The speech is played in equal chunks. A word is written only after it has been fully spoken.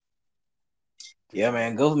Yeah,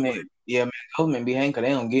 man, government. Yeah, man, government be hanging 'cause they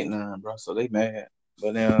don't get none, bro. So they mad.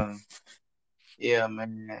 But yeah,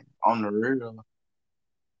 man, on the real,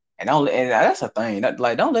 and that's a thing. That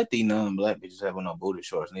like, don't let these non-black bitches have on no booty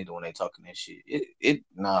shorts neither when they talking that shit.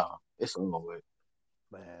 Nah, it's over with.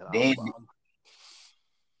 Man, Then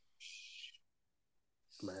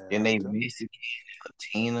man, then I'm they telling Mexican,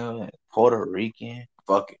 Latina, and Puerto Rican.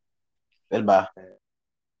 Fuck it, let's buy. you,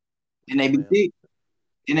 Then they be man, thick.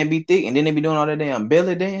 Then they be thick, and then they be doing all that damn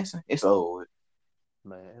belly dancing. It's over with.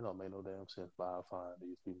 man, it don't make no damn sense why I find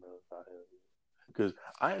these females out here. Cause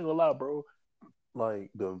I ain't gonna lie, bro.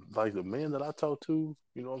 Like the men that I talk to,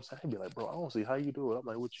 you know what I'm saying? They be like, bro, I don't see how you do it. I'm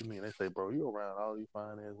like, what you mean? They say, bro, you around all these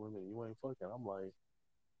fine ass women, you ain't fucking. I'm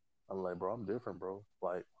like, bro, I'm different, bro.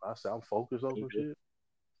 Like I say, I'm focused on some shit.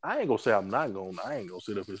 I ain't gonna say I'm not gonna. I ain't gonna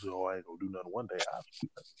sit up and say, oh, I ain't gonna do nothing one day.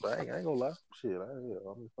 But I ain't gonna lie, shit. I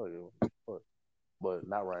mean, fuck it, fuck. But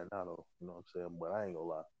not right now though. You know what I'm saying? But I ain't gonna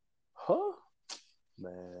lie, huh?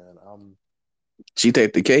 Man, She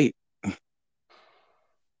take the cake.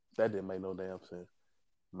 that didn't make no damn sense,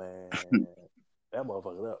 man. That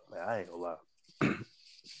motherfucker up, man. I ain't gonna lie.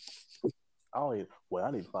 I don't even, well,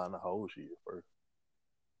 I need to find out how old she is first.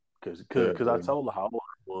 Cause I told her how old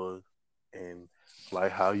I was, and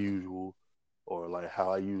like how usual, or like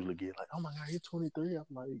how I usually get, like, oh my god, you're 23. I'm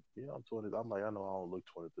like, yeah, I'm 20. I'm like, I know I don't look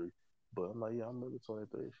 23, but I'm like, yeah, I'm really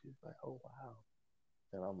 23. She's like, oh wow,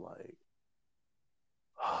 and I'm like,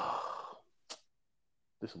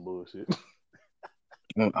 this some bullshit.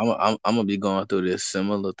 I'm gonna be going through this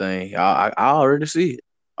similar thing. I already see it.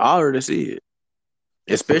 I already see it.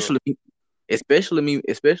 It's tough. Especially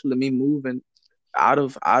me moving out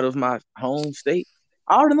of my home state.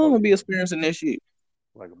 I already know I'm Oh gonna be yeah, experiencing that shit.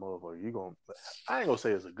 like a motherfucker. You gonna? I ain't gonna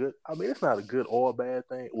say it's a good. I mean, it's not a good or a bad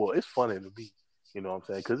thing. Well, it's funny to me. You know what I'm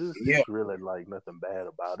saying? Because Yeah, it's really like nothing bad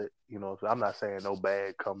about it. You know, I'm not saying no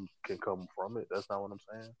bad can come from it. That's not what I'm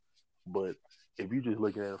saying. But if you just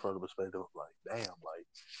looking at it from the perspective of like, damn, like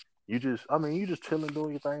you just, I mean, you just chilling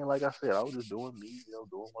doing your thing. Like I said, I was just doing me,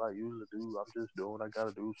 doing what I usually do. I'm just doing what I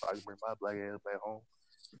gotta do so I can bring my black ass back home.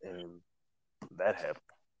 And that happened.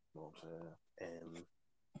 You know what I'm saying?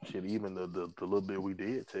 And shit, even the little bit we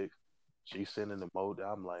did text, she sending the mode.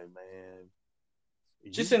 I'm like, man,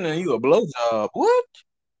 she's you sending you a blowjob. What?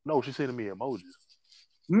 no, she sending me emojis.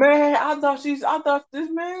 Man, I thought this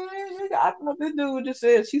man, nigga, I thought this dude just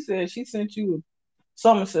said, she said she sent you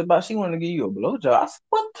something said about she wanted to give you a blowjob. I said,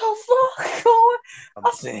 what the fuck going?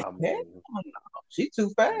 I said, I hell mean, no, she too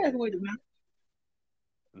fast with it, man,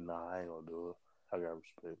 man. nah, I ain't gonna do it. I got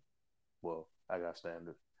respect. Well, I got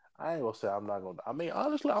standards. I ain't gonna say I'm not gonna. I mean,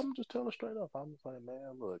 honestly, I'm just telling straight up. I'm just like,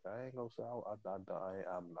 man, look, I ain't gonna say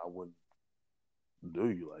I wouldn't do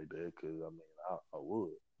you like that because I mean, I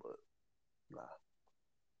would, but nah,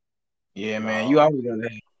 Yeah, man, you nah, always gotta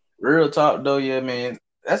have real talk though. Yeah, man,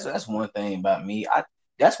 that's one thing about me.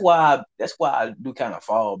 That's why I do kind of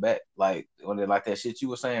fall back, like that shit you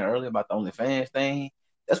were saying earlier about the OnlyFans thing.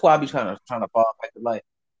 That's why I be mm, trying to fall back to, like,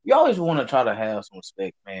 you always want to try to have some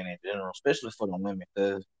respect, man, in general, especially for the women,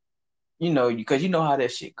 because you know how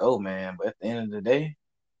that shit go, man. But at the end of the day,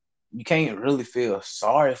 you can't really feel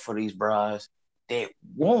sorry for these brides that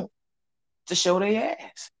want to show their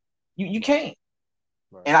ass. You right, can't.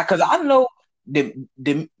 right, And cause I know the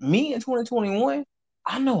me in 2021,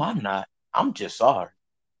 I know I'm not. I'm just sorry.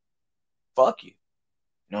 Fuck you.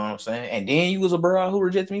 You know what I'm saying? And then you was a bro who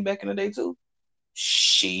rejected me back in the day too.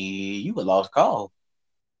 Shit, you a lost cause.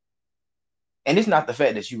 And it's not the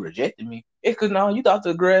fact that you rejected me. It's cause now you thought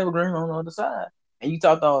the grass was green on the other side. And you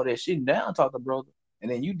talked all that shit down, talked to brother. And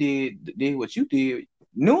then you did what you did,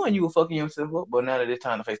 knowing you were fucking yourself up, but now that it's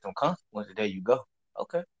time to face them consequences, there you go.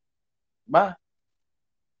 Okay. Bye.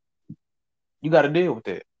 You gotta deal with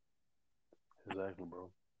that. exactly,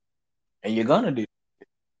 bro. And you're gonna do.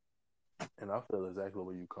 And I feel exactly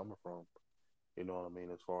where you coming from. You know what I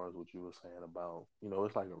mean? As far as what you were saying about,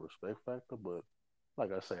 it's like a respect factor, but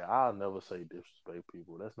like I say, I'll never say disrespect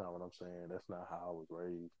people. That's not what I'm saying. That's not how I was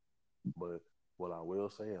raised. But what I will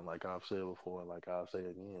say, and like I've said before, and like I'll say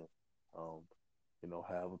again, um,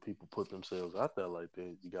 however people put themselves out there like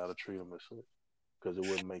that, you got to treat them as such. Because it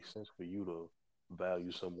wouldn't make sense for you to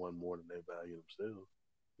value someone more than they value themselves.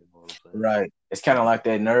 You know what I'm saying? Right. It's kind of like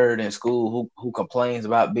that nerd in school who complains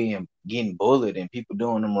about being getting bullied and people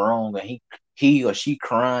doing them wrong, and he or she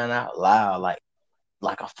crying out loud like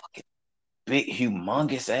a fucking big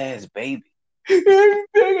humongous ass baby.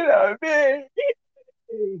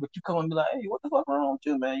 But you come and be like, hey, what the fuck wrong with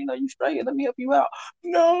you, man? You know, you straight. Let me help you out.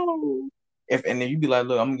 No. And then you be like,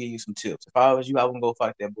 look, I'm gonna give you some tips. If I was you, I wouldn't go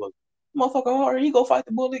fight that bully. Motherfucker hard. He go fight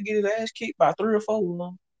the bully, get his ass kicked by 3 or 4 of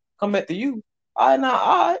them. Come back to you. all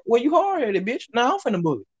right. Well, you hard headed, bitch. Now I'm finna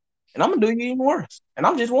bully, and I'm gonna do you even worse. And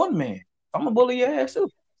I'm just one man. I'm gonna bully your ass too.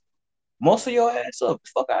 Muscle your ass up.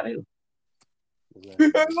 Fuck out of here. Exactly,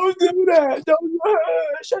 bro. Don't do that. Don't do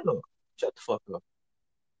that. Shut up. Shut the fuck up.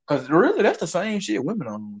 Cause really, that's the same shit women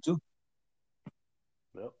on too.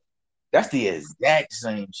 Yep. That's the exact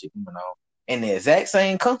same shit women on, and the exact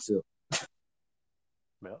same concept.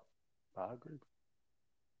 Yep. I agree.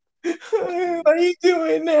 Why you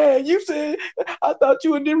doing that? You said I thought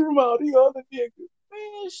you were different from all the other niggas.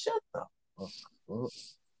 Man, shut the fuck up.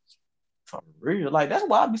 For real. Like that's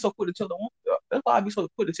why I be so quick to tell that's why I be so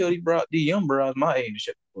quick to tell these young bros my age to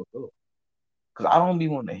shut the fuck up. Cause I don't be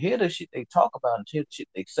wanting to hear the shit they talk about and hear the shit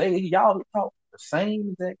they say. Y'all talk the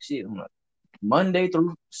same exact shit on Monday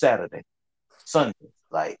through Saturday, Sunday.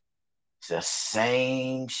 Like it's the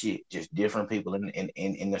same shit, just different people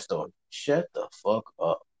in the story. Shut the fuck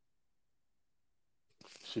up.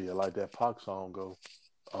 Shit, like that Pac song go.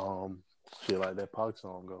 Um, shit, like that Pac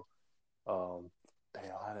song go. Um,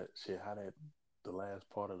 damn, how that the last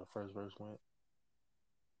part of the first verse went.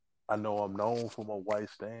 I know I'm known for my white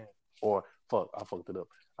stand, or fuck, I fucked it up.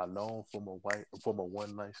 I know for my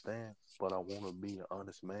one night stand, but I want to be an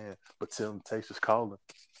honest man. But temptation's calling,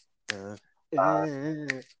 and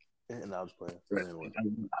and I was playing. But anyway, I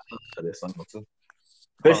love that song too. huh?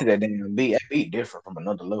 Especially that damn beat. That beat different from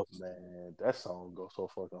another level. Man, that song goes so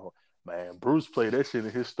fucking hard. Man, Bruce played that shit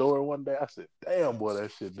in his story one day. I said, "Damn, boy,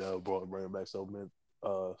 that shit bring back so many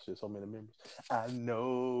memories." I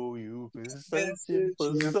know you've been searching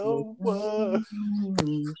for someone,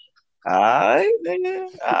 Alright, nigga.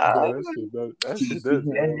 bro. Alright. That shit Keep does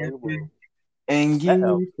it jam like a happy bro. and That get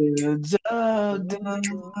album, the job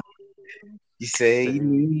done. You say you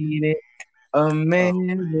damn, needed a oh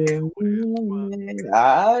man man, with me.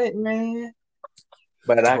 Alright, man.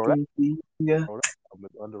 But I bro, can see ya. that album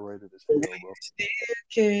is underrated as Will hell, bro. you still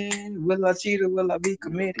care? Will I cheat or will I be You know,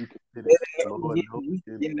 committed? be committed, Let it know, Lord knows,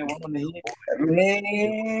 you know, you wanna hear. know,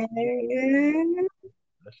 Man,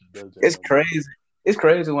 that shit does it's jam, bro. crazy. It's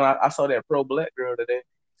crazy when I saw that pro black girl today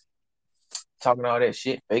talking all that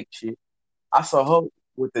shit, fake shit. I saw her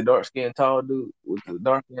with the dark skinned tall dude, with the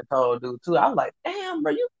dark skinned tall dude too. I was like, damn,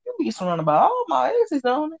 bro, you be surrounded by all my exes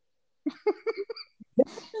on it.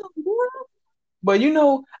 Damn, bro. But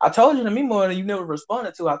I told you to me more than you never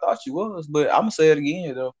responded to. I thought you was, but I'm gonna say it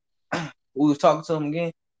again though. We was talking to him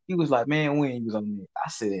again. He was like, man, when you was on there? I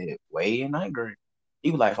said, way in ninth grade.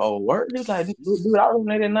 He was like, oh, word? He was like, dude, I was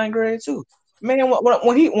in ninth grade too. Man,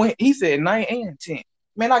 when he said ninth and 10th,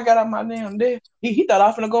 man, I got out my damn day. He thought I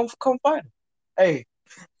was finna go come fight him. Hey,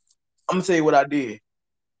 I'm gonna tell you what I did.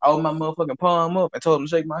 I opened my motherfucking palm up and told him to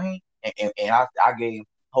shake my hand, and I gave him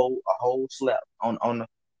a whole slap on the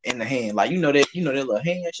in the hand, like that little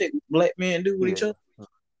handshake black men do with each Yeah, other.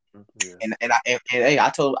 yeah. And hey,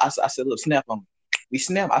 I said, look, snap on me. We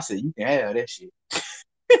snap. I said, you can have that shit.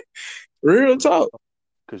 Real talk.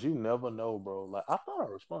 Cause you never know, bro. Like I thought I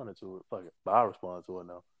responded to it. Fuck it. But I responded to it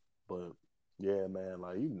now. But yeah, man,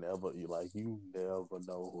 like you never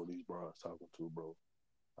know who these bros talking to, bro.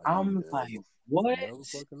 Like I'm like, you what? never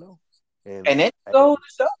fucking know. And And that hey, goes to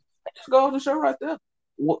show. That just goes to show right there.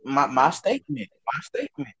 My exactly. statement. My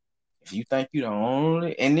statement. If you think you the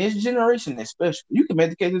only in this generation, especially, you can make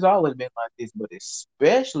the case it's always been like this, but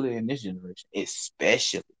especially in this generation,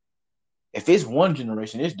 especially if it's one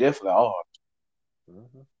generation, it's definitely ours.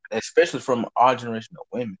 Hmm. Especially from our generation of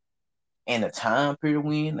women and the time period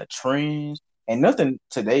we in, the trends, and nothing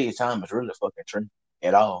today's time is really fucking trend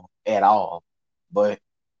at all. But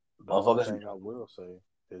The only motherfuckers, thing I will say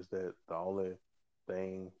is that the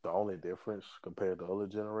only difference compared to other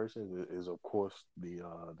generations is of course the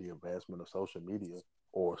advancement of social media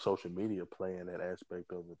or social media playing that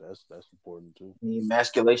aspect of it. That's important too.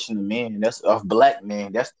 emasculation of men, that's of black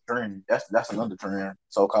men, that's the trend. That's another trend,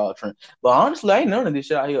 so called trend. But honestly, ain't none of this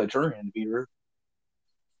shit out here a trend to be real.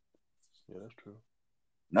 Yeah, that's true.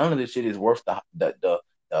 None of this shit is worth the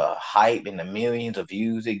hype and the millions of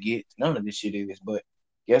views it gets. None of this shit is. But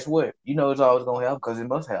guess what? You know it's always gonna happen because it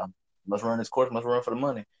must happen. It must run its course. Must run for the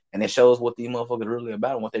money. And it shows what these motherfuckers really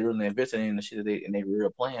about and what they really invested in the shit that they in their real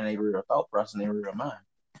plan, their real thought process, and their real mind.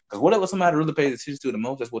 Because whatever somebody really pays attention to the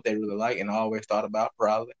most, that's what they really like and always thought about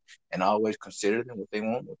probably and always considered and what they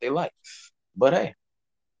want, what they like. But hey,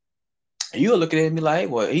 you're looking at me like,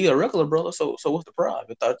 well, he a regular brother, so what's the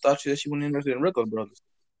problem? I thought you said she wasn't interested in regular brothers.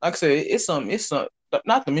 Like I said, it's some.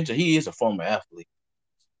 Not to mention he is a former athlete.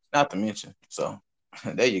 Not to mention, so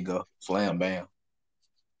there you go, slam bam.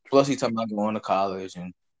 Plus True. he talking about going to college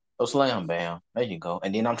and so slam bam. There you go.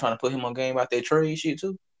 And then I'm trying to put him on game about that trade shit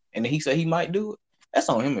too. And then he said he might do it. That's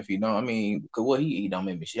on him if he don't. I mean, cause what he eat don't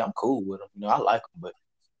make me shit. I'm cool with him. You know, I like him, but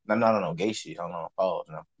I'm not on no gay shit. I'm on pause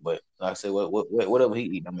now. But like I said, whatever he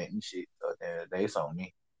eat don't make me shit. So it's on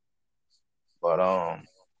me. But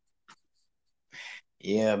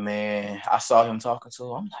yeah, man. I saw him talking to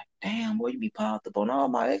him. I'm like, damn, boy, you be popped up on all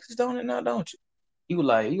my exes, don't it now, don't you? He was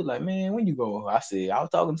like, man, when you go? I said, I was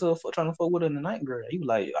talking to her for trying to fuck with her in the ninth grade. He was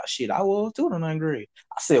like, "Ah, shit, I was too in the ninth grade.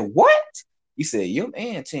 I said, what? He said, yep,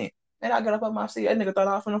 and 10. And I got up out my seat. That nigga thought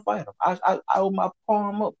I was finna fight him. I opened my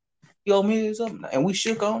palm up. He opened his up, and we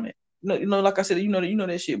shook on it. Like I said,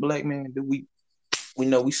 that shit, black man. That we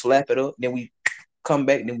know we slap it up, then we come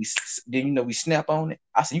back, then we snap on it.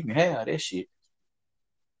 I said, you can have that shit.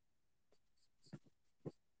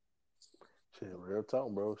 Shit, real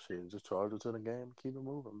talk, bro. Shit, just charge it to the game and keep it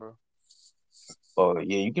moving, bro. But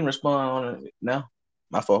yeah, you can respond on it now.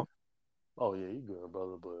 My fault. Oh yeah, you good,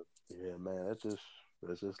 brother. But yeah, man, that's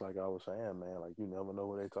just like I was saying, man. Like you never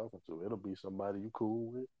know who they talking to. It'll be somebody you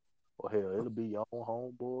cool with, or hell, it'll be your own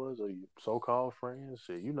homeboys or your so-called friends.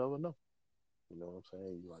 Shit, you never know. You know what I'm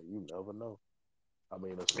saying? Like you never know. I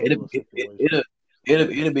mean, a It'll similar it, it, situation.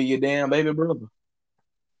 it'll it'll be your damn baby brother.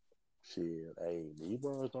 Shit, hey, these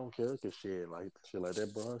bros don't care, cause shit like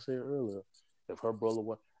that bro said earlier. If her brother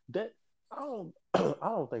was that, I don't, I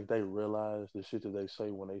don't think they realize the shit that they say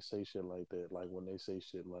when they say shit like that. Like when they say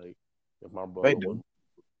shit like, if my They brother was, do.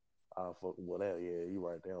 I fuck whatever. Yeah, you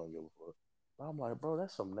right. They don't give a fuck. I'm like, bro,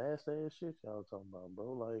 that's some nasty ass shit y'all talking about,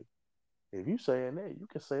 bro. Like, if you saying that, you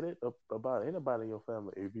can say that about anybody in your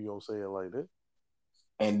family if you gonna say it like that.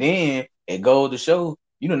 And then it goes to show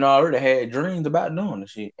you done already had dreams about doing the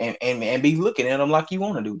shit, and be looking at them like you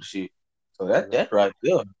want to do the shit. So that Exactly. right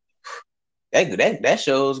there, that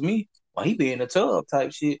shows me why he be in the tub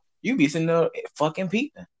type shit. You be sitting there fucking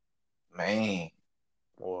peeping, man,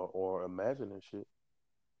 Or imagining shit.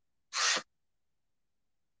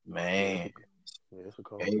 Yeah, man. yeah, it's a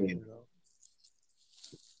cold Hey. thing, though.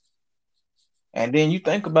 And then you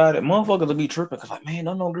think about it, motherfuckers will be tripping because like, man,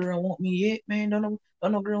 don't no girl want me yet, man. Don't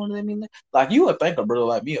no girl want to let me. Like you would think a brother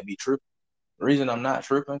like me would be tripping. The reason I'm not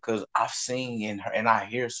tripping because I've seen and I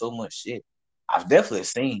hear so much shit. I've definitely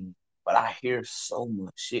seen, but I hear so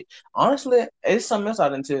much shit. Honestly, it's something else I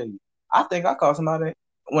didn't tell you. I think I called somebody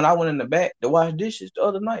when I went in the back to wash dishes the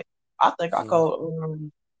other night. I think I Mhm.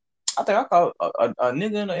 called. I think I called a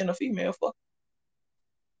nigga and a female. Fuck.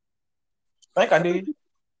 I think I I think did. you,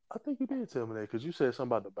 I think you did tell me that because you said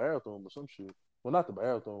something about the bathroom or some shit. Well, not the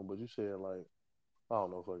bathroom, but you said like I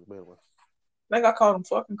don't know, fuck, but anyway. I think I called him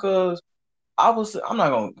fucking because I was. I'm not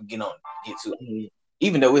gonna get too.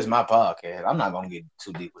 Even though it's my podcast, I'm not gonna get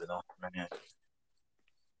too deep with it on man.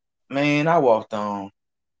 Man, I walked on.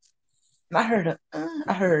 And I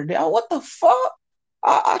heard that. What the fuck?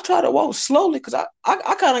 I try to walk slowly because I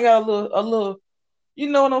kind of got a little, you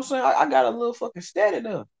know what I'm saying? I got a little fucking steady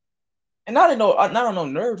there. And I didn't know, not on no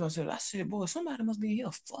nerves. I said, boy, somebody must be here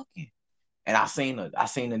fucking. And I seen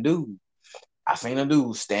a dude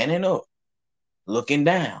standing up, looking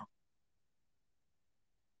down.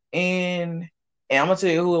 And, and I'm going to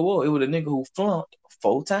tell you who it was. It was a nigga who flunked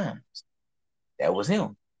 4 times. That was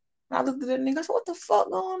him. And I looked at that nigga, I said, what the fuck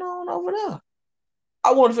going on over there?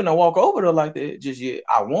 I wasn't finna walk over there like that just yet.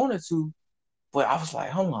 I wanted to, but I was like,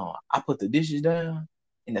 hold on. I put the dishes down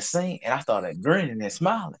in the sink and I started grinning and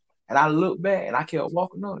smiling. And I looked back and I kept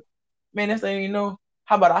walking up. Man, that thing,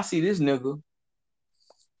 how about I see this nigga?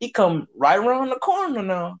 He come right around the corner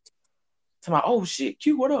now. To my, oh shit,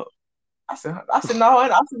 Q, what up? I said, no,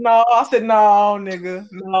 and I said, no, nigga,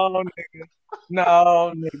 no, nigga,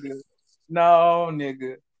 no, nigga, no,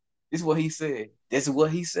 nigga. This is what he said. This is what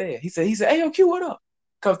he said. He said, hey, yo, Q, what up?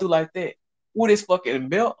 Come through like that. With his fucking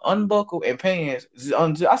belt unbuckled and pants.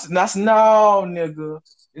 I said, no, nigga.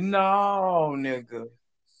 No, nigga.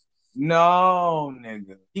 No,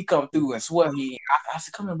 nigga. He come through and swear I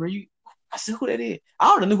said, come here, bro. I said, who that is?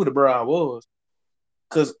 I already knew who the bro I was.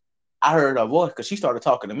 Cause I heard her voice because she started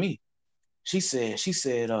talking to me. She said,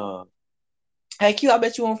 hey Q, I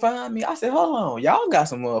bet you won't find me. I said, hold on, y'all got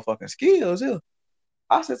some motherfucking skills here.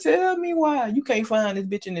 I said, tell me why you can't find this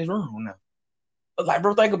bitch in this room now. I was like,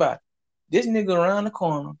 bro, think about it. This nigga around the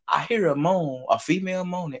corner, I hear a moan, a female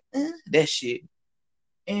moaning, that shit.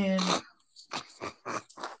 And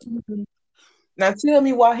now tell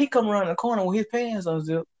me why he come around the corner with his pants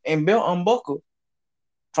unzipped and belt unbuckled,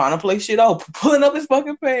 trying to play shit off, pulling up his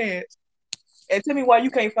fucking pants. And tell me why you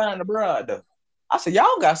can't find the broad though. I said,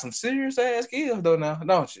 y'all got some serious ass skills though now,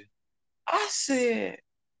 don't you? I said,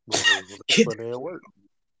 Motherfuckers was get putting in work.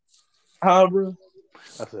 bro.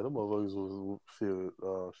 I said them motherfuckers was shit.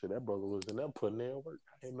 Shit, that brother was in there putting in work.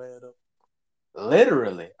 I ain't mad up.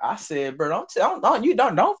 Literally, I said, bro, don't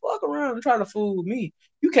fuck around and try to fool me.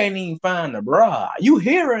 You can't even find the bra. You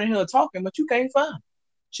hear her in here talking, but you can't find her.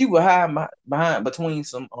 She was hiding behind between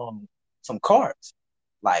some carts,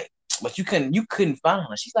 like, but you couldn't find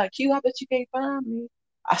her. She's like, Q, I bet you can't find me.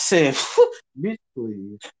 I said, bitch,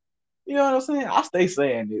 please. You know what I'm saying? I stay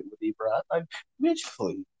saying it with you, bro. Like, bitch,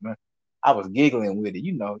 please, man. I was giggling with it.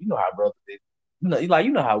 You know how brothers is.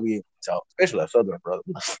 You know how we talk, especially a southern brother.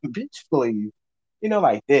 We like, bitch, please.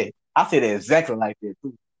 Like that. I said it exactly like that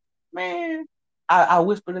too. Man, I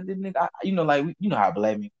whispered to this nigga. Like you know how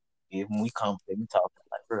black men is when we come we talk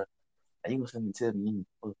like, bro, you gonna send me tell me,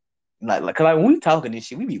 cause like when we talking this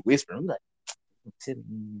shit, we be whispering. We like, tell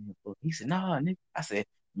me, he said, nah, nigga. I said,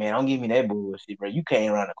 man, don't give me that bullshit, bro. You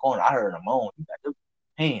came around the corner. I heard a moan. You got your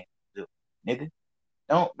hand, nigga.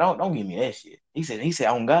 Don't give me that shit. He said,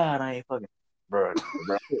 on God, I ain't fucking, bro,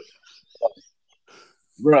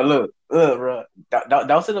 look, bro.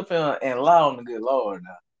 Don't sit up here and lie on the good Lord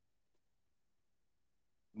now.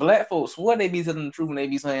 Black folks, what they be telling the truth when they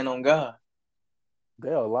be saying on God?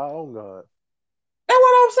 They'll lie on God. That's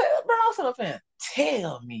what I'm saying, bro. I'm sitting up here.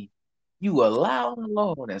 Tell me, you allow the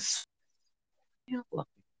Lord and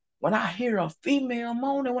when I hear a female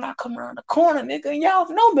moaning when I come around the corner, nigga, and y'all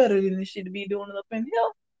know better than this shit to be doing it up in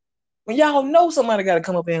here. When y'all know somebody got to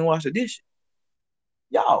come up here and wash the dishes,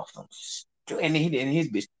 y'all and his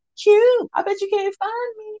bitch, Q, I bet you can't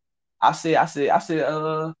find me. I said,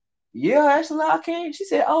 yeah, actually I can. She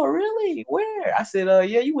said, oh really? Where? I said,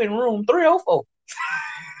 yeah, you in room 304.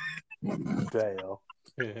 Damn.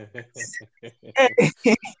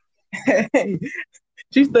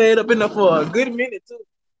 She stayed up in there for a good minute too.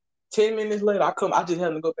 10 minutes later, I just had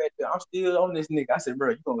to go back there. I'm still on this nigga. I said, bro,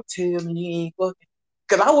 you gonna tell me you ain't fucking?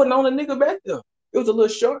 Cause I wasn't on the nigga back there. It was a little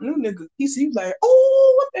short new nigga. He was like,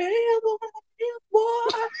 oh, what the hell going on here,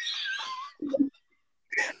 boy?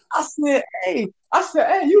 I said, hey,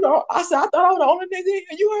 you know, I thought I was the only nigga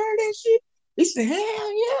here. You heard that shit? He said,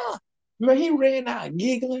 hell yeah. Man, he ran out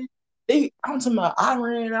giggling. I'm talking about, I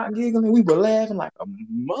ran out giggling. We were laughing like a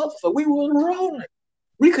motherfucker. We was rolling.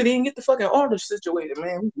 We couldn't even get the fucking order situated,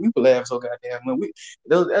 man. We were laughing so goddamn when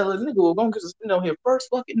that little nigga was going to spend on here first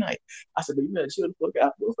fucking night. I said, but you better chill the fuck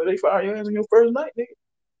out before they fire your ass on your first night, nigga.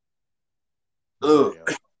 Ugh,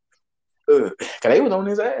 Damn. ugh. Cause they was on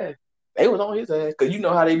his ass. They was on his ass. Cause you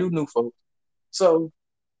know how they do new folks. So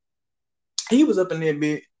he was up in that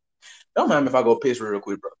bit. Don't mind me if I go piss real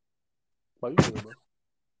quick, bro. Why you good, bro?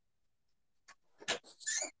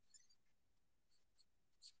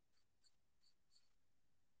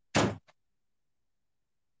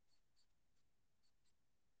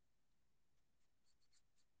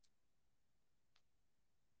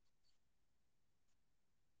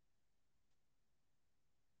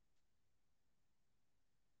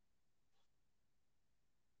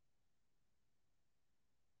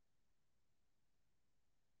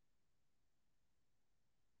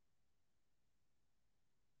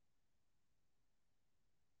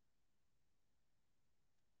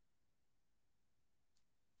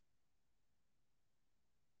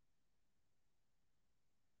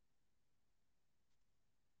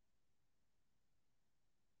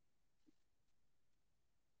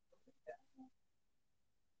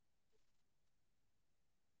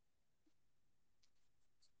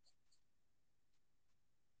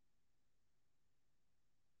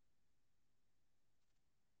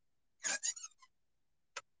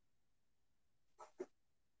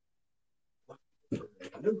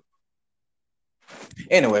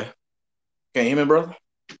 Anyway, can you hear me, brother?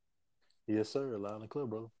 Yes, sir. Loud and clear,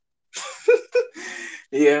 brother.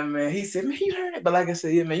 Yeah, man. He said, man, you heard it. But like I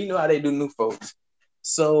said, yeah, man, you know how they do new folks.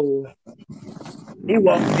 So he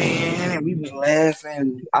walked in and we was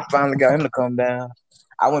laughing. I finally got him to come down.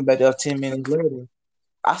 I went back there 10 minutes later.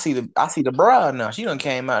 I see the bride now. She done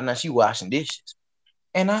came out now. She washing dishes.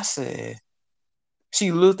 And I said,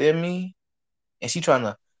 she looked at me and she trying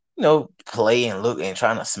to, play and look and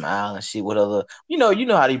trying to smile and shit with other, you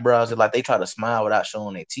know how these brides are like they try to smile without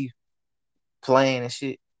showing their teeth, playing and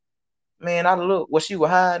shit. Man, I look what she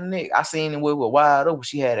was hiding it. I seen it with wide open.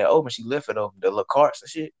 She had it open. She left it open, the little carts and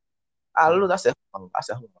shit. I Mm. looked. I said, hold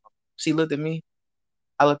on. She looked at me.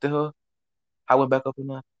 I looked at her. I went back up in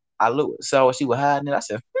there. I looked, saw what she was hiding it. I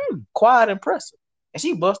said, quiet, impressive. And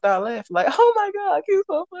she bust out laughing like, oh my God, you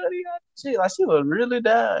so funny. Shit, like she was really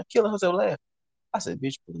dying, killing herself laughing. I said,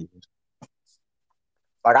 bitch, please.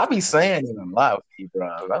 Like I be Hey, saying it a lot with you, bro.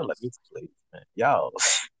 I was like, bitch, please, man. Y'all,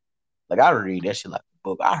 like I read that shit like a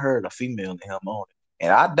book. I heard a female in him on it.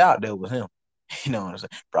 And I doubt that was him. You know what I'm saying?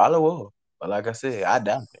 Probably was. But like I said, I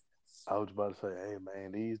doubt it. I was about to say, hey,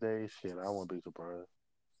 man, these days, shit, I wouldn't be surprised.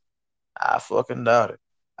 I fucking doubt it.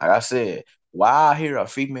 Like I said, why I hear a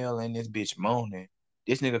female in this bitch moaning,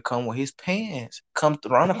 this nigga come with his pants, come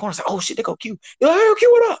around the corner, and say, "Oh shit, they go cute." Yo, hey,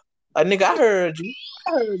 cute, what up? Like nigga, I heard you.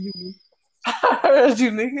 I heard you. I heard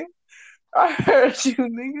you, nigga. I heard you,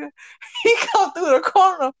 nigga. He come through the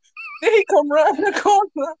corner. Then he come around the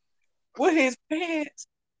corner with his pants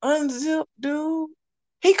unzipped, dude.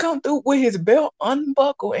 He come through with his belt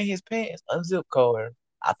unbuckled and his pants unzipped, Color.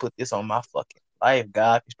 I put this on my fucking life.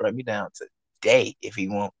 God can strike me down today if he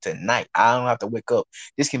want tonight. I don't have to wake up.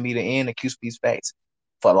 This can be the end of Q Speed's facts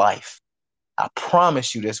for life. I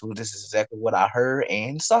promise you this is exactly what I heard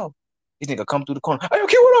and saw. This nigga come through the corner. Hey,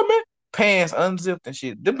 okay, what up, man? Pants unzipped and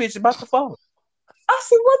shit. The bitch about to fall. I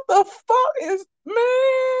said, what the fuck is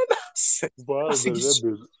man? Bro, I said,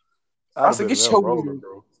 I'd have been in get there your rolling, weird.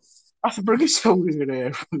 bro. I said, bro, get your weird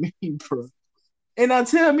ass from me, bro. And now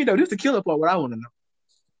tell me though, this the killer part. What I want to know,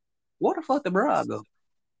 where the fuck the bride go?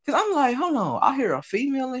 Cause I'm like, hold on, I hear a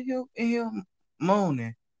female in here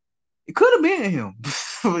moaning. It could have been him.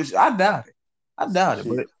 I doubt it. I doubt it,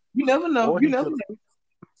 Shit. but you never know. Or You he never could. know.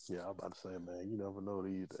 Yeah, I'm about to say, man, you never know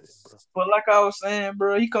these days, bro. But like I was saying,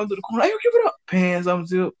 bro, he come to the corner, hey, give it up. Pants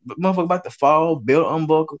unzipped, motherfucker about to fall, belt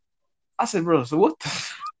unbuckled. I said, bro, so what the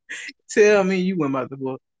tell me you went about to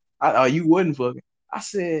fuck? You wasn't fucking. I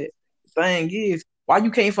said, the thing is, why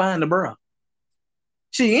you can't find the bro?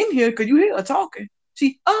 She in here because you hear her talking.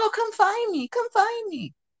 She, oh, come find me, come find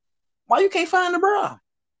me. Why you can't find the bra?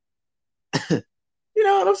 You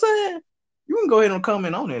know what I'm saying? You can go ahead and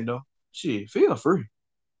comment on that though. Shit, feel free.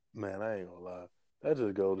 Man, I ain't gonna lie. That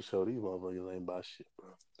just goes to show these motherfuckers ain't about shit, bro.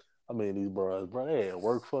 I mean, these bros, bro, they at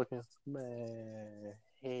work fucking. Man,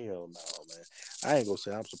 hell no, man. I ain't gonna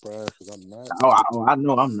say I'm surprised because I'm not. I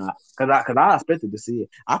know I'm not, cause I expected to see it.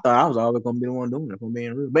 I thought I was always gonna be the one doing it, if I'm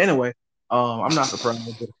being real. But anyway, I'm not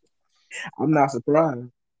surprised. I'm not surprised.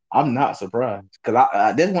 I'm not surprised because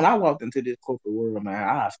that's when I walked into this corporate world, man.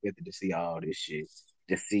 I expected to see all this shit,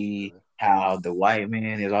 to see how the white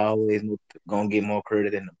man is always gonna get more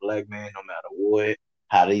credit than the black man, no matter what.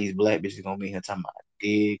 How these black bitches gonna be here talking about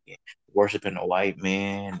dick and worshiping the white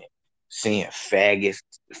man and seeing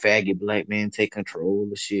faggot black men take control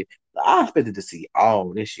of shit. I expected to see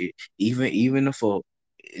all this shit, even the fuck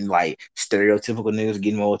like stereotypical niggas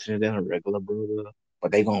getting more attention than a regular brother,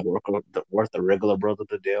 but they gonna worth the regular brother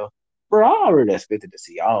to death. Bro, I already expected to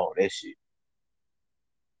see all that shit.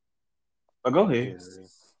 But go ahead.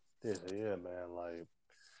 Yeah, yeah, yeah, man. Like,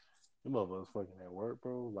 you motherfuckers fucking at work,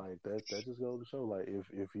 bro. Like that just goes to show, like,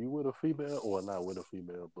 if you with a female or not with a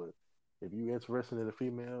female, but if you interested in a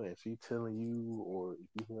female and she telling you, or if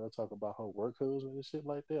you hear her talk about her work husband and shit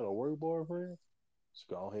like that, or work boyfriend, just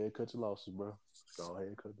go ahead and cut your losses, bro. Just go ahead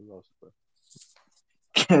and cut your losses, bro.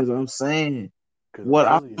 Cause I'm saying Cause I'm what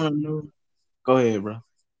I telling you, want to know. Go ahead, bro.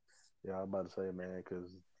 yeah, I'm about to say, man,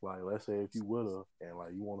 cause like, let's say if you with her and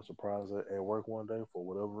like you want to surprise her at work one day for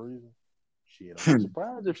whatever reason, shit, don't be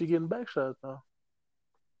surprised if she getting back shots now.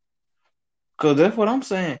 Cause that's what I'm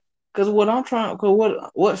saying. Cause what I'm trying, cause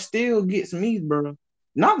what still gets me, bro.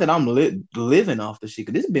 Not that I'm living off the shit.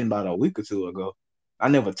 Cause this been about a week or two ago. I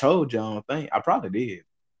never told y'all. I don't think I probably did.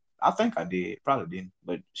 I think I did. Probably didn't.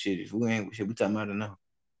 But shit, if we ain't shit, we talking about it now.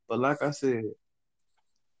 But like I said,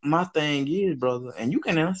 my thing is, brother, and you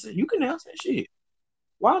can answer. You can answer shit.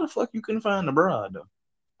 Why the fuck you couldn't find the broad though?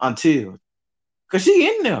 Until, cause she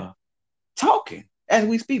in there talking as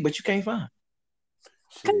we speak, but you can't find.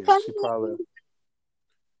 Can't Shit, find she probably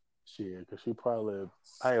shit, cause she probably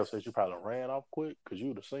I ain't gonna say she probably ran off quick, cause you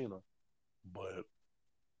would have seen her. But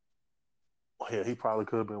yeah, he probably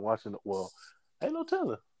could have been watching. Well, ain't no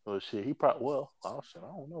telling. Oh shit, he probably well. Oh shit, I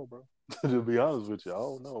don't know, bro. To be honest with you, I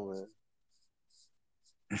don't know, man. it.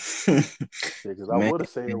 Yeah, because I Man, would have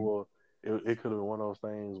said, well, it could have been one of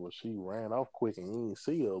those things where she ran off quick and you didn't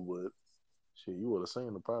see her, but shit, you would have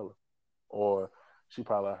seen her probably, or she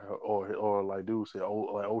probably, or like dude said,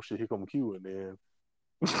 oh, like oh shit, here come Q, and then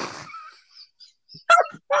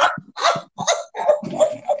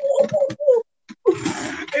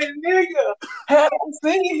and nigga, had I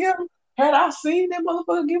seen him, had I seen that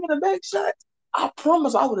motherfucker giving a back shot, I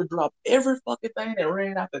promise I would have dropped every fucking thing that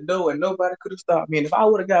ran out the door and nobody could have stopped me. And if I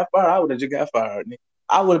would have got fired, I would have just got fired. Nigga.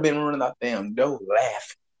 I would have been running out the damn door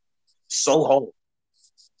laughing so hard.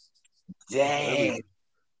 that'd be Dang.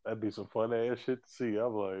 that'd be some fun ass shit to see.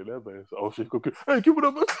 I'm like, that man, oh shit, go, hey, keep it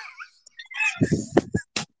up.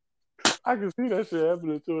 I can see that shit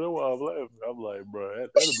happening too. That's why I'm laughing. I'm like, bro,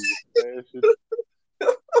 that'll be some fun ass shit.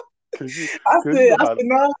 Cause you know I how. said,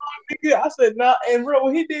 nah, nigga. I said, nah. And bro,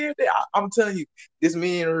 when he did that, I'm telling you, this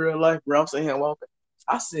me in real life, bro. I'm sitting here walking.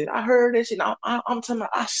 I said, I heard that shit. I'm telling you,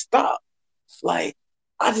 I stopped. Like,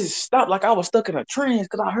 I just stopped like I was stuck in a trance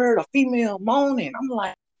because I heard a female moaning. I'm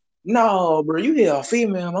like, no, bro, you hear a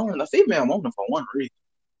female moaning. A female moaning for one reason.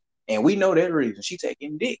 And we know that reason. She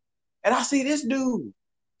taking dick. And I see this dude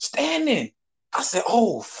standing. I said,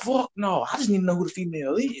 oh, fuck no. I just need to know who the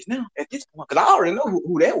female is now at this point. Because I already know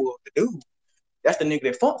who that was, the dude. That's the nigga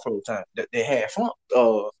that funked 4 times. That had funked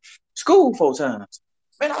school 4 times.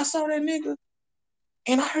 Man, I saw that nigga.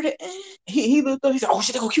 And I heard it. He looked up. He said, "Oh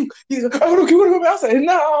shit, they go cute." He's like, "Oh, no, cute." I said,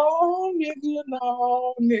 "No, nigga,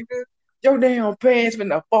 no, nigga. Your damn pants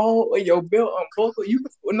finna fall or your belt unbuckle. You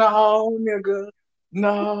no, nigga,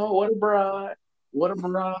 no. What a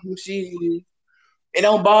bride who she is. It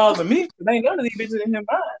don't bother me. Cause ain't none of these bitches in his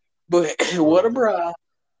mind. But what a Right. bride.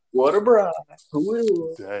 What a bride. Who it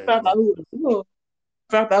was? Found out Dang. who it was.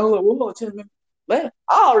 Found out who it was. 10 minutes later,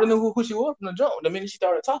 I already knew who she was from the jump. The minute she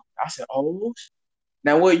started talking, I said, "Oh."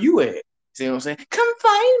 Now where you at? See what I'm saying? Come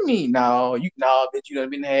find me. No, bitch, you done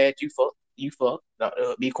been had. You fuck.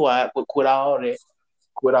 No, be quiet. Quit all that.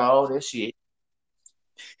 Quit all that shit.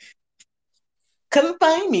 Come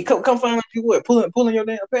find me. Come find you what? Pulling your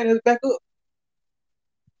damn panties back up.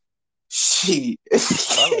 Shit.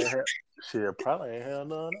 Probably ain't had shit. Probably ain't had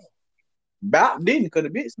none. About didn't, cause the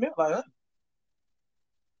bitch smelled like that.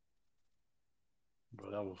 But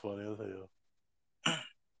that was funny as hell.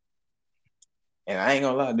 And I ain't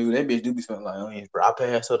gonna lie, dude, that bitch do be smelling like onions, bro. I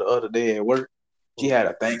passed her the other day at work. She Oh, had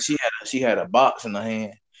a thing. She had a box in her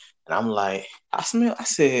hand, and I'm like, I smell. I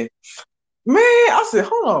said, man, I said,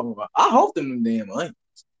 hold on. I hope them damn onions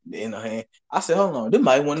in her hand. I said, hold on, this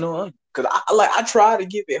might want no onion. Cause I try to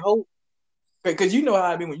give it hope. Cause you know how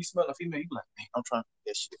I be when you smell a female, you be like, man, I'm trying to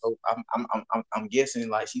get that shit hope. I'm guessing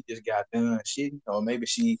like she just got done shit, or maybe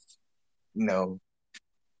she, you know,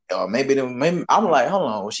 or maybe I'm like,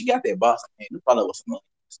 hold on, well, she got that box in her hand. It probably was some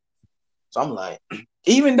onions. So I'm like,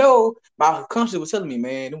 even though my conscience was telling me,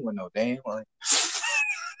 man, there wasn't no damn onion.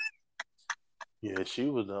 yeah, she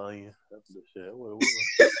was the onion. That's the shit. What it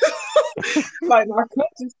was. Like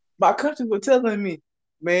my country was telling me,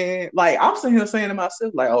 man, like I'm sitting here saying to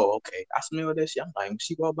myself, like, oh, okay, I smell that shit. I'm like, when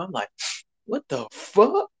she walked by, I'm like, what the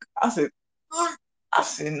fuck? I said, "What?" I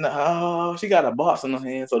said, no, she got a box in her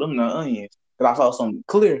hand, so them the onions. Cause I saw something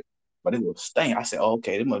clear, but it was stained. I said, oh,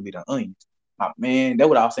 okay, this must be the onions. My man, that's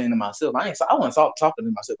what I was saying to myself. I wasn't talking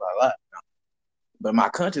to myself a lot, but my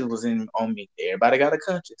conscience was in on me. Everybody got a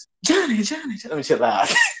conscience. Johnny, let me chill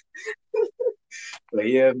out. But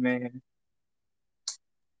yeah, man,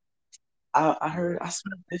 I heard, But I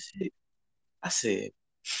smelled this shit. I said,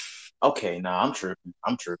 okay, nah, I'm tripping.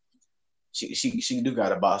 I'm tripping. She do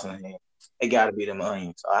got a box in her hand. It gotta be them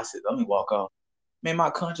onions. So I said, let me walk off. Man,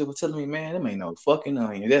 my conscience was telling me, man, them ain't no fucking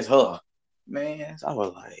onion. That's her. Man, so I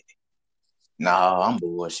was like, nah, I'm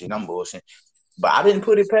bullshit. I'm bullshit. But I didn't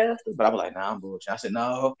put it past her, but I was like, nah, I'm bullshit. I said,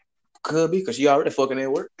 no, could be because she already fucking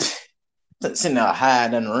at work. Sitting there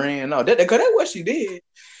hiding in the rain. No, cause that's what she did.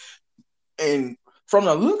 And from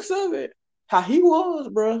the looks of it, how he was,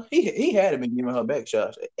 bro, he had to been giving her back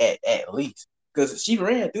shots at least. Because she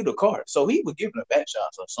ran through the cart. So he was giving her back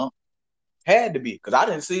shots or something. Had to be. Because I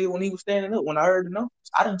didn't see it when he was standing up. When I heard the noise,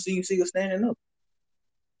 I didn't see her standing up.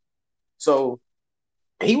 So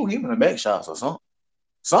he was giving her back shots or something.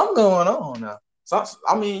 Something going on now.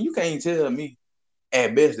 I mean, you can't tell me.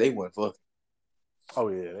 At best, they weren't fucking. oh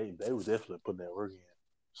yeah, they was definitely putting that work in.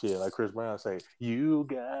 Shit, like Chris Brown say, you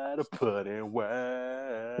gotta put in work.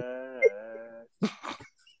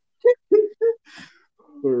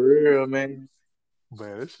 For real, man.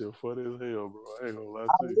 Man, that shit funny as hell, bro. I ain't gonna lie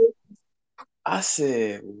to you. I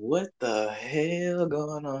said, what the hell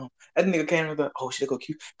going on? That nigga came with the, oh shit, go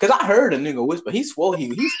cute. Cause I heard a nigga whisper. He swore he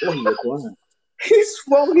was quiet. He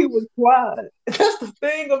swore he was quiet. That's the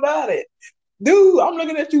thing about it. Dude, I'm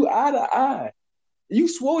looking at you eye to eye. You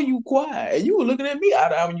swore you quiet. And you were looking at me eye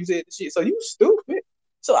to eye when you said the shit. So you stupid.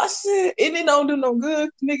 So I said, and it don't do no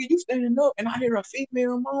good, nigga. You standing up and I hear a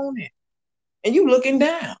female moaning. And you looking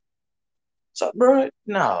down. So, bro,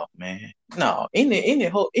 no, man, no. In the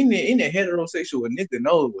heterosexual nigga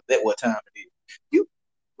knows what time it is. You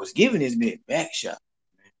was giving this bitch back shot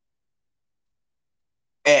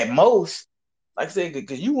at most. Like I said,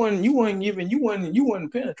 because you wasn't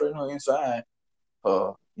penetrating her inside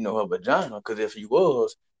her vagina. Because if you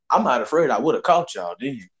was, I'm not afraid I would have caught y'all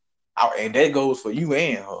then. And that goes for you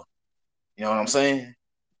and her. You know what I'm saying?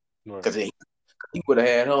 Right. Because he would have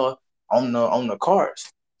had her on the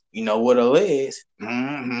carts, with her legs,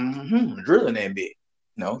 drilling that bit.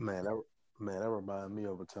 No, Man, that remind me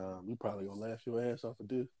of a time. You probably gonna laugh your ass off at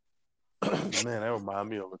this. Man, that remind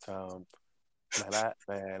me of a time.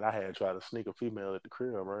 Man, I had tried to sneak a female at the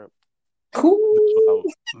crib, right? That's what I Cool.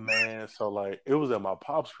 was, man. So like, it was at my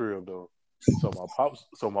pop's crib though. So my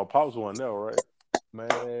pops wasn't there, right?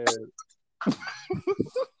 Man,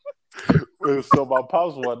 so my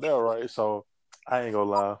pops wasn't there, right? So I ain't gonna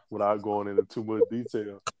lie, without going into too much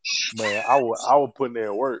detail, man, I was putting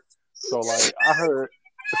in work. So like I heard,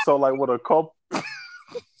 so like when a car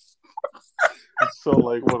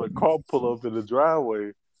pull up in the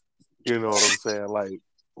driveway, you know what I'm saying?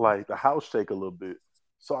 Like the house shake a little bit.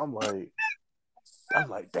 So I'm like,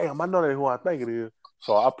 damn, I know that who I think it is.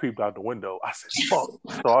 So I peeped out the window. I said, fuck.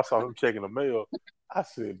 So I saw him checking the mail. I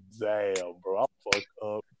said, damn, bro, I'm fucked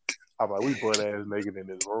up. I'm like, we butt ass naked in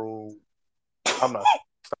this room. I'm not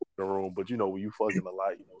in the room, but you know when you fucking a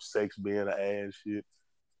lot, sex being an ass shit.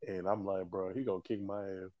 And I'm like, bro, he gonna kick my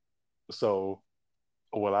ass. So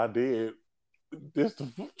what I did, this the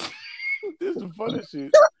this the funny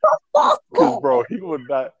shit. Cause bro, he would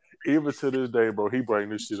not even to this day, bro. He bring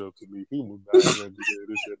this shit up to me. He would not even do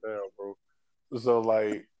this shit down, bro. So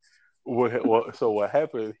like, what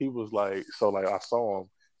happened? He was like, so like I saw him.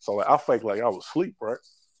 So like I faked like I was asleep, right?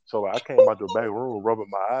 So like I came out the back room rubbing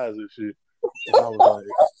my eyes and shit, and I was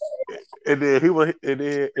like, and then he was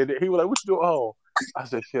like, "What you doing home?" I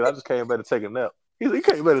said, "Shit, I just came back to take a nap." He said, "You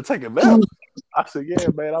came back to take a nap?" I said, "Yeah,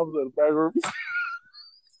 man, I was in the back room."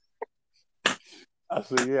 I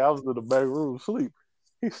said, "Yeah, I was in the back room sleep."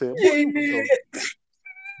 He said, "Boy, you was so Yeah.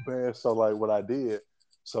 bad." So like what I did,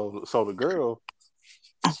 so the girl,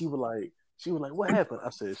 she was like, "What happened?" I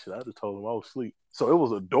said, "Shit, I just told him I was asleep." So it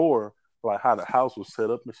was a door, like how the house was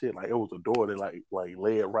set up and shit. Like it was a door that like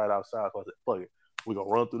led right outside. So I said, "Fuck it, we gonna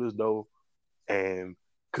run through this door." And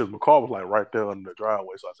because my car was like right there on the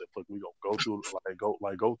driveway, so I said, "Fuck, we gonna go through,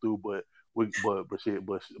 go through." But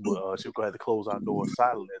she'll go have to close our door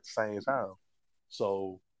silently at the same time.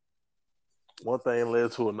 So one thing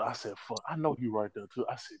led to another. I said, "Fuck, I know he right there too."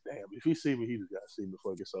 I said, "Damn, if he see me, he just gotta see me."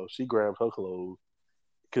 Fucking so she grabbed her clothes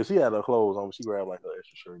because she had her clothes on. She grabbed like her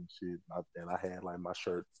extra shirt and shit, and I had like my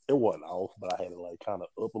shirt. It wasn't off, but I had it like kind of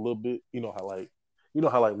up a little bit. You know how like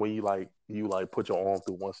when you put your arm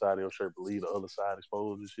through one side of your shirt, but leave the other side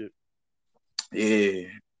exposed and shit. Yeah.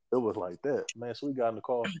 It was like that, man. So we got in the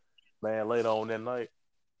car, man. Later on that night,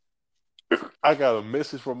 I got a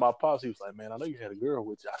message from my pops. He was like, "Man, I know you had a girl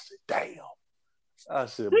with you." I said, "Damn." I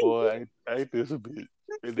said, "Boy, ain't this a bitch?"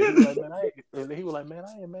 And then he was like, "Man, man,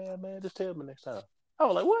 I ain't mad, man. Just tell me next time." I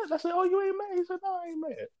was like, "What?" I said, "Oh, you ain't mad?" He said, "No, I ain't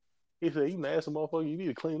mad." He said, "You nasty motherfucker. You need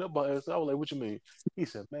to clean up by yourself." I was like, "What you mean?" He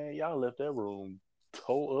said, "Man, y'all left that room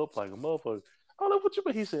tore up like a motherfucker." I was like, "What you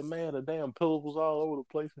mean?" He said, "Man, the damn pillows was all over the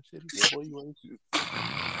place and shit." He said, "Boy, you ain't shit."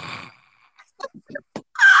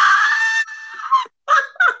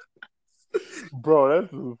 Bro,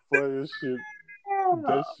 that's the funniest shit.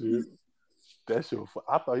 That shit. That shit was fun.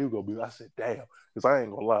 I thought you were gonna be. I said, "Damn," because I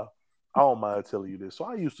ain't gonna lie. I don't mind telling you this. So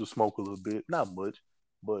I used to smoke a little bit, not much,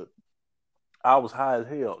 but I was high as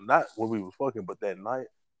hell. Not when we was fucking, but that night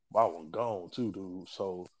I was gone too, dude.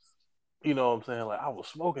 So you know what I'm saying? Like I was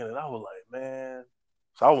smoking and I was like, man.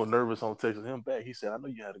 So I was nervous on texting him back. He said, "I know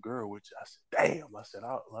you had a girl with you." I said, "Damn." I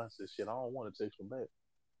said, "Shit, I don't want to text him back,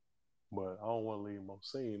 but I don't want to leave him on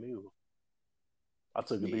scene either." I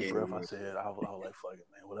took a deep breath. I Yeah. said, I was like, "Fuck it,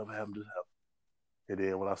 man. Whatever happened, just happened." And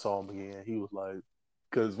then when I saw him again, he was like,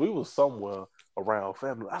 because we was somewhere around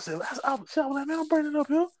family. I was like, "Man, I'm burning up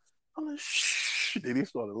here." I'm like, "Shh." Then he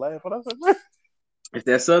started laughing. I was like, "Man, It's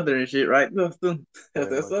that southern shit right there, too. That's man,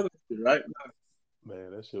 that like, southern shit right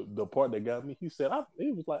man, that shit." The part that got me, he was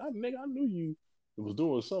like, "Nigga, I knew you was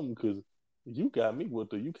doing something because you got me with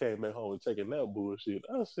the you came back home and taking that bullshit."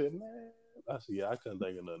 I said, "Man," I said, "Yeah, I couldn't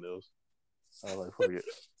think of nothing else." I was like, "Fuck it."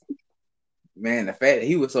 there. Man, the fact that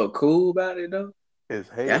he was so cool about it, though, It's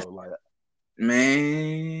that's, hell,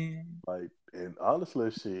 man, and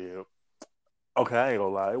honestly, shit. Okay, I ain't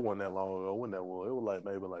gonna lie, it wasn't that long ago. When that was, it was like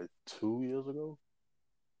maybe like 2 years ago.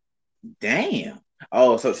 damn.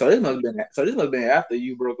 Oh, so this must have been after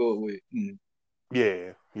you broke up with.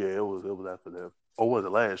 Yeah, yeah, it was after that. Or was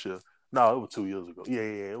it last year? No, it was 2 years ago. Yeah,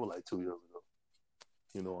 yeah, it was like 2 years ago.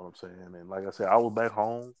 You know what I'm saying? And like I said, I was back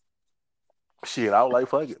home. Shit, I was like,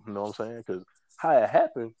 fuck it. You know what I'm saying? Because how it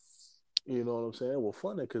happened, you know what I'm saying? Well,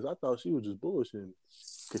 funny because I thought she was just bullshitting.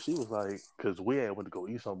 Because she was like, because we had went to go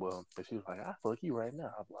eat somewhere, and she was like, "I fuck you right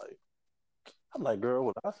now." I'm like, "Girl,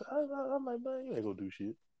 what?" I'm like, "Man, you ain't gonna do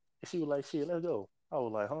shit." And she was like, "Shit, let's go." I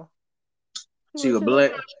was like, "Huh?" She was She like, was "Shit,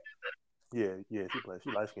 let's black. go." Yeah, yeah, she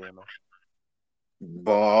light skinned though.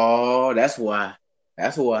 Boy, that's why.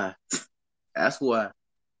 That's why. That's why.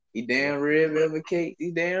 He Yep. damn red velvet cake.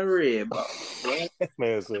 He damn red, boy. Boy,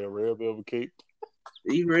 Man said red velvet cake.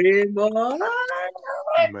 he red, boy.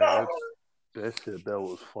 Man, That shit that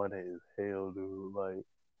was funny as hell, dude. Like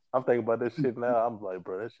I'm thinking about that shit now. I'm like,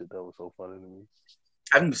 bro, that shit that was so funny to me.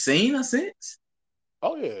 Have you seen her since?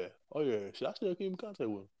 Oh yeah, oh yeah. Shit, I still keep in contact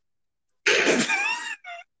with him.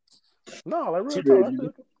 No, like She real talk. I ready.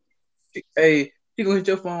 still. Hey, you gonna hit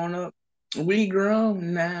your phone up. We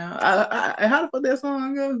grown now. How the fuck that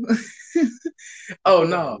song go? I Oh forgot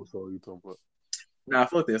no, what song you talking about. nah,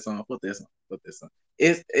 fuck that song. Fuck that song. Fuck that song.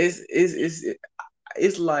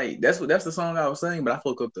 It's like that's the song I was saying, but I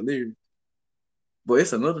fuck up the lyrics. But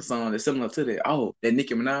it's another song that's similar to that. Oh, that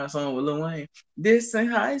Nicki Minaj song with Lil Wayne. This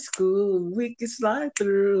ain't high school. We can slide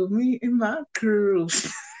through me and my crew.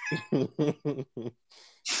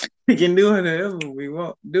 We can do it whenever we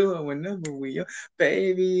want. Do it whenever we want.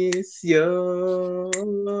 Baby, it's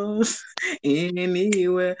yours.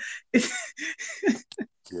 Anywhere. Yeah,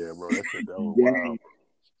 bro, that shit that was Dang, wild.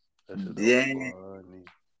 That shit that was dang.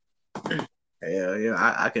 funny. Hell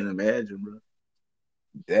yeah, I can imagine, bro.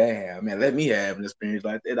 Damn, man, let me have an experience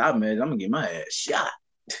like that. I imagine I'm gonna get my ass shot.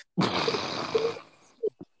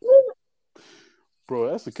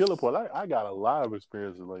 Bro, that's the killer part. I got a lot of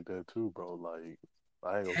experiences like that too, bro. Like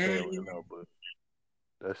I ain't gonna say it right now, but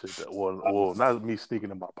that shit that well, not me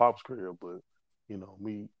sneaking in my pop's crib, but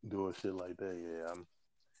me doing shit like that. Yeah,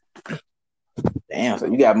 Damn, so I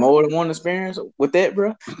you was. got more than one experience with that,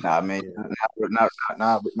 bro? Nah, man, Yeah.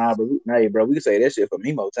 bro. We can say that shit for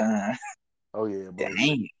me more time. Oh yeah, bro.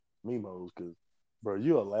 Dang, Mimos, cause bro,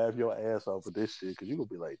 you'll laugh your ass off with this shit, cause you gonna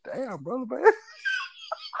be like, damn, brother, man.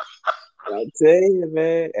 I tell you,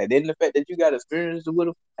 man. And then the fact that you got experience with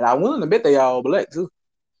them, and I'm willing to bet they all black too.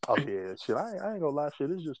 Oh yeah, shit. I ain't gonna lie,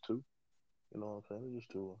 shit. It's just two. You know what I'm saying? It's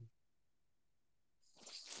just two.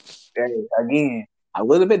 Hey, again, I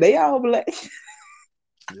will admit they all black.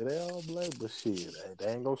 Yeah, they all black, but shit,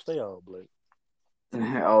 they ain't gonna stay all black.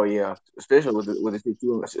 Oh yeah, especially with the shit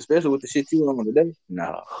you, especially with the shit you on today.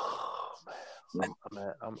 No, Man,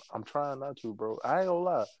 no. I'm trying not to, bro. I ain't gonna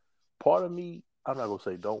lie. Part of me, I'm not gonna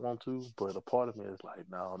say don't want to, but a part of me is like,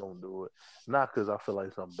 no, don't do it. Not because I feel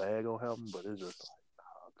like something bad gonna happen, but it's just like,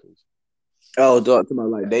 nah, cause Oh, talking about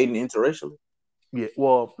like dating interracially. yeah,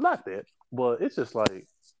 well, not that, but it's just like,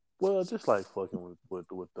 well, just like fucking with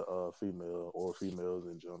the female or females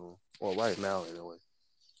in general, or right now anyway.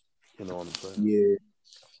 You know what I'm saying? Yeah,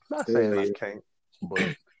 Not hell saying I yeah. can't,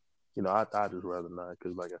 but I just rather not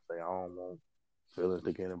because, like I say, I don't want feelings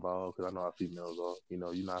to get involved because I know how females are. You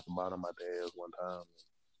knock the bottom of my dad's one time,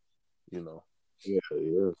 you know, Yeah,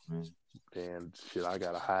 yeah, man. then shit, I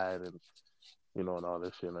gotta hide and all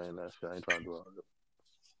that shit. Ain't that shit? I ain't trying to do all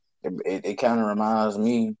that. It kind of reminds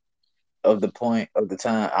me of the point of the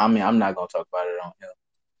time. I mean, I'm not gonna talk about it on here.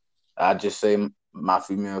 I just say my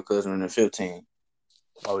female cousin in the 15.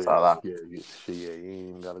 Oh That's yeah, all I. shit, yeah. You ain't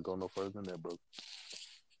even gotta go no further than that, bro.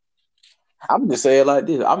 I'm just saying like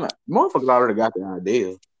this. Motherfuckers already got the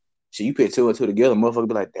idea. So you put two and two together, motherfucker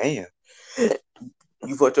be like, damn,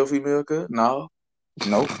 you fucked your female cousin? No,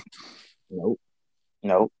 nope, nope,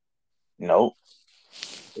 nope, nope.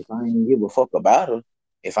 If I ain't give a fuck about her,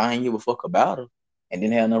 if I ain't give a fuck about her, and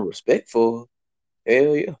didn't have no respect for her,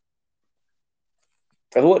 hell yeah.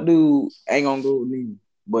 Cause what dude ain't gonna go with me?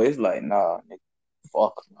 But it's like, nah, nigga,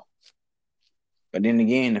 fuck no. But then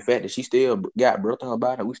again, the fact that she still got breath in her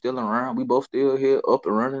body, we still around, we both still here, up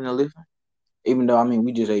and running and living. Even though I mean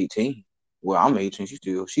we just 18. Well, I'm 18. She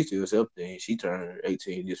still 17. She turned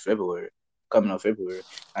 18 this February, coming up February.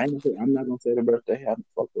 I'm not gonna say the birthday. I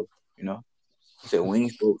fuck her. You know. I said we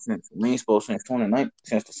ain't spoke since 2019,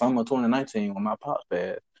 since the summer of 2019 when my pops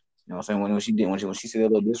passed. You know what I'm saying? When she said a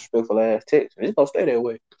little disrespectful ass text, it's gonna stay that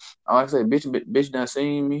way. Like I said, bitch done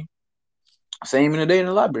seen me today in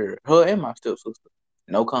the library. Her and my stepsister.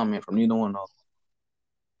 No comment from neither one of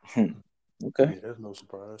them. Okay. Yeah, that's no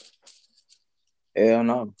surprise. Hell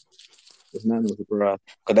no. It's not no surprise.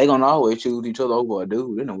 Cause they gonna always choose each other over a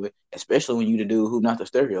dude anyway. Especially when you the dude who not the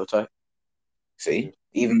stereotype. Yeah, See?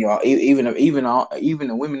 Even y'all even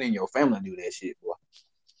the women in your family do that shit, boy.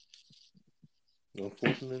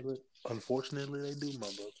 unfortunately, they do, my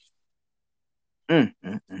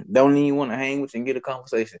brother. Don't even want to hang with you and get a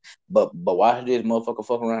conversation. But watch this motherfucker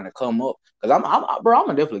fuck around and come up. Cause bro, I'm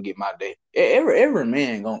gonna definitely get my day. Every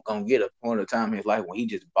man gonna get a point of time in his life when he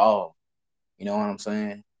just ball. You know what I'm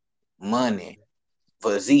saying? Money,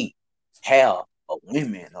 physique, hair, or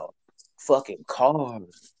women, or fucking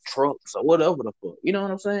cars, trucks, or whatever the fuck. You know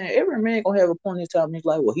what I'm saying? Every man gonna have a point in time in his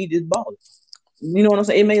life where he just balling. You know what I'm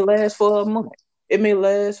saying? It may last for a month. It may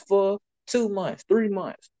last for 2 months, 3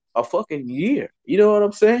 months, a fucking year. You know what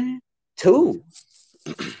I'm saying? Mhm. Two,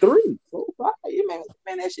 three, four, five. You man,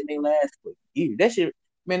 that shit may last for a year. That shit.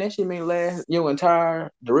 Man, that shit may last your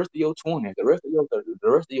entire the rest of your 20s, the rest of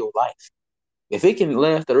your life. If it can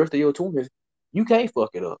last the rest of your 20s, you can't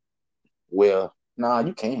fuck it up. Well, nah,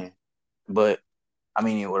 you can. But I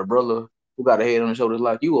mean, with a brother who got a head on his shoulders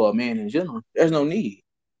like you or a man in general, there's no need.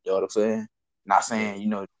 You know what I'm saying? Not But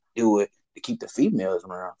saying, do it to keep the females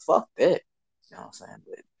around. Fuck that. You know what I'm saying?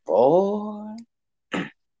 But boy.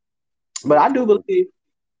 But yeah, I do but believe.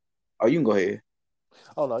 Oh, you can go ahead.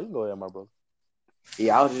 oh no, you can go ahead, my brother.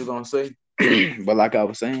 Yeah, I was just gonna say. But like I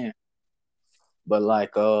was saying, but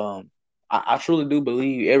like I truly do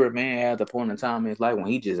believe every man has a point in time in his life when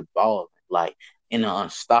he just balling, like in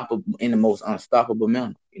the most unstoppable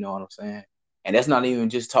manner. You know what I'm saying? And that's not even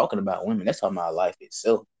just talking about women. That's talking about life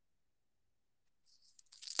itself.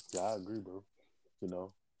 Yeah, I agree, bro. You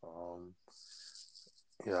know, um,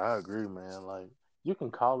 yeah, I agree, man. Like you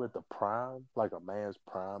can call it the prime, like a man's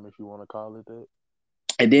prime, if you want to call it that.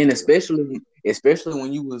 And then But especially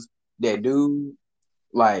when you was that dude,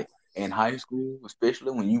 like in high school,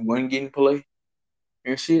 especially when you weren't getting play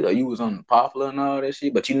and shit, or you was on popular and all that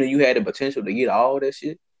shit, but you knew you had the potential to get all that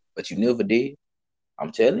shit, but you never did.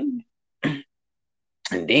 I'm telling you.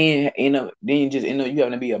 And then just end up you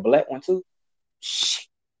having to be a black one too. Shit.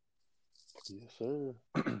 yes, sir.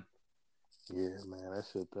 Yeah, man, that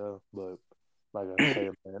shit tough. But like I say,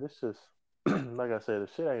 man, it's just like I said, the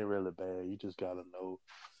shit ain't really bad. You just gotta know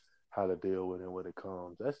how to deal with it when it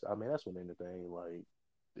comes. I mean, that's when anything like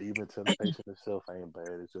even temptation itself ain't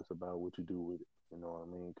bad. It's just about what you do with it. You know what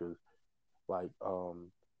I mean? Because like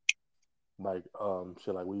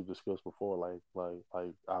shit like we've discussed before. Like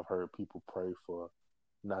I've heard people pray for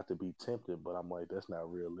not to be tempted, but I'm like that's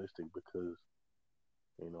not realistic because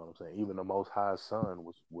you know what I'm saying. Even the Most High Son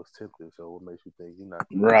was tempted. So what makes you think he's not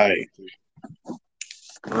gonna be Right, tempted too?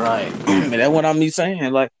 right. And that's what I'm be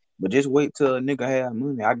saying. Like, but just wait till a nigga have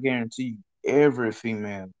money. I guarantee you, every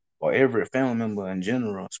female or every family member in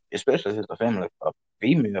general, especially if it's a female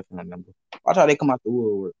family member, watch how they come out the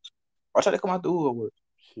woodwork. Watch how they come out the woodwork.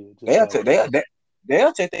 Shit, just They'll like take Pac.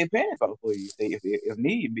 they'll take their pants off for you if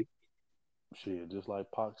need be. Shit, just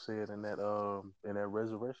like Pac said in that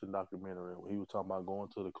resurrection documentary when he was talking about going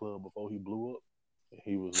to the club before he blew up.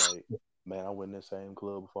 He was like, "Man, I went in that same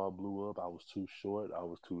club before I blew up. I was too short. I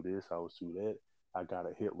was too this. I was too that. I got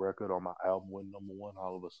a hit record on my album went number one.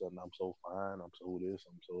 All of a sudden, I'm so fine. I'm so this.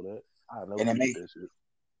 I'm so that. I'll never And it forget may that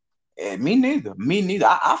shit." me neither. Me neither.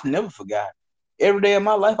 I've never forgot. Every day of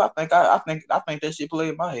my life, I think that shit played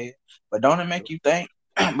in my head. But don't it make Yep. you think?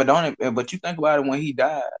 But don't it? But you think about it when he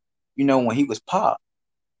died. When he was Pop.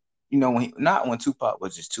 When not when Tupac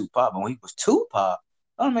was just Tupac, but when he was Tupac,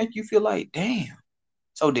 don't it make you feel like, damn.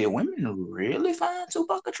 So did women really find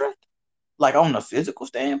Tupac attractive? Like on a physical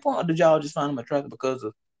standpoint, or did y'all just find him attractive because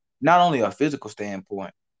of not only a physical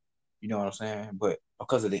standpoint, you know what I'm saying, but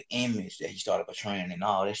because of the image that he started portraying and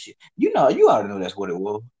all that shit. You already know that's what it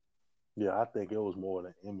was. Yeah, I think it was more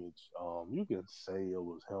the image. You can say it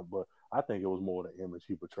was him, but I think it was more the image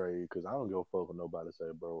he portrayed. Because I don't give a fuck what nobody say,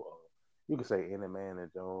 bro. You can say any man in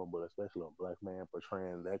general, but especially a black man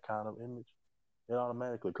portraying that kind of image, it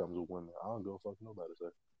automatically comes with women. I don't give a fuck what nobody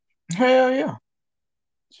say. Hell yeah.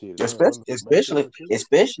 Shit, and then Especially, women make especially, sure too.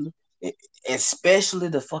 especially, especially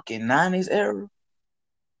the fucking '90s era.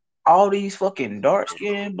 All these fucking dark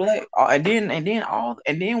skinned black, and then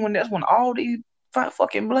when all these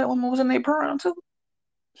fucking black women was in their prime too.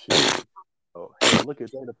 Shit. Oh hell, look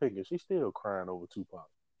at Jada Pinkett. She's still crying over Tupac.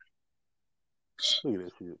 Look at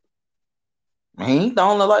that shit. He ain't the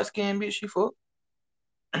only light skinned bitch she fucked.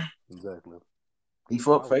 Exactly. He I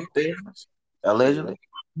fucked was Faith Evans, shit. allegedly.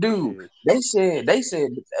 Dude, Shit. they said,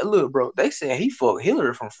 look, bro, they said he fucked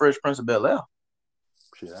Hillary from Fresh Prince of Bel Air.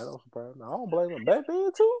 Shit. I don't surprise me. I don't blame him. Back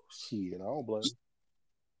then too. Shit. I don't blame him.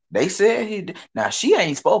 They said he did. Now she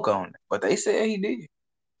ain't spoke on it, but they said he did.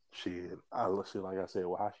 Shit, I look shit like I said.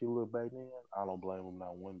 Well, how she looked back then, I don't blame him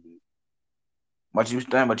not one bit.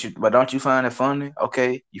 But don't you find it funny?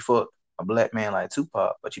 Okay, you fuck a black man like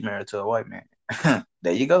Tupac, but you married to a white man.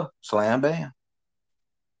 There you go. Slam bam.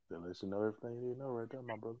 That lets you know everything you need to know right there,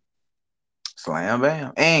 my brother. Slam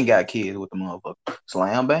bam. And got kids with the motherfucker.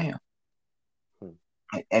 Slam bam. Hmm.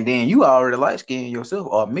 And then you already light skinned yourself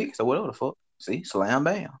or mixed or whatever the fuck. See, slam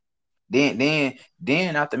bam. Then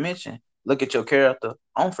not to mention, look at your character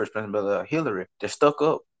on First Prince of Hillary, the stuck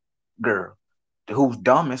up girl, who's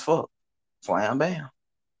dumb as fuck. Slam bam.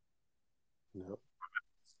 Yep.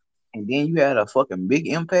 And then you had a fucking big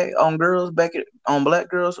impact on on black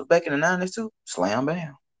girls back in the '90s too. Slam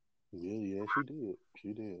bam. Yeah, yeah, she did.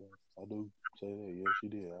 She did. I do say that. Yeah, she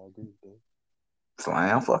did. I agree with that.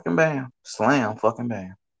 Slam fucking bam. Slam fucking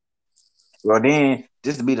bam. Well, then,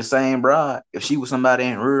 just to be the same bride, if she was somebody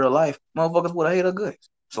in real life, motherfuckers would have hate her guts.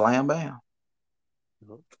 Slam bam. You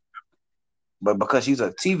know? But because she's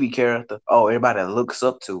a TV character, oh, everybody looks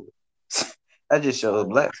up to her. That just I shows ain't,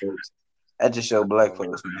 black folks. That just shows I ain't black gonna lie.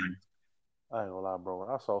 folks, man. I ain't gonna lie, bro. When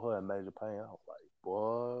I saw her in Major Pain, I was like,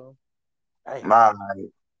 boy, damn.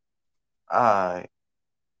 Alright, alright.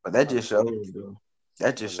 But that I just just seen, shows, though. That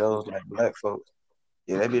I just just shows seen like black folks.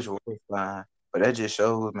 Yeah, that bitch was fine. But that just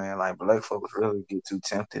shows, man, like black folks really get too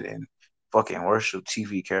tempted and fucking worship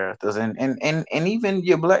TV characters, and even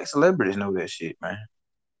your black celebrities know that shit, man.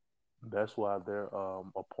 That's why they're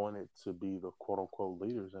appointed to be the quote unquote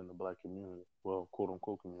leaders in the black community. Well, quote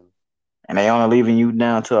unquote community. And they only leaving you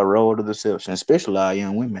down to a road of deception, especially our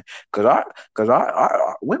young women. Cause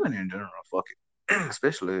our women in general, fuck it,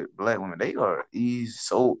 especially black women, they are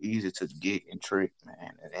so easy to get and trick,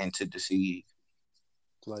 man, and to deceive.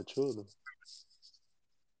 It's like children.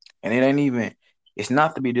 And it ain't even, it's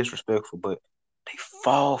not to be disrespectful, but they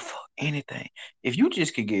fall for anything. If you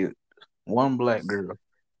just could get one black girl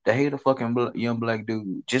to hate a fucking young black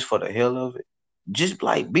dude just for the hell of it, just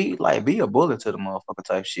be a bullet to the motherfucker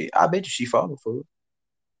type shit. I bet you she falling for it.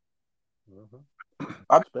 Hmm.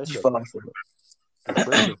 I bet you Especially, falling for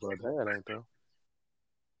especially for a dad, ain't there?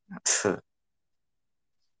 it.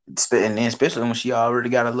 And then especially when she already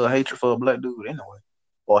got a little hatred for a black dude anyway.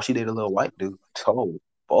 Or she did a little white dude. Oh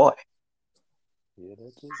boy. Yeah,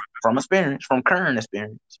 that too. From experience, from current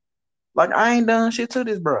experience. Like I ain't done shit to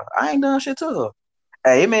this bro. I ain't done shit to her.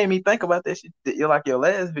 Hey, it made me think about that shit. You like your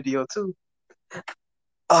last video too.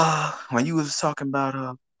 When you was talking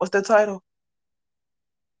about what's that title?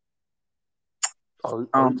 Oh,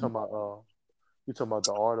 Um, you talking about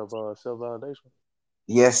the art of self validation?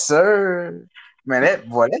 yes, sir. Man,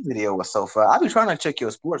 that video was so fun. I be trying to check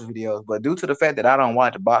your sports videos, but due to the fact that I don't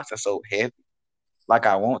watch boxing so heavy like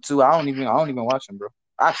I want to, I don't even watch them, bro.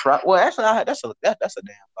 I try. Well, actually, that's a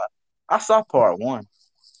damn lie. I saw part one,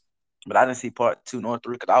 but I didn't see part two nor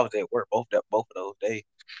three because I was at work both of those days.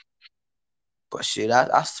 But shit,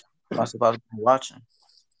 I supposed to be watching.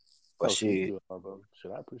 But Oh, shit, you shit, good, my brother.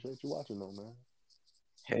 Shit, I appreciate you watching though, man.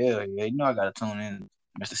 hell yeah, I gotta tune in,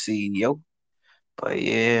 Mr. CEO. But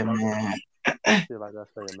Yeah, yeah, like man. shit, like I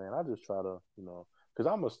say, man. I just try to, cause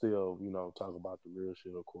I'ma still, talk about the real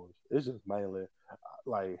shit, of course. It's just mainly,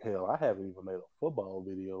 like, hell, I haven't even made a football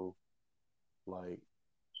video like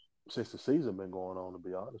since the season been going on. To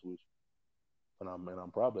be honest with you, and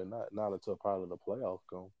I'm probably not until probably the playoffs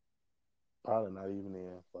come. Probably not even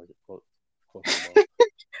in for football.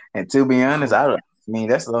 And to be honest, I mean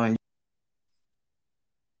that's the only.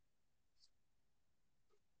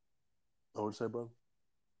 What would you say, bro?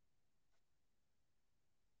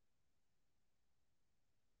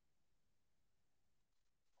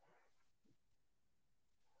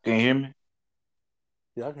 Can you hear me?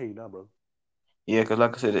 Yeah, I can hear you now, bro. Yeah, cause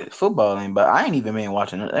like I said, football ain't. But I ain't even been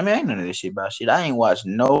watching it. I mean, ain't none of this shit about shit. I ain't watched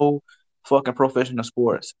no fucking professional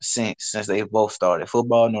sports since they both started.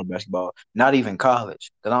 Football nor basketball. Not even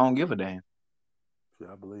college. Cause I don't give a damn. Shit,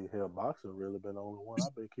 I believe hell boxing really been the only one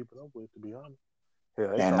I've been keeping up with, to be honest. Hell,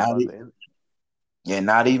 they And talking not about e- yeah,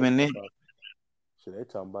 not shit. They even talking then. about they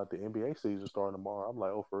talking about the NBA season starting tomorrow. I'm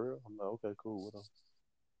like, oh, for real? I'm like, okay, cool. What else?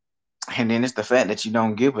 And then it's the fact that you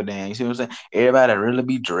don't give a damn. You see what I'm saying? Everybody really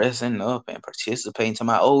be dressing up and participating. To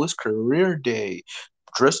my it's career day.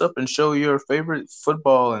 Dress up and show your favorite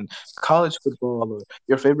football and college football or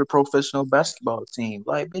your favorite professional basketball team.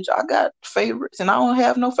 Like, bitch, I got favorites and I don't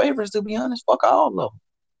have no favorites to be honest. Fuck all of them.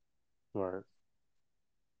 Right.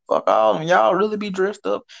 Fuck all of them. Y'all really be dressed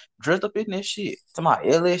up in this shit. To my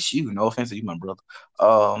LSU. No offense to you, my brother.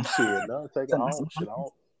 Um, Shit, none take. I don't. Shit, I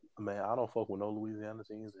don't. Man, I don't fuck with no Louisiana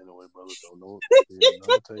teams anyway, brother. So no, shit,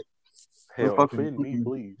 none take. we're Hell, offend me,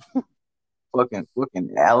 please.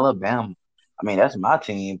 fucking Alabama. I mean, that's my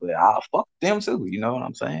team, but I'll fuck them too. You know what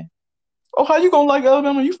I'm saying? Oh, how you gonna like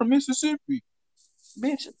Alabama? You from Mississippi,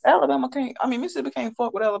 bitch. Alabama can't. I mean, Mississippi can't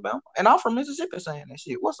fuck with Alabama, and I'm from Mississippi saying that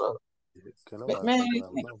shit. What's up, Yeah, can nobody man? fuck with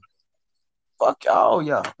Alabama? Fuck y'all,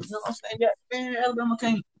 y'all. You know what I'm saying? Yeah, man, Alabama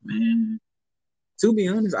can't, man. To be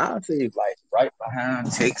honest, I'd say like right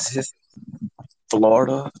behind Texas,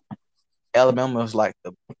 Florida. Alabama is like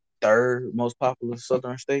the third most popular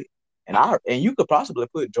Southern state, and you could possibly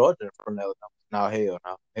put Georgia from Alabama. No, hell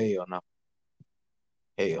no, hell no,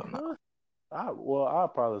 hell no. Huh?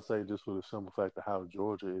 I'd probably say just for the simple fact of how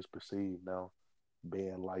Georgia is perceived now,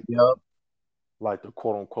 being Yep. like the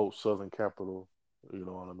quote unquote Southern capital. You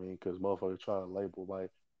know what I mean? Because motherfuckers try to label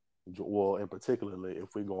like, well, in particularly if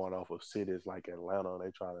we're going off of cities like Atlanta,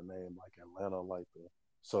 they try to name like Atlanta like the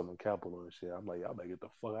Southern capital and shit. I'm like, y'all better get the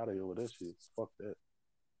fuck out of here with that shit. Fuck that.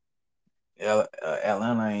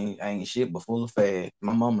 Atlanta ain't shit but full of fast.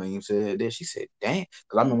 My mama even said that. She said, "Damn,"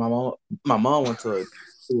 because I remember my mom went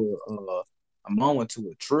my mom went to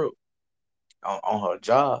a trip on her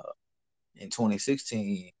job in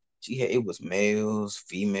 2016. She had it was males,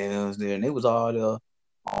 females there, and they was all there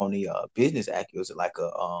on the business act. It was like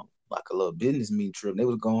a little business meeting trip. They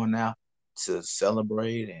was going out to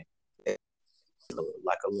celebrate and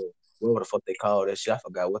like a little what the fuck they call that shit. I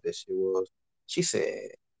forgot what that shit was. She said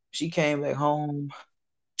she came back home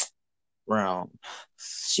around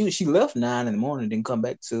she left 9 in the morning, didn't come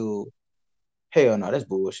back till hell no, that's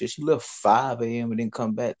bullshit. She left 5 a.m. and didn't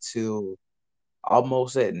come back till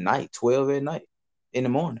almost at night, 12 at night in the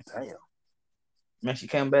morning. Damn. Man, she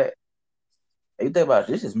came back. Hey, you think about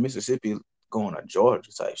it, this is Mississippi going to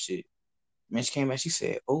Georgia type shit. Man, she came back. She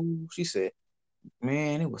said, "Oh," she said,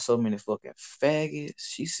 "Man, it was so many fucking faggots."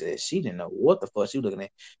 She said she didn't know what the fuck she was looking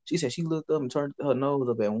at. She said she looked up and turned her nose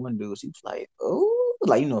up at one dude. She was like, "Oh,"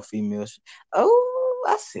 like females. Oh,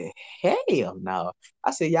 I said, "Hell no."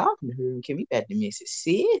 I said, "Y'all come here and get me back to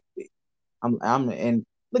Mississippi." I'm and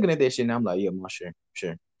looking at that shit now. I'm like, "Yeah, ma, sure,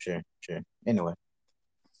 sure, sure, sure." Anyway,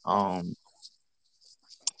 um,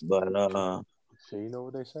 but So you know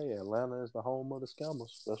what they say? Atlanta is the home of the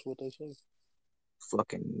scammers. That's what they say.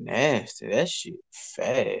 fucking nasty. That shit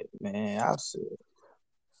fat, man. I said,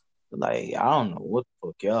 like, I don't know what the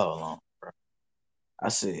fuck y'all on, bro. I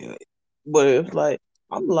said, but it's like,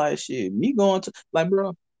 I'm like, shit, me going to, like,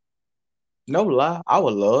 bro, no lie, I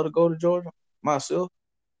would love to go to Georgia myself.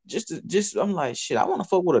 I'm like, shit, I want to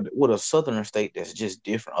fuck with a southern state that's just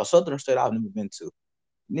different. A southern state I've never been to.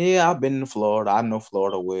 Yeah, I've been to Florida. I know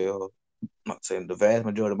Florida well. I'm not saying the vast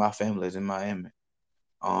majority of my family is in Miami.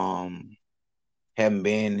 Um, haven't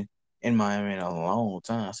been in Miami in a long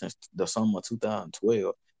time since the summer of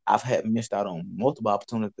 2012. I've had missed out on multiple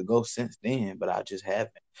opportunities to go since then, but I just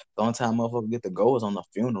haven't. The only time motherfucker get to go is on the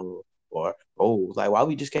funeral or like why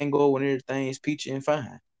we just can't go when everything's peachy and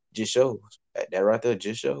fine. Just shows that right there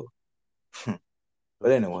just shows. But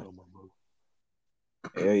That's for anyway, sure, my brother.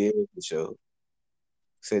 hell yeah, it shows.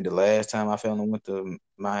 Said the last time I family went to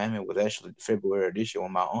Miami was actually February of this year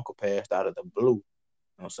when my uncle passed out of the blue. You know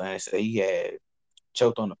what I'm saying? They said he had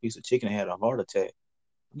choked on a piece of chicken and had a heart attack.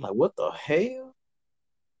 I'm like, what the hell?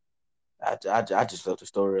 I just left the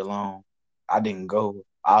story alone. I didn't go,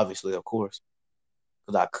 obviously, of course,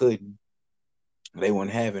 because I couldn't. They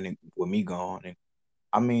weren't having it with me gone. And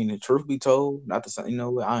I mean, the truth be told, not the same. You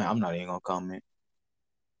know what? I'm not even gonna comment.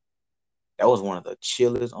 That was one of the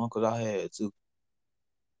chillest uncles I had too.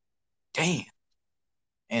 Damn.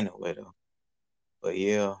 Anyway though, but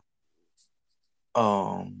yeah.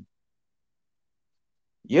 Um.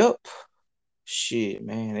 Yep. Shit,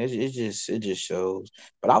 man. It just shows.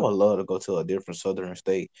 But I would love to go to a different southern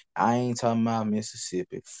state. I ain't talking about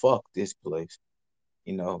Mississippi. Fuck this place.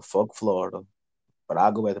 Fuck Florida. But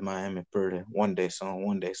I'll go back to Miami pretty one day soon,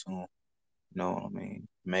 one day soon. You know what I mean?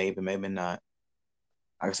 Maybe, maybe not.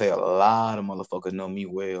 I can say a lot of motherfuckers know me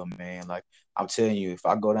well, man. Like I'm telling you, if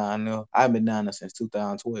I go down there, I've been down there since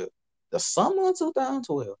 2012. The summer of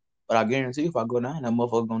 2012. But I guarantee you, if I go down there,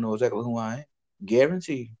 motherfucker gonna know exactly who I am.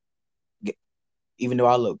 Guarantee you. Even though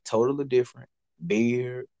I look totally different,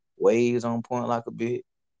 beard, waves on point like a bitch,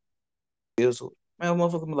 bizzle. Man,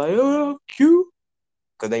 motherfucker be like, oh, cute.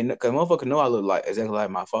 Cause motherfucker know I look like exactly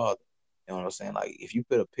like my father. You know what I'm saying? Like if you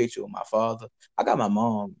put a picture of my father, I got my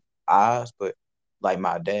mom eyes, but like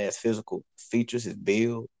my dad's physical features, his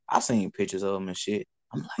build, I seen pictures of him and shit.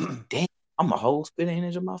 I'm like, damn, I'm a whole spit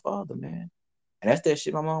image of my father, man. And that's that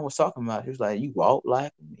shit my mom was talking about. She was like, you walk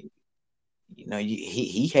like him.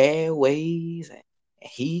 He had ways and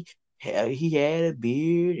he had a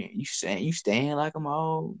beard and you stand like him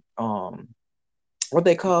all. What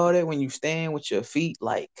they call that when you stand with your feet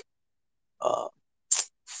like uh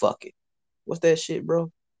fuck it. What's that shit,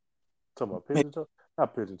 bro? Talking about Man, pigeon toe?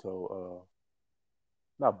 Not pigeon toe.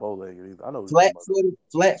 Not bow legged either. I know what you're flat talking about though. footed,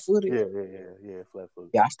 flat footed. Yeah. Flat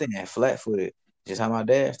footed. Yeah, I stand flat footed. Just how my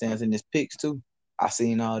dad stands in his pics too. I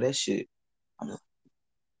seen all that shit. I'm like,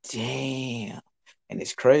 damn. And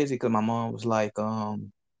it's crazy because my mom was like, I'll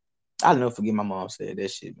never forget my mom said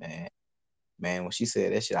that shit, man. Man, when she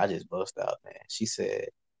said that shit, I just bust out, man. She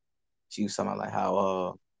was talking about like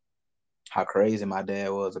how crazy my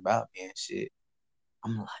dad was about me and shit.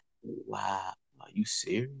 I'm like, wow, are you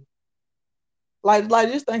serious? Like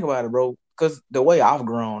just think about it, bro. Cause the way I've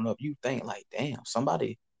grown up, you think like, damn,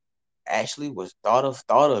 somebody actually was thought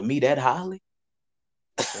of me that highly.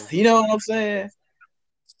 That's You real. know what I'm saying?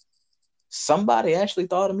 Somebody actually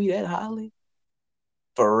thought of me that highly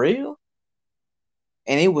for real,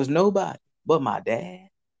 and it was nobody but my dad.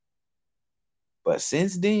 But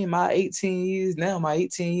since then, my 18 years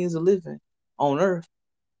of living on Earth,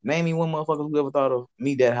 name me one motherfucker who ever thought of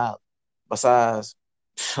me that highly. Besides,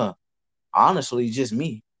 honestly, just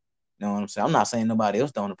me. You know what I'm saying? I'm not saying nobody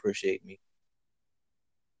else don't appreciate me,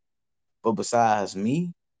 but besides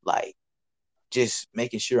me, like just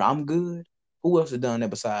making sure I'm good. Who else has done that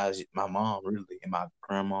besides my mom, really, and my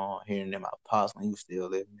grandma, hearing them, my pops when he was still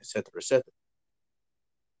living, etc., etc.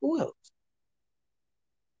 Who else?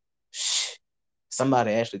 Shh.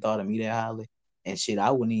 Somebody actually thought of me that highly, and shit,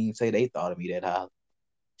 I wouldn't even say they thought of me that highly.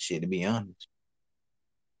 Shit, to be honest,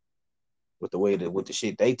 with the way that with the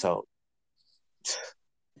shit they talk.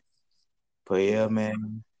 But yeah, Yeah,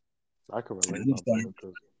 man. I can When relate he though, started, man,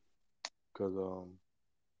 cause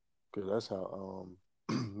cause that's how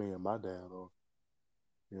me and my dad are.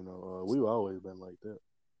 We've always been like that.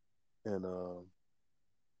 And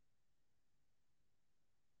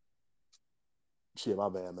shit, my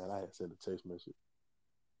bad, man. I had sent a text message.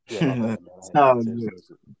 Yeah, my bad, man. I had sent oh, a text good.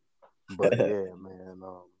 message. But yeah, man.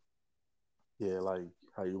 Yeah, like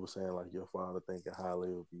how you were saying, like your father thinking highly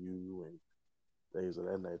of you and things of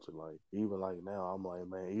that nature. Like even like now, I'm like,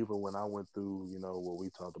 man. Even when I went through, what we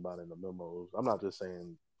talked about in the memos. I'm not just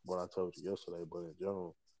saying what I told you yesterday, but in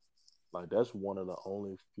general, like that's one of the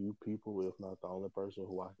only few people, if not the only person,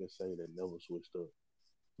 who I can say that never switched up.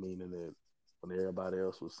 Meaning that when everybody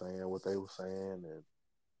else was saying what they were saying and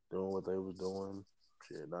doing what they was doing,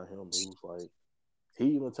 shit, not him. He was like,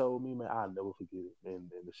 he even told me, man, I'll never forget it. And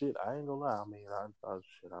the shit, I ain't gonna lie. I mean, I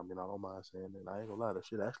don't mind saying it. I ain't gonna lie. The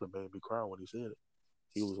shit actually made me cry when he said it.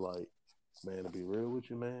 He was like, man, to be real with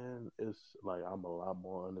you, man, it's like I'm a lot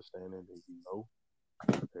more understanding than you know.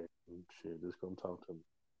 And shit, just come talk to me.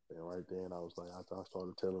 And right then, I was like, I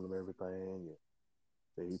started telling him everything. And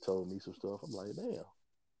then he told me some stuff. I'm like, damn.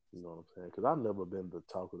 You know what I'm saying? Because I've never been the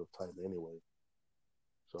talkative type anyway.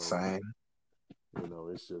 So, Same.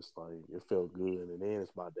 it's just like, it felt good. And then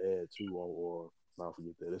it's my dad too, or not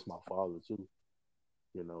forget that, it's my father too,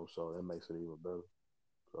 so that makes it even better.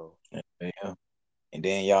 So, Yeah. And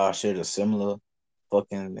then y'all shared a similar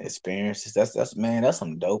fucking experiences. That's man, that's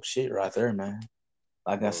some dope shit right there, man.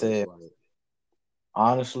 Like I bro, it's said, like,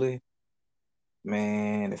 honestly,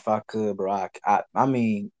 man, if I could, bro, I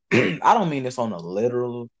mean, I don't mean this on a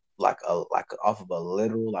literal, off of a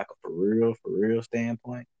literal, like a for real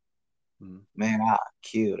standpoint. mm, Man, I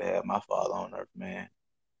kill to have my father on earth, man.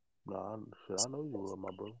 nah, shit, I know you would, my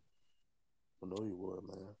bro. I know you would,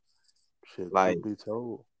 man. Shit, Like, truth be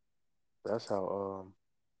told, that's how,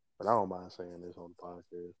 and I don't mind saying this on the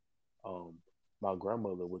podcast. Um, my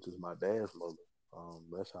grandmother, which is my dad's mother,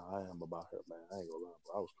 that's how I am about her, man. I ain't gonna lie,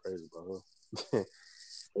 bro. I was crazy about her.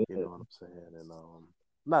 You know what I'm saying? And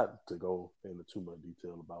not to go into too much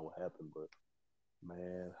detail about what happened, but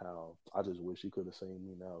man, how I just wish she could have seen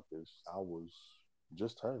me now because I was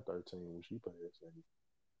just turned 13 when she passed, and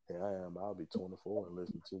here I am. I'll be 24 in less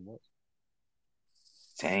than 2 months.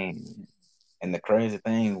 dang. And the crazy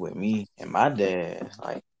thing with me and my dad,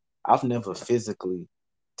 like, I've never physically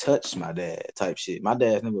touched my dad type shit. My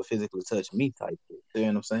dad's never physically touched me type shit. You know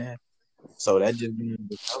what I'm saying? So Mm, that just being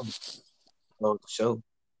the show, goes to show.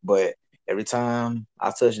 But every time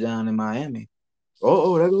I touch down in Miami,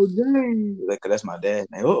 there go James. Like, 'cause that's my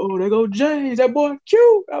dad's name. There go James. That boy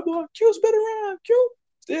Q. That boy Q's been around. Q.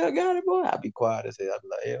 Still got it, boy. I be quiet as hell. I be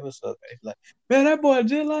like, hey, what's up? He be like, man, that boy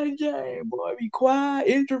just like James, boy. Be quiet,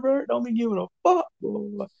 introvert, don't be giving a fuck,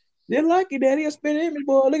 boy. Just like it, daddy. A spin image,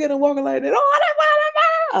 boy. Look at him walking like that. Oh, that boy, that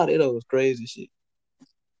boy. Oh, they those crazy shit.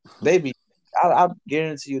 They be. I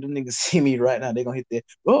guarantee you, the niggas see me right now. They gonna hit that.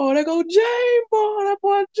 Oh, they go James, boy. That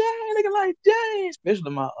boy James, looking like James.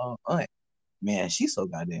 Especially my aunt. Man, she's so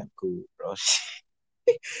goddamn cool, bro.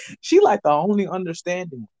 She like the only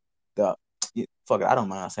understanding. The fuck it, I don't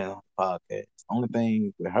mind saying it on the podcast. The only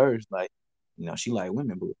thing with her is like, she like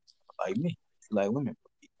women, but like me, she like women,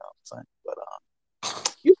 but, you know what I'm saying.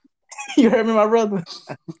 But you you heard me, my brother.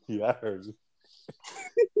 yeah, I heard you.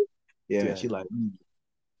 Yeah, she Damn. like women.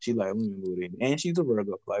 She like women, but and she's a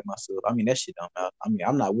Virgo like myself. I mean that shit don't matter. I mean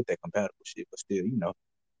I'm not with that compatible shit, but still,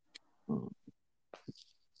 um,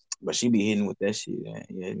 but she be hitting with that shit. And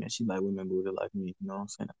yeah, man, she like women, booty like me. You know what I'm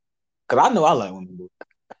saying? Cause I know I like women, booty.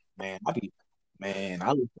 Man,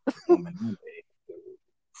 I look at a woman nowadays.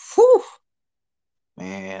 Whew,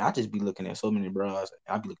 man, I just be looking at so many bras.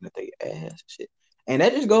 I be looking at their ass and shit. And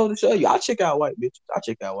that just goes to show you, I check out white bitches. I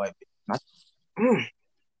check out white bitches.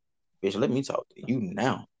 Bitch, let me talk to you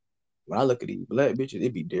now. When I look at these black bitches,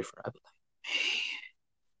 it be different. I be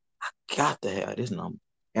like, got to have this number.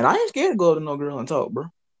 And I ain't scared to go up to no girl and talk, bro.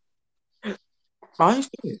 I ain't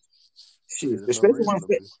scared. Shit, Shit, there's no reason to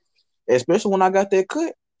be. especially when I got that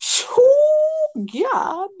cut. Whew,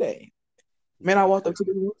 God damn. Man, I Man, walked up heck, to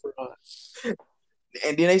the roof,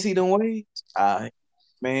 and then they see them waves.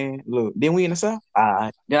 Man, look. Then we in the south.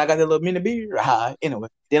 Then I got that little mini beer. Anyway,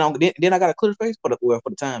 then I got a clear face for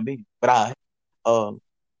the time being. But um,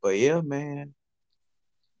 but yeah, man.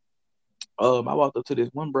 I walked up to this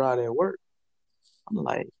one bride at work. I'm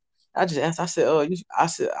like, I just asked. I said, I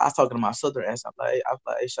was talking to my southern ass. I was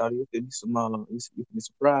like, hey, Shawty, you could be some, you could be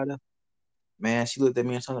some bride. Man, she looked at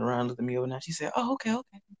me and turned around, looked at me over now. She said, oh, okay,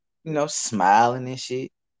 okay. Smiling and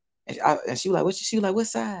shit. And she was like, she was like, what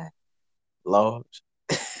side? Lord.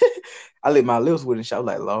 I lit my lips with it. She was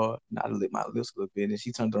like, Lord. And I lit my lips a little bit. And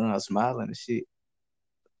she turned around smiling and shit.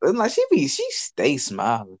 And like she stay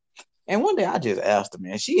smiling. And one day I just asked her,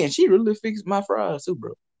 man. She really fixed my fries too,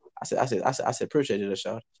 bro. I said, appreciate it,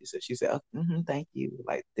 Shawty. She said, oh, thank you,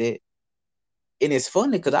 like that. And it's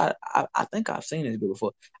funny because I think I've seen this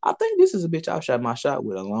before. I think this is a bitch I shot my shot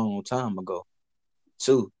with a long time ago,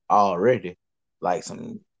 too, already. Like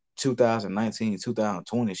some 2019,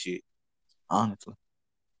 2020 shit, honestly.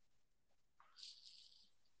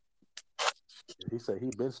 he said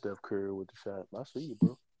he been Steph Curry with the shot. I see you,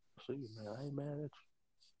 bro. I see you, man. I ain't mad at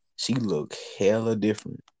She look hella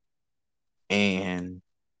different. And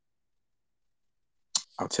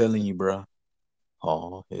I'm telling you, bro.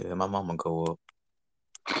 Oh, yeah, my mama go up.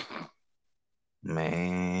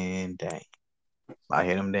 Man, dang. I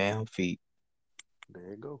hit them damn feet you.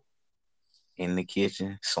 There you go. in the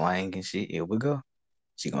kitchen, slang and shit. Here we go.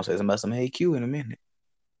 She gonna say something about some AQ in a minute.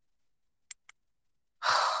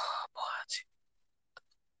 Boy,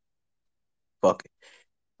 fuck it.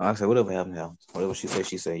 Like I said, whatever happened, happened. Whatever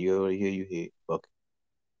she said. You already hear you hit. Fuck it.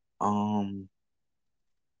 Um,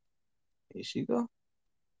 here she go.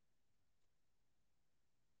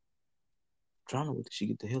 Trying to wait till she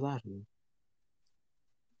get the hell out of here.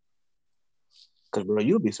 Cause bro,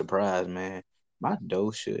 you'll be surprised, man. My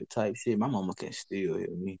dough shit type shit. My mama can still hear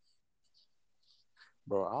me.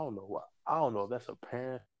 Bro, I don't know what I don't know if that's a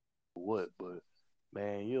parent or what, but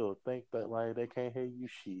man, you'll think that like they can't hear you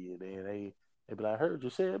shit and they be like, I heard you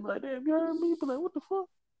say it, be like, damn, you heard me? Be like, what the fuck?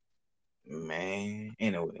 Man,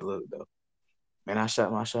 anyway, look though. Man, I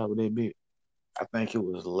shot my shot with that bitch. I think it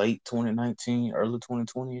was late 2019, early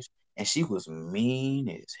 2020s, and she was mean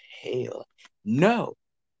as hell. No,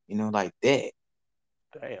 like that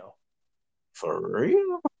Damn. for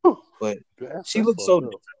real. But she That's looks fucked so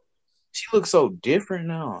up. she looks so different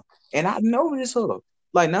now, and I noticed her.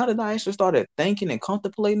 Like now that I actually started thinking and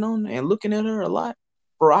contemplating on her and looking at her a lot,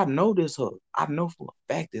 bro, I know this her. I know for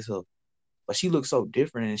a fact it's her. But she looks so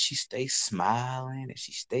different, and she stays smiling, and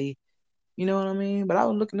she stay, you know what I mean. But I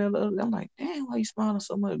was looking at her, I'm like, damn, why you smiling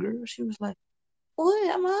so much, girl? She was like,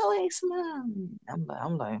 what? I'm always smiling. I'm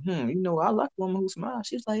like, I like a woman who smiles.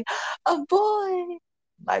 She's like, a boy.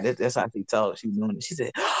 Like that's how she talked. She was doing it. She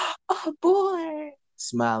said, a boy,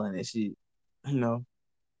 smiling and she, you know.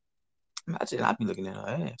 Imagine I be looking at her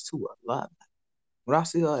ass too a lot. When I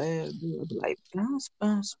see her ass, dude, I be like bounce,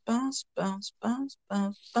 bounce, bounce, bounce, bounce,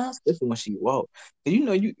 bounce, bounce. Especially when she walk. And you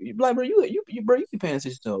like, bro, bro, you be paying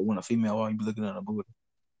attention to when a female walk, you be looking at her booty.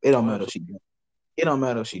 It don't Oh, matter if absolutely. she It don't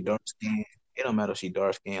matter if she Absolutely. dark skin. It don't matter if she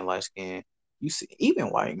dark skin, light skin. You see,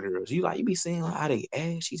 even white girls, you be seeing like, how they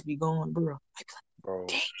ass she's be going, bro. I be Bro,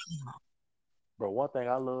 like, bro, one thing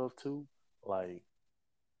I love too, like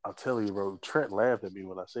I'm telling you, bro, Trent laughed at me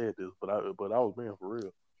when I said this, but I was being for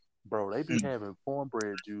real. Bro, they be damn. having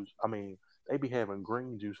cornbread juice. I mean, they be having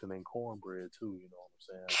green juice and then cornbread too, you know what I'm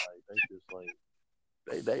saying? Like they just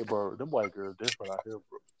like they bro, them white girls different out here,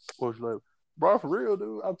 bro. Was like, bro, for real,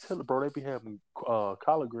 dude. I'm telling, bro, they be having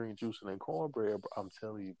collard green juice and then cornbread. Bro. I'm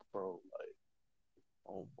telling you, bro. Like,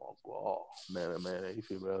 oh my god, man, they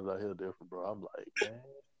females out here different, bro. I'm like, man,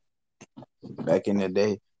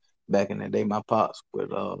 Back in the day, my pops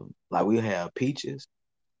would like we have peaches,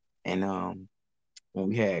 and when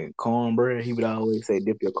we had cornbread, he would always say,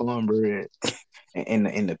 "Dip your cornbread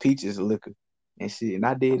in the peaches liquor and shit." And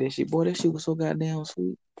I did that shit. Boy, that shit was so goddamn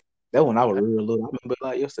sweet. That when I was that, real little. I remember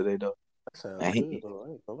like yesterday though. that sounds And good though.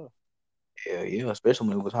 I ain't gonna lie. yeah, yeah, especially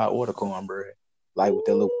when it was hot water cornbread, like with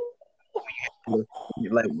that little Ooh.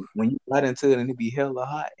 like when you bite into it and it be hella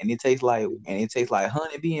hot and it tastes like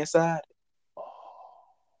honey be inside. Oh,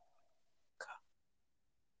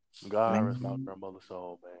 God rest my Man, grandmother's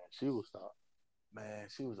soul, man. She was not, man.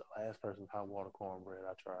 She was the last person hot water cornbread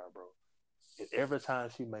I tried, bro. And every time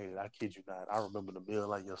she made it, I kid you not, I remember the meal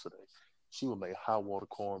like yesterday. She would make hot water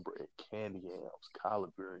cornbread, candy yams,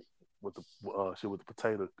 collard greens with the shit with the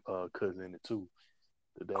potato cut in it too.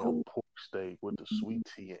 The damn oh pork steak with the sweet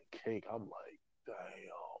tea and cake. I'm like, damn,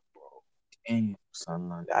 bro. damn, son,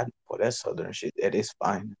 like, boy, that southern shit at its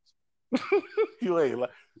finest. You ain't like,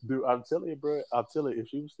 dude. I'm telling you, bro. I'm telling you, if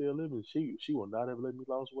she was still living, she would not have let me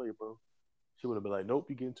lose weight, bro. She would have been like, nope,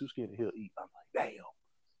 you getting too skinny. He'll eat. I'm like, damn.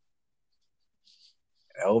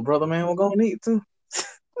 That old brother man was gonna need to.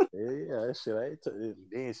 Yeah, yeah, that shit. I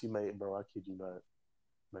ain't then she made, bro. I kid you not,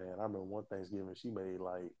 man. I remember one Thanksgiving she made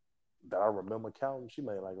like that. I remember counting. She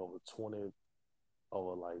made like over 20,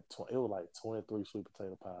 over like 20. It was like 23 sweet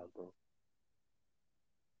potato pies, bro.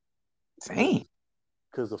 Dang,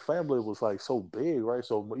 Cause the family was like so big, right?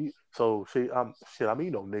 So shit, shit. I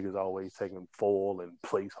mean, niggas always taking foil and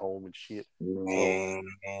plates home and shit. So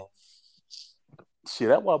man. shit,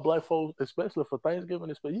 that's why black folks, especially for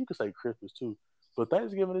Thanksgiving, especially you could say Christmas too, but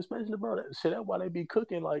Thanksgiving especially, bro. Shit, that's why they be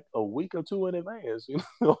cooking like a week or two in advance. You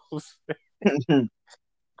know what I'm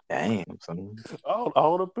Damn, son. saying?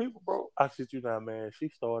 All the people, bro. I shit you not, man. She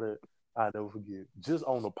started. I never forget. Just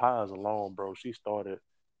on the pies alone, bro. She started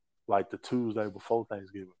like the Tuesday before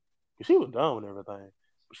Thanksgiving. She was done with everything.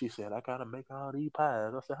 She said, I gotta make all these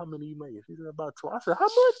pies. I said, how many you making? She said, about 20. I said, how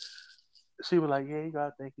much? She was like, yeah, you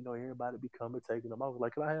gotta think, everybody be coming, taking them. I was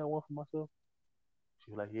like, can I have one for myself?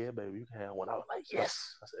 She was like, yeah, baby, you can have one. I was like,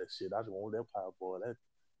 yes. I said, shit, I just want that pie, boy.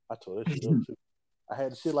 I tore that shit up too. I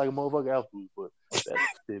had the shit like a motherfucker afterwards, but that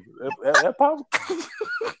shit, that pie was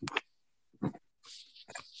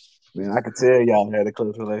Man, I could tell y'all had a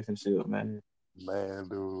close relationship, man. man,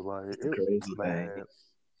 dude, like It's a crazy thing. man,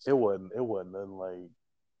 it wasn't nothing like,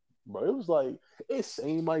 bro. It was like it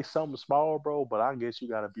seemed like something small, bro. But I guess you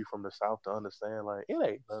gotta be from the south to understand. Like it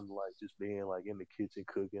ain't nothing like just being like in the kitchen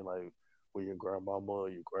cooking, like with your grandmama or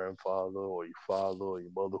your grandfather or your father or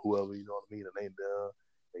your mother, whoever you know what I mean, and they there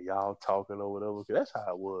and y'all talking or whatever. 'Cause that's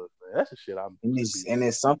how it was, man. That's the shit I And used to be it's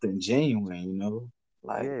on. something genuine,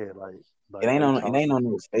 Like Yeah, it like ain't they on talking,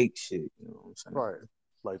 no fake shit. You know what I'm saying? right?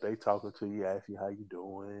 Like they talking to you, ask you how you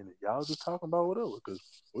doing, and y'all just talking about whatever. Cause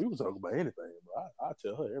we was talking about anything, bro. I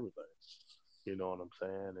tell her everything. You know what I'm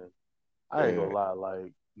saying? And I ain't Yeah. gonna lie,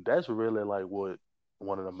 like that's really like what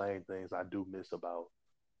one of the main things I do miss about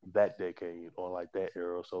that decade or like that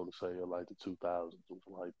era, so to say, or like the 2000s was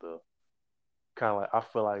like the kind of like I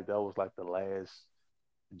feel like that was like the last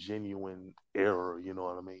genuine era. You know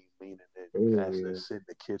what I mean? Meaning that you can actually Yeah. sit in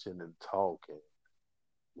the kitchen and talk and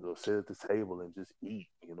sit at the table and just eat.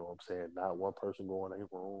 You know what I'm saying? Not one person go in a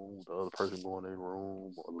room, the other person go in a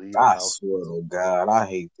room, or leave the I house. swear to God, I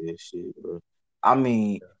hate this shit, bro. I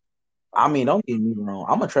mean, Yeah, I don't blame don't get me wrong.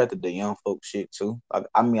 I'm attracted to young folk shit too.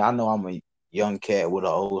 I know I'm a young cat with an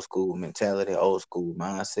old school mentality, old school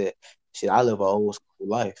mindset. Shit, I live an old school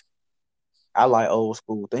life. I like old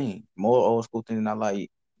school things, more old school things than I like,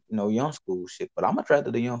 young school shit. But I'm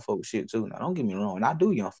attracted to young folk shit too. Now, don't get me wrong. And I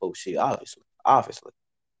do young folk shit, obviously.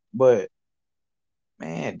 But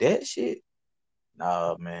man, that shit,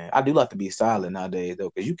 nah, man. I do like to be silent nowadays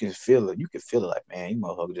though, because you can feel it. You can feel it, like, man, you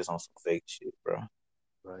motherfucker just on some fake shit, bro. you,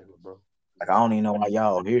 right, bro. Like, I don't even know why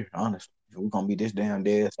y'all here, honestly. If we're gonna be this damn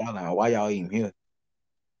dead silent, why y'all even here?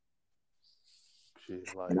 Shit,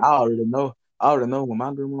 And like I already know when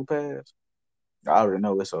my grandma passed. I already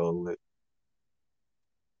know it's over with.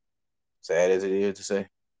 Sad as it is to say.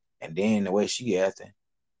 And then the way she acting,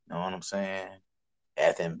 you know what I'm saying?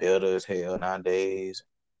 Acting bitter as hell nowadays.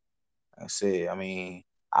 Like I said, I mean,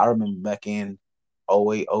 I remember back in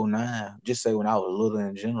 08, 09, just say when I was little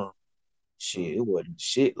in general, shit, it mm, wasn't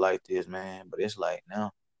shit like this, man. But it's like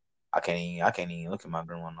now, I can't even look at my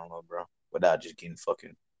grandma no more, bro, without just getting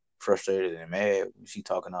fucking frustrated and mad when she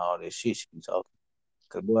talking all this shit she be talking.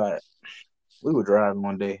 Cause boy, we were driving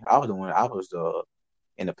one day. I was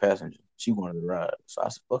in the passenger. She wanted to ride, so I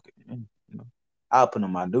said, "Fuck it," I'll put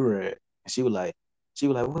on my durag. And she was like,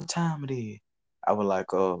 "What time it is?" I was like,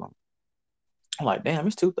 I'm like, damn,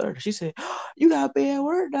 it's 2:30. She said, you got to be at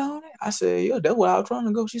work, don't it? I said, yeah, that's where I was trying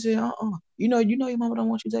to go. She said, you know your mama don't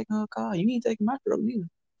want you taking her car. You ain't taking my truck neither.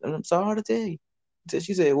 And I'm sorry to tell you.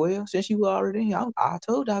 She said, well, since you were already in, I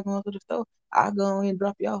told you I going to the store. I go in and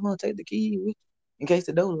drop you off and take the key with you in case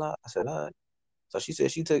the door locked. I said, all right. So she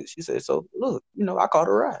said, so look, I caught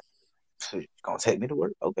a ride. She's gonna take me to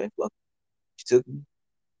work. Okay, fuck. She took me.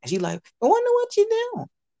 And she like, I wonder what you doing.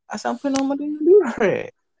 I said, I'm putting on my damn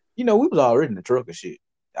do-rag. We was already in the truck and shit.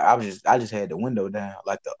 I just had the window down,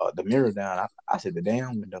 like the mirror down. I said the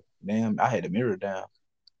damn window. Damn, I had the mirror down,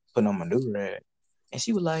 putting on my do-rag. And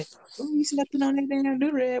she was like, oh, you slept on that damn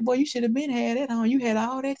do-rag, boy. You should have been had that on. You had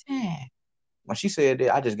all that time. When she said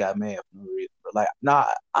that, I just got mad for no reason. But like, nah,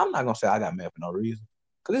 I'm not gonna say I got mad for no reason.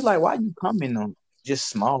 Cause it's like, why you commenting on just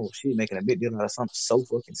small shit, making a big deal out of something so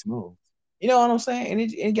fucking small? You know what I'm saying? And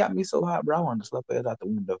it got me so hot, bro. I wanted to slap her ass out the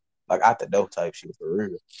window, like out the door type shit for real.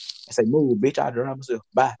 And say, move, bitch, I drive myself.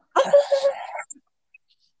 Bye.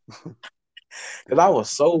 Because I Damn. was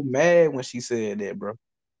so mad when she said that, bro.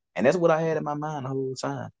 And that's what I had in my mind the whole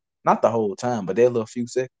time. Not the whole time, but that little few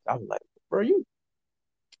seconds. I was like, bro, you.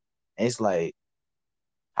 And it's like,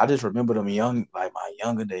 I just remember them young, like my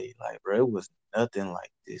younger days. Like, bro, it was nothing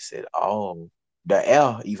like this at all. The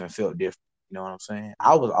air even felt different. You know what I'm saying?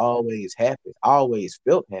 I was Mm-hmm. always happy. I always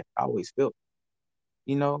felt happy. I always felt,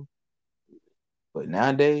 you know. But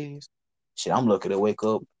nowadays, shit, I'm lucky to wake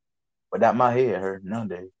up without my head hurting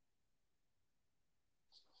nowadays.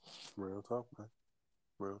 Real talk, man.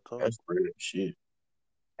 Real talk. That's real shit.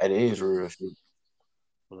 That is But, real shit.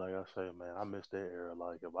 but like I say, man, I miss that era.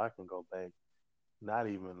 Like if I can go back, not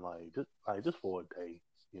even like just for a day,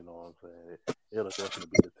 you know what I'm saying? It'll definitely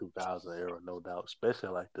be the 2000 era, no doubt. Especially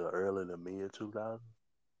like the early to mid 2000.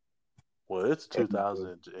 Well, it's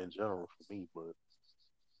 2000 in general for me, but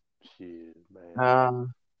shit, man. Uh,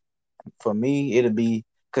 for me, it'll be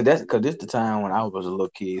because this the time when I was a little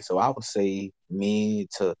kid. So I would say mid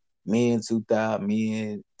 2000,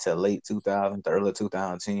 mid to late 2000, to early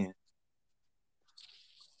 2010.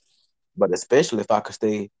 But especially if I could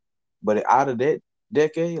stay, but out of that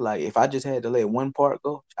decade, like if I just had to let one part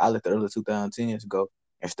go, I let the early 2010s go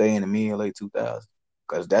and stay in the mid late 2000s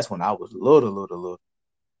because that's when I was little,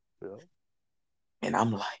 Yeah, and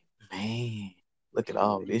I'm like, man, look at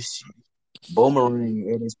all shit, this shit. shit.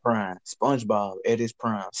 Boomerang at his prime, SpongeBob at his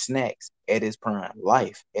prime, Snacks at his prime,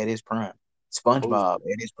 Life at his prime, Oh, SpongeBob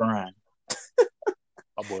at his prime.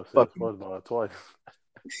 my boy said Fucking, SpongeBob twice.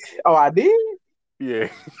 oh, I did. Yeah,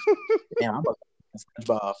 Damn, I'm a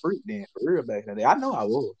SpongeBob freak then for real back in the day. I know I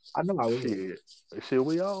was. I know I was. shit, shit.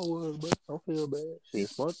 We all was, but don't feel bad. Shit,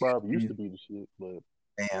 SpongeBob used to be the shit, but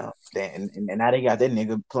Damn. And now they got that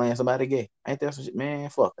nigga playing somebody gay. Ain't that some shit? Man,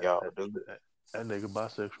 fuck that, y'all, that, dude. that nigga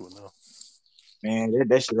bisexual now. Man,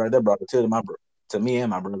 that shit right there brought it to to me and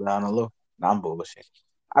my brother down the low. Nah, I'm bullshit.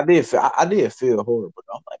 I did feel horrible.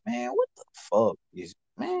 I'm like, man, what the fuck is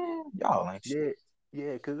man? Y'all ain't shit. Yeah,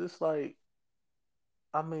 yeah, cause it's like,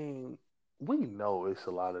 I mean, we know it's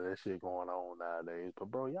a lot of that shit going on nowadays, but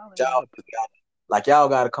bro, y'all ain't Y'all, gotta put. like y'all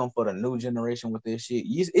got to come for the new generation with this shit.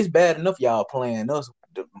 It's bad enough y'all playing us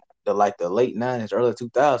the like the late 90s, early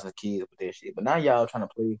 2000s kids with this shit, but now y'all trying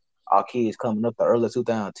to play our kids coming up the early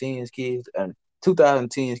 2010s kids and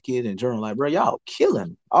 2010s kids in general. Like, bro, y'all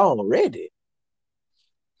killing already.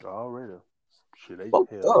 Already. Shit, they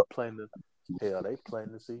Fucked hell they up. planting the hell they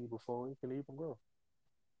planting the seed before it can even grow.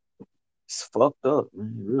 It's fucked up.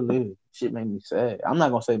 Man. It really is. Shit made me sad. I'm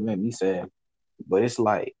not gonna say it made me sad, but it's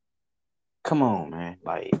like, come on, man.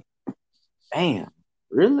 Like, damn,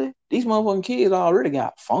 really? These motherfucking kids already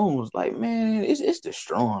got phones. Like, man, it's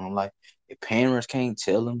destroying them. Like, the parents can't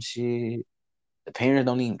tell them shit. The parents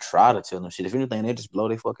don't even try to tell them shit. If anything, they just blow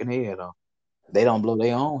their fucking head off. They don't blow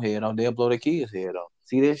their own head off. They'll blow their kids' head off.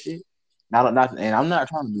 See that shit? Not, and I'm not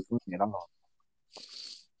trying to be funny at all.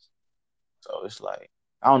 So it's like,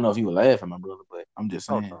 I don't know if you were laughing, my brother, but I'm just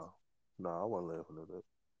Oh saying, no. No, I wasn't laughing at that.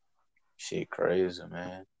 shit crazy,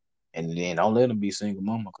 man. And then don't let them be single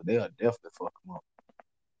mama, because they'll definitely fuck them up.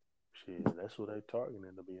 Shit, that's what they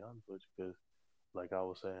targeting to be honest with you, because like I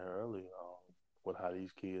was saying earlier, with how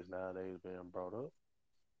these kids nowadays being brought up,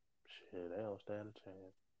 shit, they don't stand a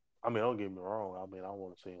chance. I mean, don't get me wrong. I mean, I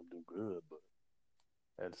want to see them do good,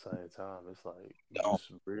 but at the same time, it's like Don't.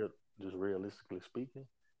 just realistically speaking,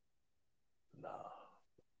 nah.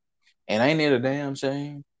 And ain't it a damn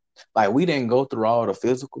shame? Like we didn't go through all the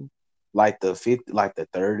physical, like the 50, like the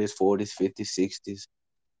 30s, 40s, 50s, 60s,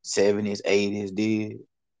 70s, 80s did.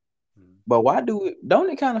 Mm. But why do it? Don't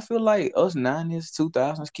it kind of feel like us 90s,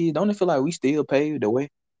 2000s kids? Don't it feel like we still paved the way?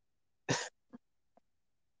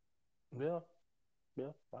 Yeah,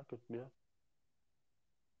 yeah, I could, yeah,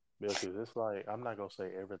 yeah, because it's like I'm not gonna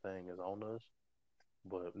say everything is on us,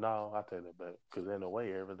 but no, I take that back. Because in a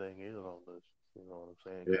way, everything is on us. You know what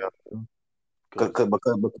I'm saying? Yeah. Cause, Because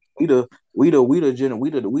we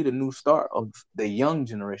the new start of the young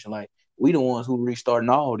generation. Like we the ones who restarting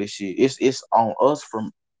all this shit. It's on us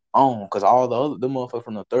from on because all the motherfuckers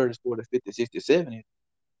from the 30s, 40s, 50s, 60s, 70s.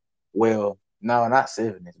 Well, no, not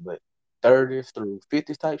 70s, but 30s through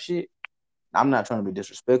 50s type shit. I'm not trying to be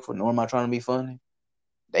disrespectful, nor am I trying to be funny.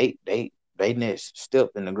 They next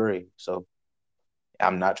stepped in the grave. So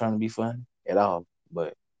I'm not trying to be funny at all.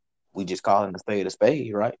 But we just calling a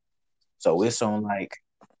spade, right? So it's on like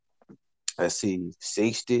let's see,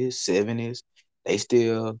 60s, 70s. They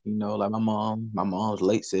still, like my mom's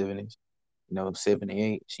late 70s,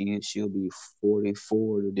 78. She'll be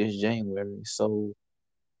 44 this January. So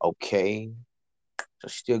okay. So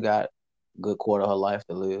she still got a good quarter of her life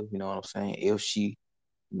to live, you know what I'm saying? If she,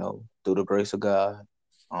 through the grace of God,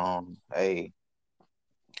 hey,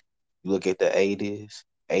 You look at the 80s.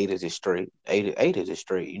 80s is straight. 80s is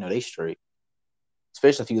straight. They straight.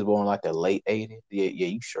 Especially if you was born like the late 80s. Yeah, yeah,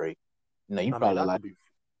 you straight. You I mean, probably like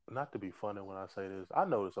not to be funny when I say this. I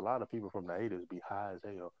notice a lot of people from the '80s be high as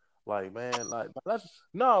hell. Like, man, like that's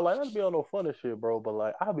no, like let's be on no funny shit, bro. But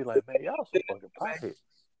like, I'll be like, man, y'all some fucking potheads,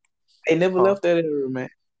 they never huh? left that era, man.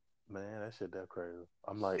 Man, that shit that crazy.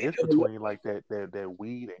 I'm like, They it's never left. between like that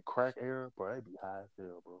weed and crack era, bro. They be high as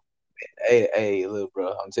hell, bro. Hey, look,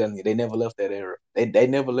 bro. I'm telling you, they never left that era. They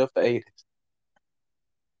never left the 80s. They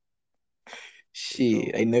Shit,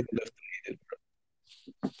 sure they did. never left the 80s.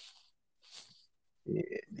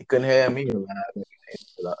 Yeah, they couldn't have me around.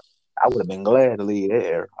 I would have been glad to leave that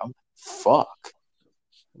era. Fuck.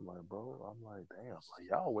 I'm like, bro, I'm like, damn, like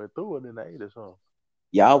y'all went through it in the '80s, huh?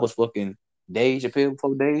 Y'all was fucking Dave Chappelle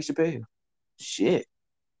before Dave Chappelle. Shit.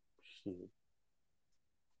 Shit,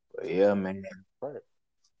 But yeah, man. right.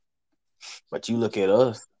 But you look at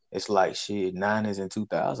us, it's like shit, 90s and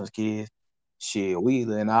 2000s kids. Shit, we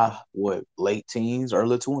in our what late teens,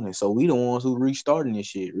 early 20s. So we the ones who restarting this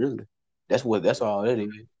shit, really. That's Yeah, all that is.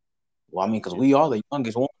 Well, I mean, because yeah, we are the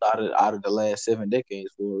youngest ones out of the last 7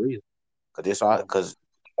 decades for a reason. yeah, Because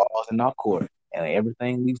balls in our court and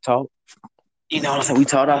everything we've taught. You know what I'm saying? We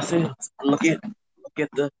taught ourselves. Look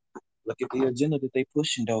at the agenda that they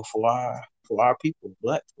pushing though for our people,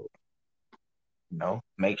 black folk.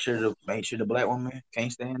 Make sure the black woman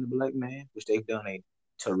can't stand the black man, which they've done a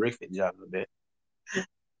terrific job of that,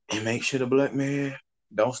 and make sure the black man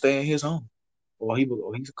don't stay in his home, or he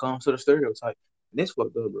succumbs to the stereotype. And this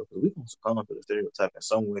fucked up, bro, because we gonna succumb to the stereotype in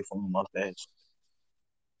some way, form, or fashion.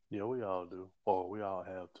 yeah. We all do, or we all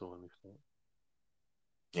have to an extent.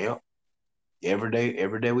 Yep. Every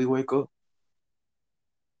day we wake up.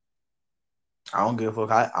 I don't give a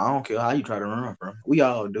fuck. I don't care how you try to run from. We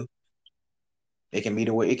all do. It can be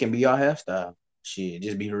the way. It can be our hairstyle. Shit,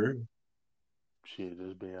 just be real. Shit,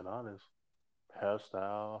 just being honest.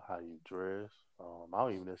 Hairstyle, how you dress. I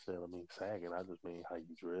don't even necessarily mean sagging. I just mean how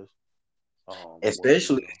you dress. What you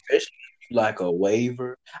Especially, do. especially if you like a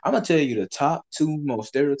waiver. I'm gonna tell you the top two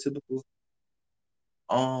most stereotypical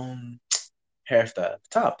um hairstyles.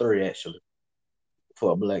 Top three actually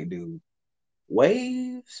for a black dude.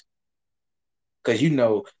 Waves, because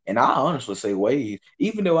and I honestly say waves,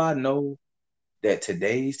 even though I know that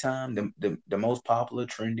today's time, the most popular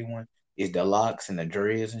trendy one is the locks and the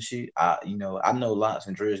dreads and shit. I know locks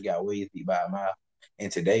and dreads got waves beat by a mile. In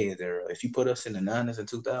today's era, if you put us in the 90s and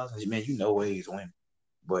 2000s, man, waves winning.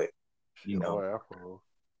 But you Shit, know, or afro.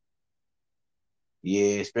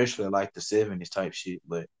 yeah, especially like the 70s type shit.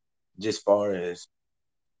 But just far as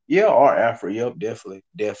yeah, or Afro, yep, definitely,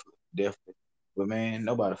 definitely, definitely. But man,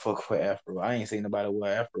 nobody fuck with Afro. I ain't seen nobody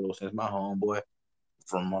wear Afro since my homeboy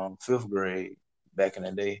from fifth grade back in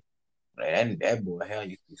the day. Man, that boy hell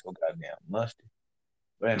used to be so goddamn musty.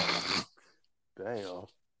 But anyway, Damn.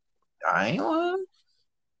 I ain't one.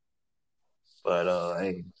 But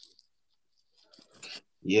hey,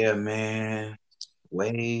 yeah, man.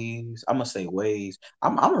 Ways. I'm gonna say ways.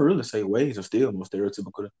 I'm gonna really say ways are still more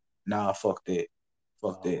stereotypical. Nah, fuck that.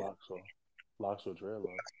 Fuck Nah, that. locks or dreadlocks.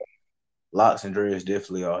 Locks and dreads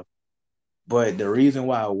definitely are. But the reason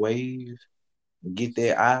why waves get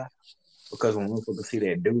that eye because when motherfuckers see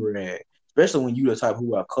that do rag, especially when you the type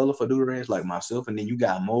who got colorful do rags like myself, and then you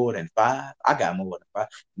got more than five. I got more than five,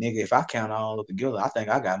 nigga. If I count all up together, I think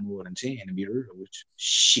I got more than 10 to be real with you.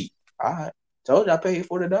 Shit. All right, told you I paid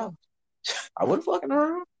 $40. I wasn't fucking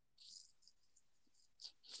around.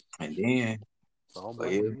 And then, I don't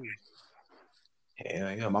yeah, blame you.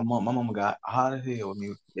 hell yeah, my mama got hot as hell with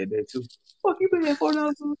me that day too. Fuck you paying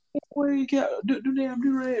 $40 for where you got do damn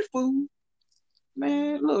do rag food,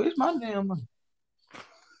 man. Look, it's my damn money.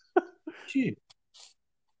 Shit.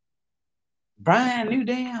 Brian new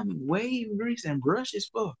damn wave grease and brushes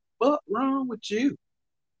for fuck wrong with you?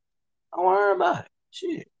 Don't worry about it.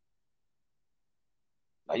 Shit.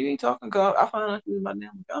 Like you ain't talking cause I found out you was my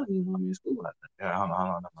damn economy when in school. Yeah, I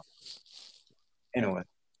don't know. Anyway,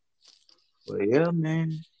 but yeah,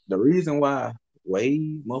 man. The reason why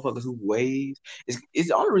wave motherfuckers who waves is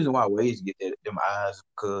the only reason why waves get them eyes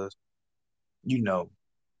because you know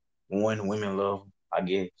one women love 'em, I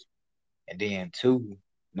guess, and then two,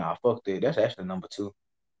 nah fuck that. That's actually number two.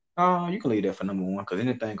 You can leave that for number one because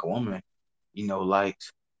anything a woman,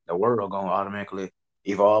 likes, the world gonna automatically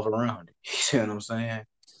evolve around it. You see what I'm saying?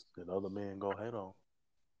 That other men go hate on.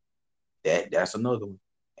 That's another one.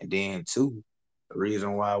 And then two, the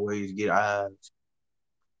reason why ways get eyes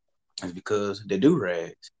is because they do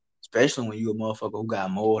rags. Especially when you a motherfucker who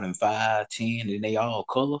got more than 5, 10, and they all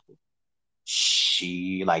colorful.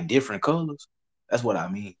 She like different colors. That's what I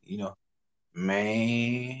mean.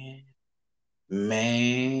 Man.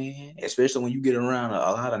 Man, especially when you get around a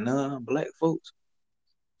lot of non-black folks,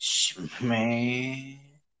 man,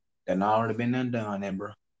 that already been done that,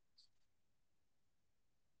 bro.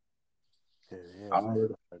 Yeah, yeah, man.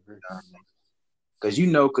 Already I agree. done. Cause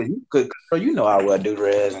bro, you know I wear do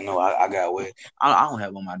rags and know I got wet. I don't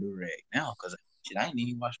have on my do rag now, cause shit, I ain't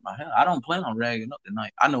even wash my hair. I don't plan on ragging up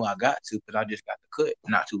tonight. I know I got to, cause I just got the cut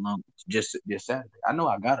not too long, just Saturday. I know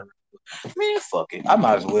I gotta. Man, fuck it. I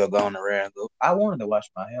might as well go on the rag up. I wanted to wash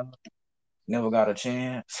my hair, never got a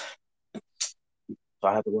chance, so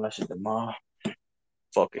I have to wash it tomorrow.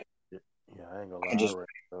 Fuck it. Yeah, yeah, I ain't gonna lie. I I just ran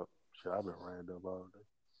up. Shit, I've been ran up all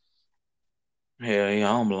day. hell yeah,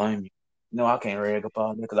 I don't blame you. No, I can't rag up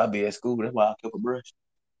all day because I be at school. That's why I keep a brush.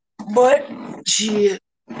 But shit,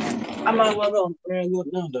 I might as well go and rag up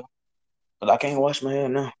now though. Cause I can't wash my hair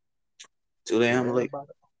now. Too See, damn late. everybody,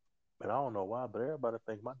 and I don't know why, but everybody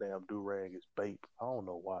think my damn do rag is bait. I don't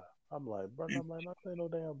know why. I'm like, bro, I'm like, no, ain't no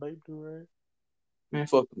damn bait do rag. Man,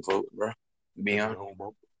 fuck them folks, bro. To They be be like, honest.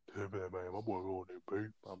 oh, man, my boy going that bait.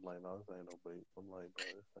 I'm like, no, this ain't no bait. I'm like, bro,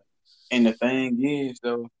 this ain't. And the thing is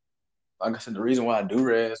though, like I said, the reason why I do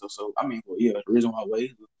rags are so I mean, well, yeah, the reason why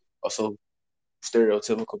waves are so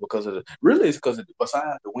stereotypical because of the really it's because of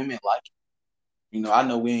besides the women like it. You know, I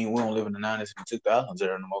know we don't live in the 90s and 2000s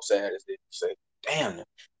era. The most sad is to say, damn,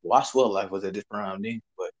 watch what life was at this prime then.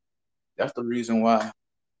 But that's the reason why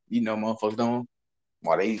motherfuckers don't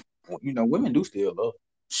why they women do still love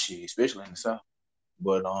shit, especially in the South.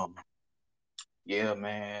 But yeah,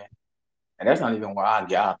 man. And that's not even why I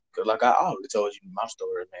got them. Because, like I already told you my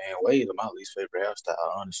story, man. Waves are my least favorite hairstyle,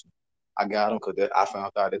 honestly. I got them because I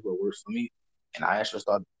found out that's what works for me. And I actually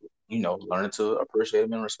started, learning to appreciate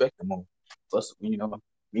them and respect them more. Plus, me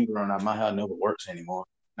growing up, my hair never works anymore.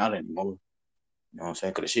 Not anymore. You know what I'm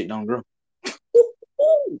saying? Because the shit don't grow.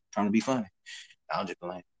 Trying to be funny. I'm just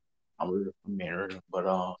playing. I'm real. I'm being real.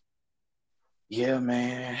 But, yeah,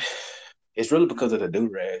 man. It's really because of the do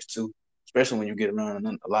rags, too. Especially when you get around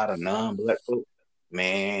a lot of non-black folks.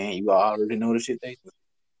 Man, you already know the shit they do.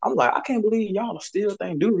 I'm like, I can't believe y'all still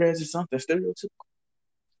think do rags is something stereotypical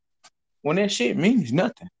when that shit means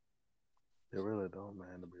nothing. They really don't,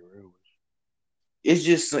 man. To be real with It's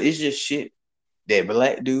just shit that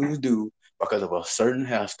black dudes do because of a certain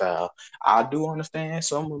hairstyle. I do understand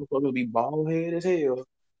some motherfuckers be bald head as hell,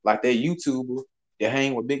 like that YouTuber that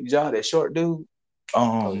hang with Big Jaw, that short dude. you.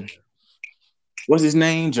 Oh Um, yeah, what's his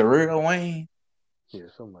name? Jarrell Wayne. yeah,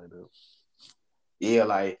 something like that. Yeah,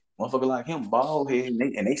 like motherfucker like him, bald head,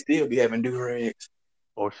 and they still be having do rags.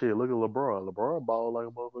 Oh shit, look at LeBron. LeBron ball like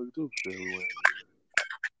a motherfucker too. Still be wearing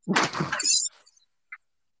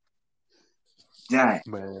Giant.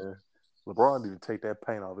 man. LeBron need to take that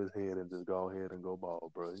paint off his head and just go ahead and go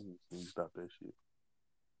ball, bro. You need to stop that shit.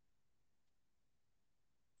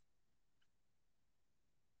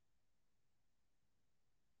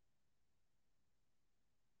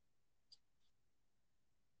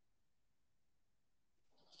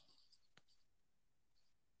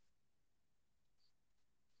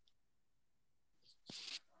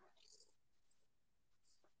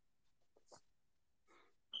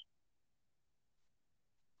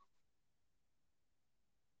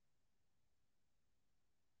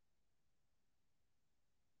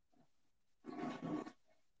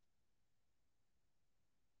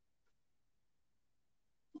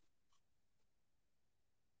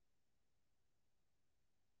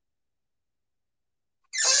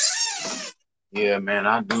 Yeah, man,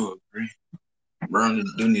 I do agree. Bro, you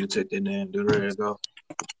do need to take that damn do rag off.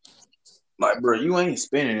 Like, bro, you ain't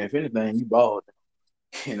spinning. If anything, you bald.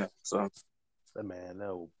 So That man,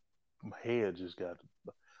 that my head just got.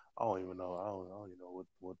 I don't even know. I don't even know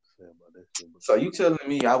what to say about that shit. But so you telling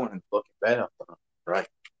me I went in the fucking bathroom, right?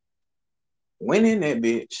 Went in that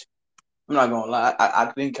bitch. I'm not gonna lie.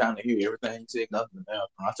 I didn't kind of hear everything you said. Nothing in the bathroom.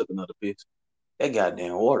 I took another piss. That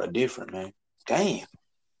goddamn water different, man. Damn.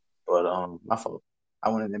 But my fault. I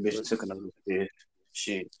went in that bitch but and took another piss.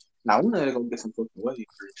 Shit. Now I wanted to go get some fucking wave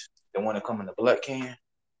grease. The one that come in the black can.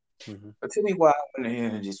 hmm But tell me why I went in here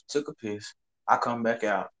and just took a piss. I come back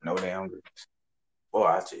out, no damn grease. Boy,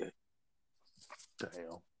 I tell you.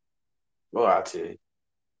 damn. Boy, I tell you.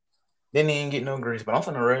 Didn't even get no grease, but I'm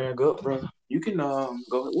finna rag up, bro. You can go.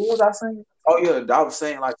 What was I saying? Oh yeah, I was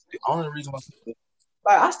saying like the only reason why,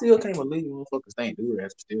 like I still can't believe motherfuckers think do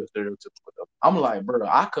rags are still stereotypical. Though. I'm like, bro,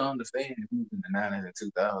 I can understand if we was in the 90s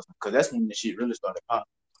and 2000s because that's when the shit really started popping.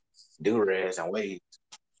 Do rags and waves.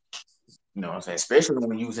 You know what I'm saying? Especially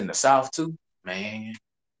when you was in the South too, man.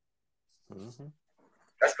 hmm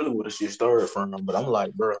That's really where the shit started from. But I'm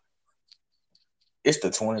like, bro, it's the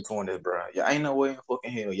 2020s, bro. Y'all ain't no way in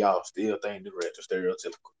fucking hell y'all still think do rags are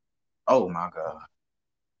stereotypical. Oh my god.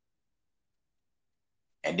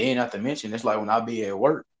 And then not to mention, it's like when I be at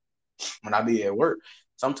work. When I be at work,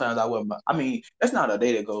 sometimes I wear my. I mean, that's not a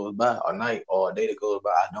day that goes by, a night or a day that goes by.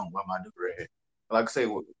 I don't wear my do rag. Like I say,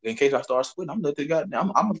 in case I start sweating, I'm looking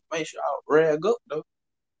goddamn. I'm gonna make sure I rag up though.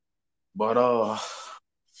 But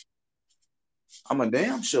I'm a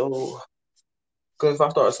damn sure. Cause if I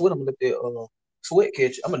start sweating, I'm gonna let that sweat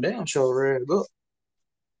catch. I'm a damn sure rag up.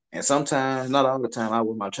 And sometimes, not all the time, I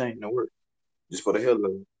wear my chain to work just for the hell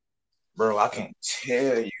of it. Bro, I Yeah. can't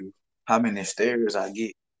tell you how many stares I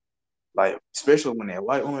get. Like, especially when that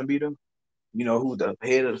white woman beat up. You know who the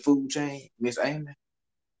head of the food chain, Miss Amy?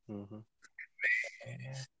 Hmm.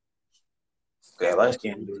 That My light boy said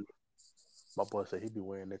skin dude. my boy said he be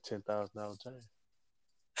wearing that $10,000 chain.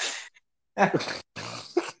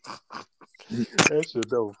 That shit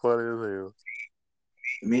that was funny as hell.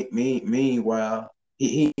 Meanwhile,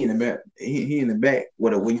 he in the back. He in the back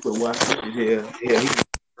with a when you put watch his hair. Yeah, he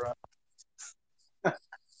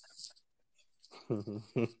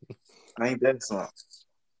ain't that something.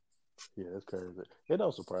 Yeah, that's crazy. It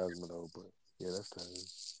don't surprise me though, but yeah, that's crazy.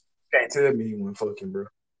 Can't tell me he wasn't fucking, bro.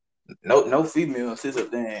 No female sits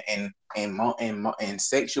up there and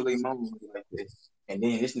sexually moans like that. And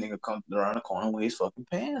then this nigga comes around the corner with his fucking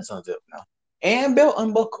pants unzipped now and belt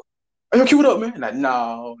unbuckled. Are you cute up, man? Like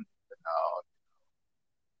no,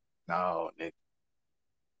 no. Nigga.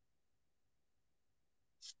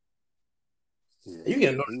 Yeah, You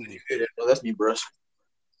can know he you was. feel that, bro. That's me, brush.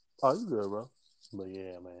 Oh, you good, bro? But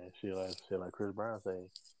yeah, man, shit like Chris Brown say,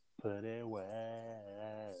 put it away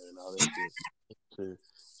and all that shit. Shit,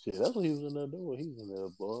 shit, that's what he was in there doing. He was in there,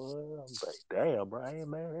 boy. I'm like, damn, bro, I ain't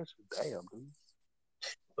mad. That's damn, dude.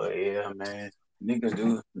 But yeah, man, niggas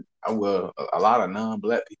do. I will a lot of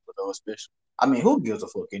non-black people though, especially. I mean, who gives a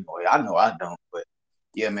fuck anyway? I know I don't, but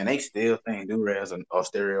yeah, man, they still think do-rags are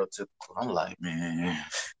stereotypical. I'm like, man,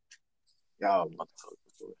 y'all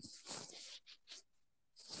motherfuckers.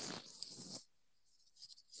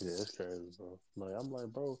 Yeah, it's crazy, bro. Like I'm like,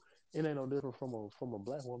 bro, it ain't no different from a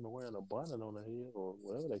black woman wearing a bonnet on her head or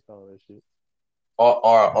whatever they call that shit.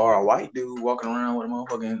 Or a white dude walking around with a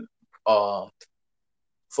motherfucking uh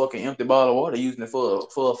fucking empty bottle of water using it for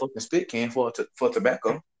a fucking spit can for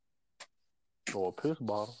tobacco. Or a piss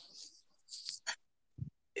bottle.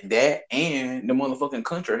 That and the motherfucking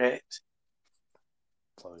country hats.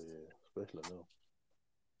 Oh yeah, especially them.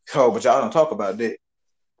 Oh, but y'all don't talk about that.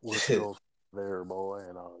 Which goes there, boy,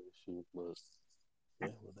 and all this shit. But yeah,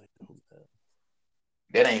 what they do, man.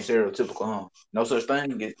 That ain't stereotypical, huh? No such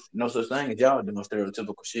thing as y'all doing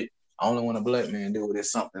stereotypical shit. Only when a black man do it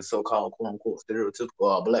is something so called quote unquote stereotypical,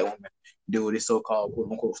 or a black woman do it is so called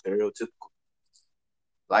quote unquote stereotypical.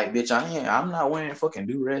 Like, bitch, I'm not wearing fucking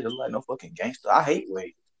do rags like no fucking gangster. I hate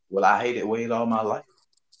waves. Well, I hated waves all my life.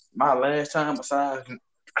 My last time besides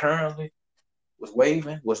currently was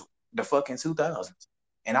waving was the fucking 2000s.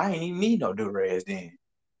 And I ain't even need no do rags then,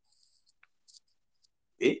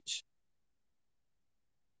 bitch.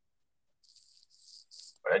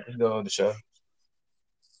 But that just goes to show.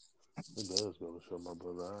 It does go to show, my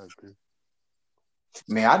brother. I agree.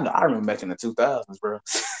 Man, I remember back in the 2000s, bro.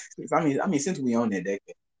 I mean, since we on that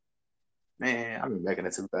decade, man, I remember back in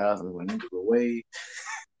the 2000s when niggas were way.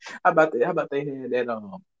 How about they had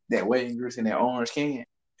that wave grease in that orange can?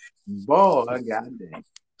 Boy, goddamn.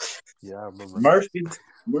 Yeah, I remember that.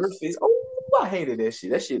 Murphy's. Oh, I hated that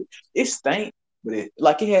shit. That shit, it stank, but it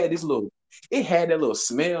had that little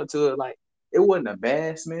smell to it. Like it wasn't a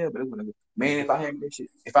bad smell, but it wasn't. It Man, just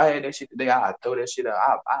if I had that shit today, I'd throw that shit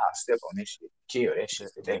out. I'd step on that shit, kill that shit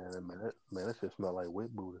that, today. man, that shit smell like wet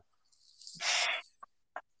booty.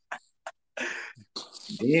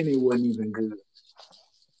 Then it wasn't even good.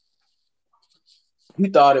 You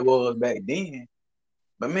thought it was back then,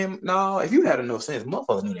 but man, no. If you had enough sense,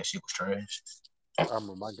 motherfucker knew that shit was trash. I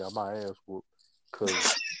remember I got my ass whooped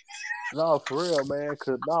because no, for real, man.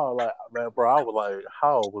 Cause no, like man, bro, I was like,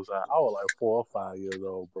 how old was I? I was like 4 or 5 years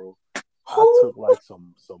old, bro. I Who? took like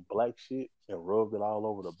some black shit and rubbed it all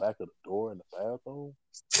over the back of the door in the bathroom.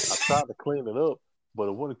 I tried to clean it up, but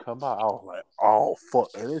it wouldn't come out. I was like, oh fuck,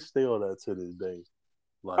 and it's still there to this day.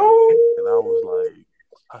 Like, and I was Oh, like,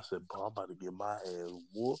 I said, bro, I'm about to get my ass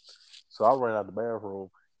whooped. So I ran out the bathroom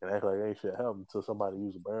and act like ain't shit happened until somebody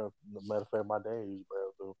used the bathroom. Matter of fact, my dad used the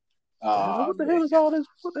bathroom. And they're like, oh what the man. hell is all this?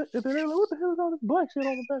 And they're like, what the hell is all this black shit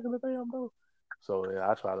on the back of the damn door? So yeah,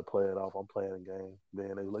 I try to play it off. I'm playing a game.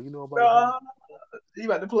 Then they was like, you know about that? Uh, you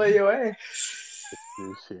about to play your ass.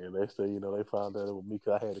 This shit. They say, they found out it was me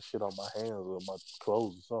because I had the shit on my hands or my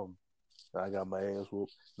clothes or something. And I got my ass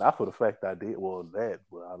whooped. Not for the fact I did well that,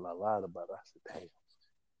 but I lied about it. I said, damn.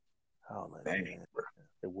 Oh man, Dang, man, bro.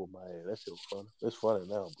 it whooped my ass. That shit was funny. It's funny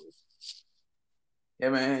now, but Yeah,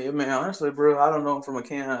 man. Yeah, man. Honestly, bro, I don't know from a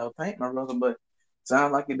can of paint, my brother, but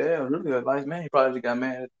sounds like your dad was really a nice man. He probably just got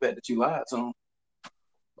mad at the fact that you lied to him.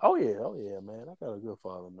 oh yeah, man. I got a good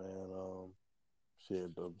father, man.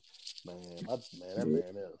 Shit, but man, that Yeah.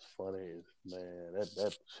 man, that was funny. Man,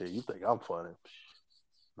 that shit. You think I'm funny?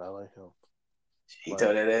 Not like him. He Like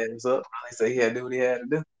told that ass up. Probably said he had to do what he had to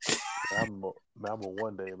do. I remember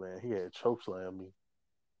one day, man, he had choke slammed me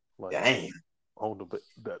like Damn. on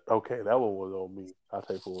the okay, that one was on me. I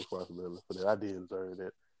take full responsibility for that. I did deserve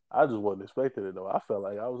that. I just wasn't expecting it though. I felt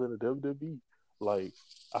like I was in the WWE. Like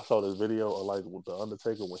I saw this video of like with the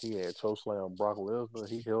Undertaker when he had choke slam Brock Lesnar.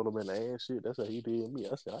 He held him in the ass shit. That's how he did me.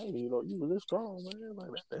 I said I didn't even know you was this strong, man. Like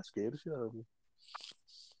that scared the shit out of me.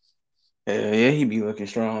 Yeah, yeah, he be looking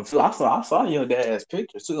strong too. I saw your dad's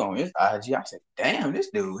pictures too on his IG. I said, damn,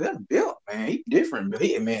 this dude, he's built, man. He different, but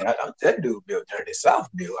man, that dude built Dirty South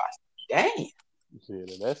built. I said, damn.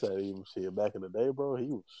 Shit, and that's how even shit back in the day, bro. He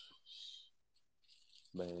was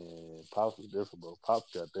man, Pops was different, bro.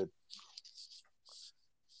 Pops got that.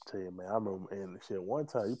 Tell you, man, I remember and shit. One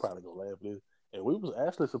time, you probably gonna laugh at this, and we was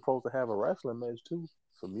actually supposed to have a wrestling match too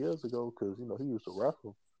some years ago, because he used to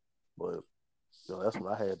wrestle, but that's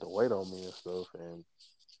when I had to wait on me and stuff, and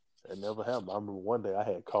it never happened. I remember one day I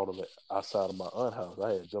had caught him outside of my aunt's house.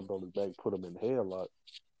 I had jumped on his back, put him in the headlock,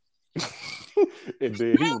 and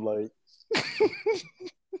then he was like,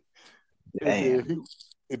 and Damn. then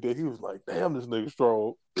he, and then he was like, "Damn, this nigga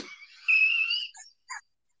strong."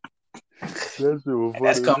 That shit was And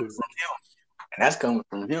that's funny as coming hell. from and that's coming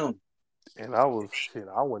from him. And I was shit.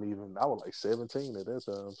 I wasn't even. I was like 17 at that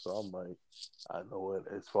time, so I'm like, I know what.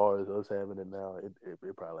 As far as us having it now, it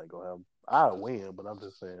probably ain't gonna happen. I win, but I'm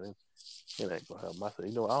just saying it ain't gonna happen. I said,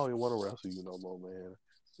 I don't even want to wrestle you no more, man.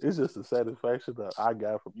 It's just the satisfaction that I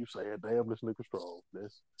got from you saying, "Damn, this nigga strong." And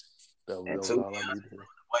That was to be all I honest, needed to hear.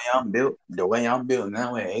 the way I'm built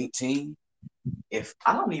now at 18, if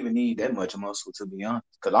I don't even need that much muscle to be honest,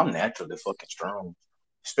 because I'm naturally fucking strong,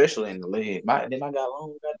 especially in the leg. Then I got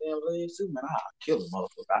long goddamn legs too, man. I kill a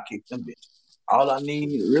motherfucker. I kick them bitches. All I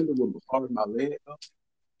need really was a part of my leg, though.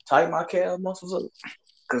 Tighten my calf muscles up,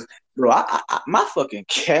 cause bro, my fucking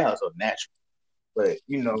calves are natural, but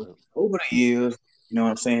over the years, what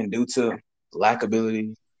I'm saying, due to lack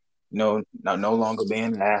ability, no longer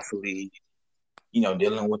being an athlete,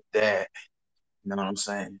 dealing with that, you know what I'm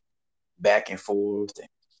saying, back and forth, and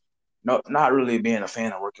no, not really being a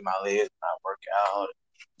fan of working my legs, not working out,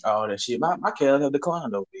 all that shit. My calves have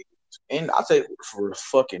declined over the years, and I take for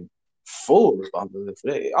fucking full responsibility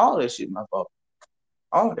for that. All that shit my fault.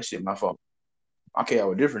 All that shit my fault. My calves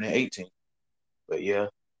were different at 18, but yeah,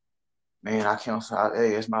 man, I can't say,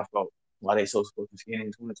 hey, it's my fault. Why they so fucking skinny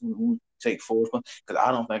in 2021? Take full responsibility because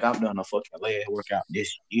I don't think I've done a fucking leg workout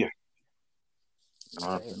this year. You know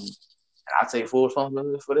what I'm Damn, saying? And I take full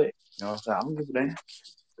responsibility for that. You know what I'm saying? I don't give a damn.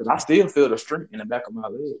 Because I still feel the strength in the back of my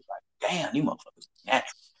legs. Like, damn, these motherfuckers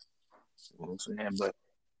natural. You know what I'm saying? But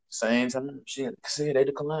same time, shit, like I said, they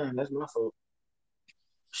decline. That's my fault.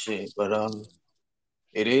 Shit. But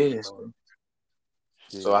it is, bro. bro.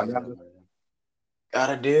 So Shit, I yeah, gotta man.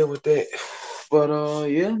 gotta deal with that. But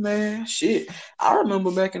yeah, man, shit. I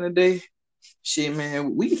remember back in the day, shit,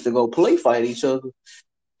 man, we used to go play fight each other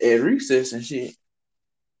at recess and shit.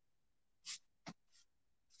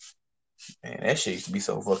 Man, that shit used to be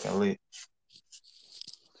so fucking lit.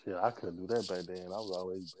 Shit, I couldn't do that back then. I was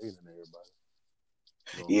always baiting everybody.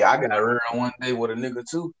 You know what I'm Yeah, I saying? got around one day with a nigga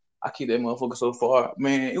too. I keep that motherfucker so far.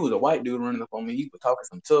 Man, it was a white dude running up on me. He was talking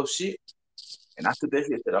some tough shit. And I took that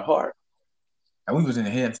shit to the heart. And we was in the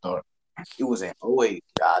head start. It was in '08.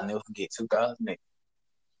 I'll never forget 2008.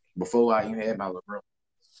 Before I even had my little brother.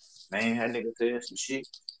 Man, that nigga said some shit.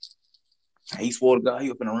 And he swore to God he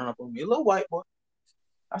was gonna run up on me. A little white boy.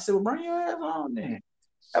 I said, well, bring your ass on then.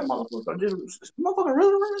 That motherfucker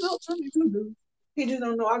really running up to me too, dude. He just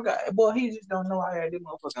don't know he just don't know I had this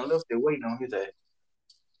motherfucking lifted waiting on his ass.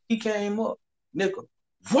 He came up, nigga.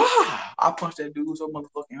 Wow! I punched that dude so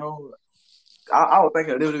motherfucking hard. I was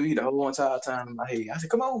thinking of WWE the whole entire time in my head. I said,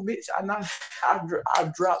 "Come on, bitch!" I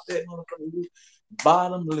dropped that motherfucking dude.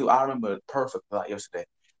 Bottom blue. I remember it perfect like yesterday.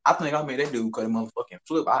 I think I made that dude cut a motherfucking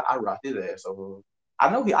flip. I rocked his ass so I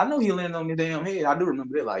know he landed on his damn head. I do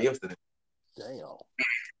remember that like yesterday. Damn.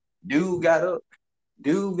 Dude got up.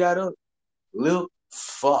 Dude got up. Lil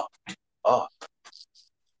fuck up.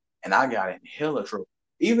 And I got in hella trouble.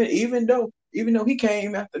 Even though he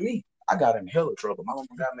came after me, I got in hella trouble. My mama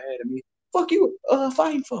got mad at me. Fuck you,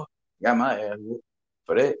 fighting for. Got my ass whooped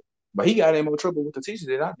for that. But he got in more trouble with the teacher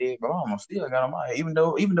that I did. But my mama still got on my head, even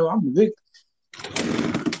though I'm the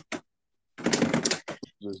victim.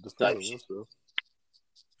 Just Type defending shit. yourself.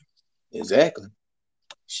 Exactly.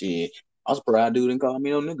 Shit. I was surprised dude didn't call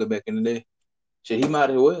me no nigga back in the day. Shit, he might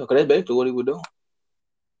as well, cause that's basically what he was doing.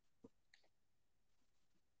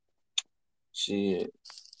 Shit.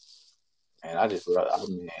 And I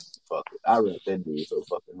mean, fuck it. I rapped that dude so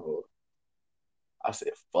fucking hard. I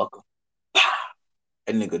said, fuck him.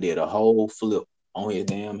 That nigga did a whole flip on his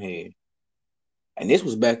damn head. And this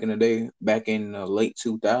was back in the day, back in the late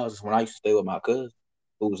 2000s when I used to stay with my cousin,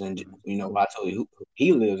 who was in, Mm-hmm. I told you,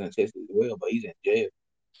 he lives in Texas as well, but he's in jail. You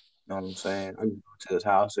know what I'm saying? I used to go to his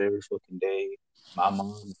house every fucking day. My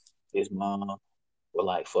mom, his mom were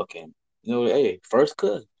like fucking, hey, first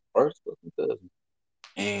fucking cousin.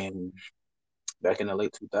 And back in the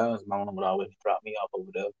late 2000s, my mom would always drop me off over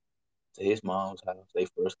there to his mom's house, they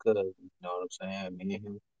first cousin. You know what I'm saying? Me and him, you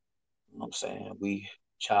know what I'm saying? We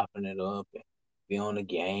chopping it up and be on the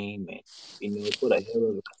game and for the hell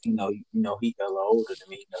of it, cause he hella older than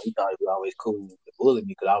me. He thought he was always cool to bully me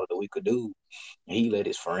because I was the weaker dude. And he let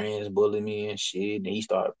his friends bully me and shit. And he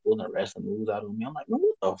started pulling wrestling moves out of me. I'm like, man,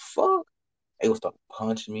 what the fuck? They would start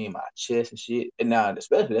punching me in my chest and shit. And now,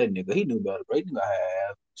 especially that nigga, he knew better. Bro. He knew I had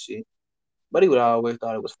ass and shit. But he would always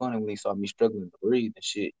thought it was funny when he saw me struggling to breathe and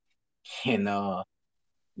shit. And you know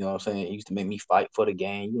what I'm saying? It used to make me fight for the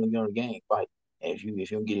game. You want to get on the game, fight. And if you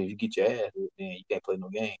get your ass whooped, then you can't play no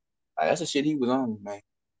game. Like, that's the shit he was on, man.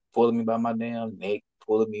 Pulling me by my damn neck,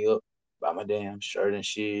 pulling me up by my damn shirt and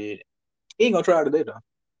shit. He ain't gonna try it today though.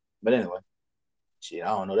 But anyway, shit, I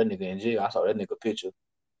don't know that nigga in jail. I saw that nigga picture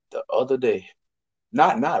the other day.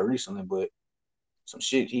 Not recently, but some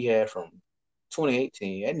shit he had from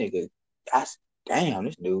 2018. That nigga, that's damn,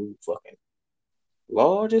 this dude fucking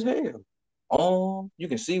large as hell. You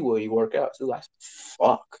can see where he work out too. I said,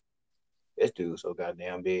 fuck. This dude so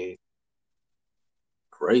goddamn big.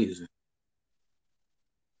 Crazy.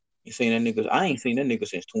 You seen that nigga? I ain't seen that nigga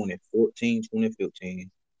since 2014, 2015.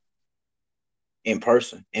 In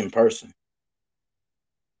person. In person.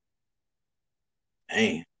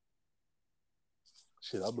 Damn.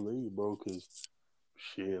 Shit, I believe, bro, cause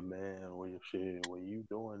shit, man, when you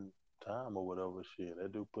doing time or whatever, shit,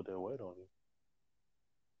 that dude put that weight on you.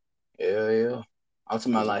 Yeah. I'm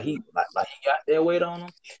talking about Cause like he got that weight on him,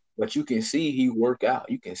 but you can see he work out.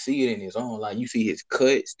 You can see it in his arm. Like you see his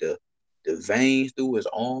cuts, the veins through his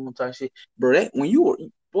arm type shit. Bro, that when you were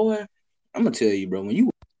boy, I'm gonna tell you, bro, when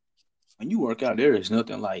you work out, there is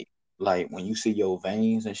nothing like when you see your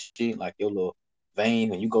veins and shit, like your little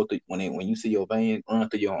veins when you go through when you see your veins run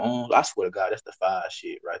through your arms. I swear to God, that's the fire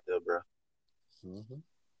shit right there, bro. mm-hmm.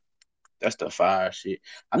 That's the fire shit.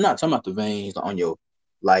 I'm not talking about the veins on your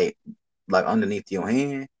like like underneath your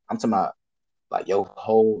hand. I'm talking about like your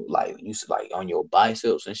whole like on your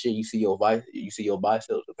biceps and shit. You see your biceps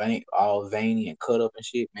vein all veiny and cut up and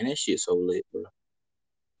shit. Man, that shit so lit, bro.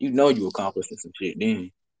 You know you accomplishing some shit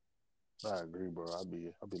then. I agree, bro. I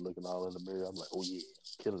be looking all in the mirror. I'm like, oh yeah,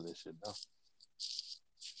 killing this shit now.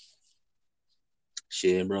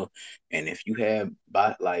 Shit, bro. And if you have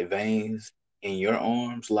like veins in your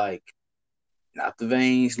arms, like not the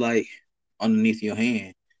veins like underneath your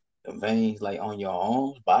hand, the veins like on your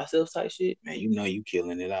arms, biceps type shit, man, you know you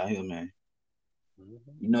killing it out here, man.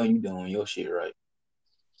 Mm-hmm. You know you doing your shit right.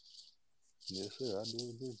 Yes, sir. I do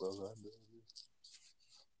agree, brother. I do agree.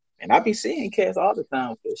 And I be seeing cats all the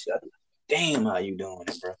time with that shit. I be like, damn, how you doing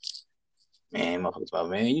it, bro? Man, motherfuckers about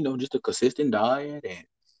man, just a consistent diet and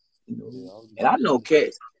you know. Yeah, I was And about to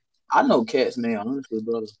say. I know cats, man, honestly,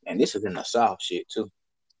 brother. And this is in the South shit too.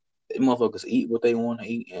 They motherfuckers eat what they want to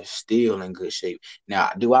eat and still in good shape.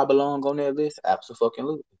 Now, do I belong on that list?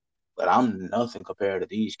 Absolutely. But I'm nothing compared to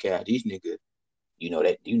these cats. These niggas,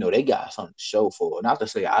 they got something to show for it. Not to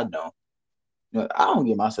say I don't. I don't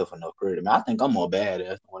give myself enough credit, man. I think I'm more badass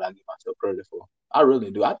than what I give myself credit for. I really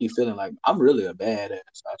do. I be feeling like I'm really a badass.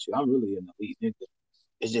 Actually, I'm really an elite nigga.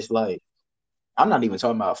 It's just like I'm not even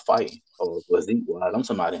talking about fighting or physique wise. I'm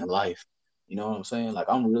talking about in life. You know what I'm saying? Like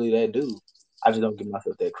I'm really that dude. I just don't give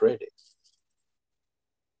myself that credit.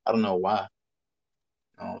 I don't know why.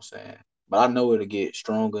 You know what I'm saying? But I know it'll get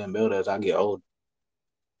stronger and better as I get older.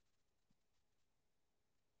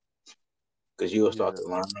 Cause you'll start Yeah. to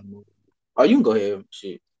learn more. Oh, you can go ahead.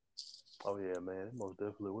 Shit. Oh yeah, man. It most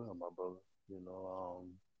definitely will, my brother. You know,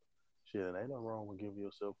 shit, it ain't no wrong with giving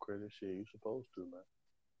yourself credit. Shit, you supposed to,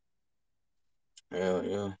 man.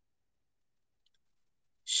 Yeah.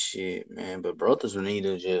 Shit, man. But brothers need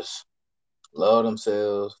to just love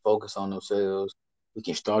themselves, focus on themselves. We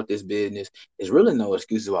can start this business. There's really no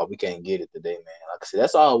excuses why we can't get it today, man. Like I said,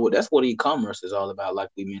 that's what e-commerce is all about, like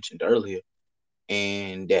we mentioned earlier.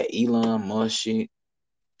 And that Elon Musk shit,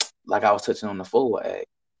 like I was touching on the Forward Act.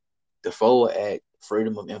 The Forward Act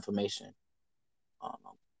freedom of information. Um,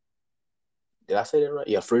 did I say that right?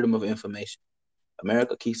 Yeah, freedom of information.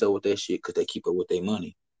 America keeps up with that shit because they keep up with their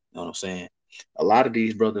money. You know what I'm saying? A lot of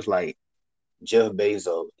these brothers like Jeff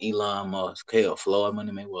Bezos, Elon Musk, hell, Floyd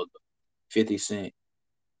Money Mayweather, 50 Cent,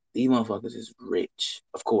 these motherfuckers is rich,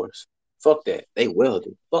 of course. Fuck that. They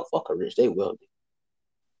wealthy. Fuck a rich. They wealthy.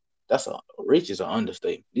 That's a rich is an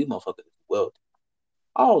understatement. These motherfuckers is wealthy.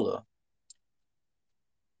 All of 'em.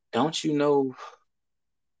 Don't you know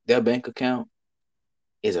their bank account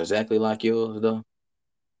is exactly like yours though?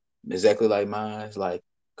 Exactly like mine. It's like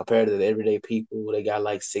compared to the everyday people, they got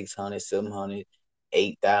like 600, 700,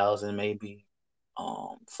 8,000 maybe.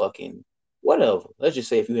 Fucking whatever. Let's just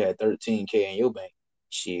say if you had 13K in your bank,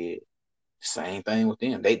 shit, same thing with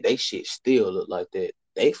them. They shit still look like that.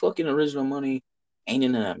 They fucking original money ain't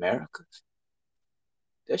in the Americas.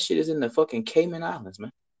 That shit is in the fucking Cayman Islands,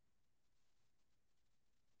 man.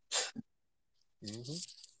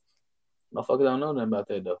 Mm-hmm. Motherfuckers don't know nothing about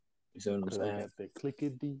that though. You see what I'm Cause I saying? got that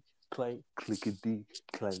clickety clank.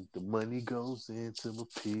 The money goes into my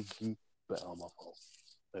piggy. But on my phone.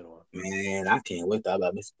 Anyway. Man, I can't wait to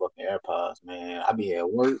about Mr. fucking AirPods, man. I be at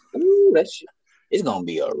work. Ooh, that shit. It's gonna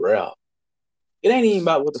be a wrap. It ain't even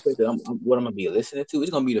about what the fact that what I'm gonna be listening to. It's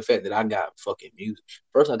gonna be the fact that I got fucking music.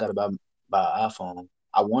 First, I gotta buy an iPhone.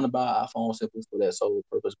 I want to buy an iPhone simply for that sole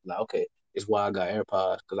purpose. But like, okay, it's why I got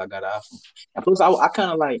AirPods because I got an iPhone. And plus, I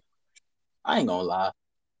kind of like. I ain't gonna lie.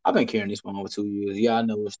 I've been carrying this phone for 2 years. Yeah, I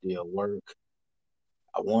know it still work.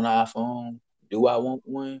 I want an iPhone. Do I want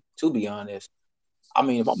one? To be honest, I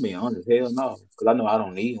mean, if I'm being honest, hell no, because I know I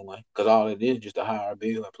don't need one. Because all it is just a higher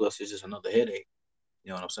bill, and plus it's just another headache. You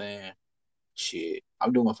know what I'm saying? Shit,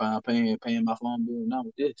 I'm doing fine paying my phone bill now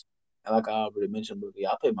with this. And like I already mentioned, but yeah,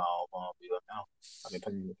 I pay my own phone bill now. I've been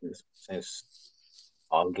paying it since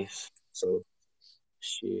August, so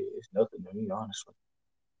shit, it's nothing to me, honestly.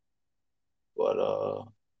 But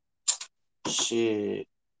shit,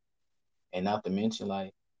 and not to mention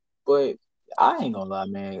like, but I ain't gonna lie,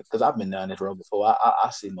 man, because I've been down this road before. I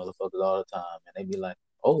see motherfuckers all the time, and they be like,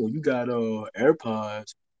 "Oh, you got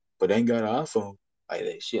AirPods, but ain't got an iPhone," like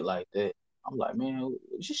that shit like that. I'm like, man,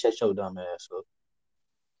 just shut your dumb ass up.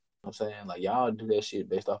 I'm saying like y'all do that shit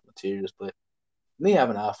based off materials, but me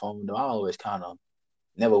having an iPhone though, I always kind of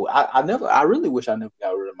never. I really wish I never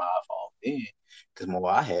got rid of my iPhone then, because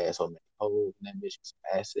more I had so many hoes and that bitch was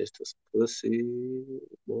some access to some pussy.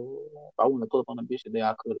 Boy, if I want to pull up on a bitch today,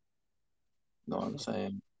 I could. You know what I'm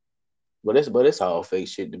saying? But it's all fake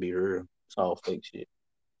shit to be real. It's all fake shit.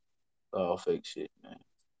 All fake shit, man.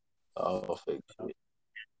 All fake shit.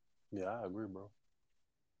 Yeah, I agree, bro.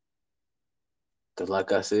 Cause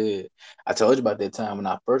like I said, I told you about that time when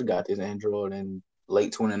I first got this Android in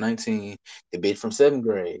late 2019. The bitch from seventh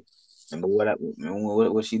grade. Remember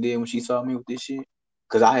what she did when she saw me with this shit?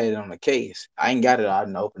 Cause I had it on the case. I ain't got it. I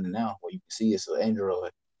didn't open it now. Where you can see it's an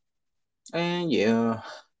Android. And yeah,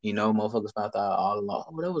 motherfuckers found out all along.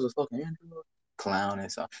 Oh, that was a fucking Android clown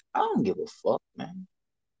and stuff. I don't give a fuck, man.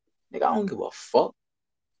 Nigga, I don't give a fuck.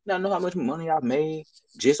 You know how much money I made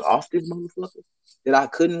just off this motherfucker that I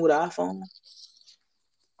couldn't with an iPhone?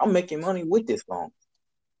 I'm making money with this phone.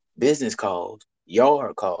 Business calls,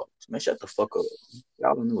 yard calls. Man, shut the fuck up.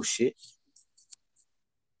 Y'all don't know shit.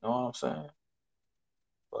 You know what I'm saying?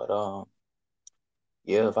 But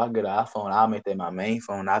yeah, if I get an iPhone, I'll make that my main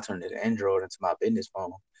phone. I'll turn this Android into my business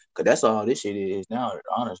phone. Cause that's all this shit is now.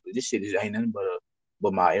 Honestly, this shit ain't nothing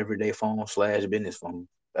but my everyday phone slash business phone.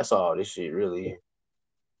 That's all this shit really is.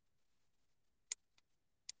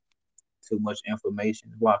 Too much information.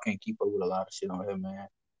 That's why I can't keep up with a lot of shit on here, man.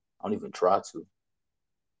 I don't even try to.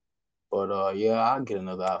 But yeah, I'll get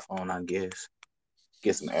another iPhone, I guess.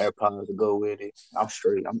 Get some AirPods to go with it. I'm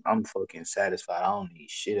straight. I'm fucking satisfied. I don't need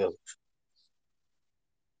shit else.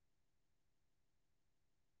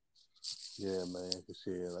 Yeah, man. Cause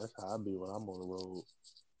shit, that's how I be when I'm on the road.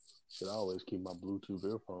 Shit, I always keep my Bluetooth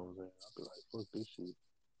earphones in. I be like, fuck this shit.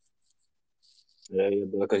 Yeah, yeah,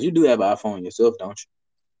 because you do have an iPhone yourself, don't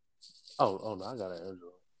Oh no, I got an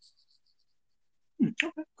Android. you?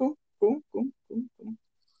 Okay, cool, cool, cool, cool, cool.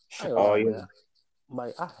 I ain't gonna Oh lie, yeah, man.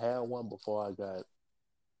 Like I had one before I got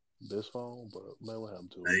this phone, but man, what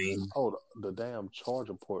happened to it? man. Oh, the damn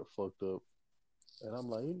charger port fucked up, and I'm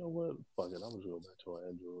like, you know what? Fuck it, I'm just go back to an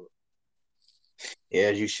Android. Yeah,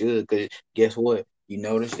 you should. Cause guess what? You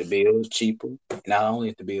notice the bill is cheaper. Not only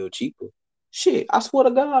is the bill cheaper, shit. I swear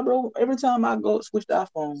to God, bro. Every time I go switch the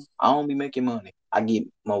iPhone, I don't be making money. I get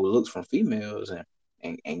more looks from females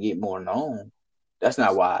and get more known. That's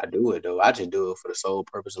not why I do it though. I just do it for the sole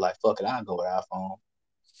purpose of like, fuck it, I'll go with iPhone.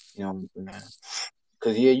 You know what I'm saying?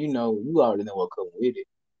 Cause yeah, you already know what comes with it.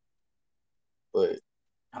 But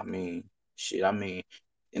I mean, shit. I mean,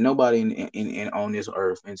 and nobody in on this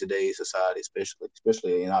earth in today's society,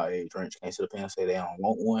 especially in our age range, can't sit up here and say they don't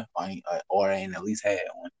want one, or ain't at least had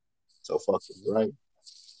one. So fuck it, right?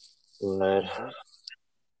 But Yes, sir.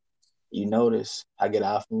 you notice I get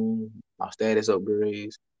iPhone, my status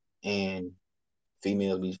upgrades, and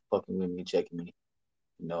females be fucking with me, checking me,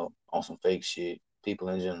 on some fake shit. People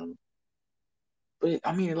in general. But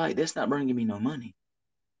I mean, like that's not bringing me no money.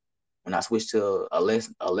 When I switch to a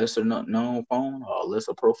lesser known phone or a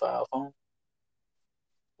lesser profile phone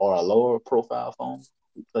or a lower profile phone,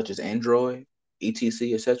 such as Android,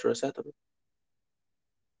 etc., etc., etc.,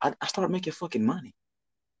 I start making fucking money.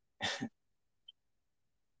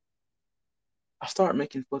 I start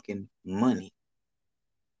making fucking money.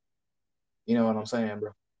 You know what I'm saying,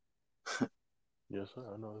 bro? Yes, sir.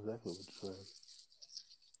 I know exactly what you're saying.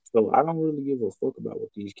 So I don't really give a fuck about what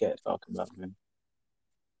these cats talking about, man.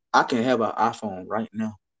 I can have an iPhone right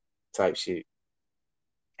now, type shit,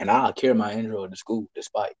 and I'll carry my Android to school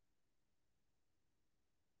despite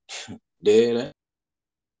dead.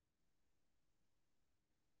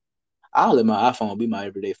 I'll let my iPhone be my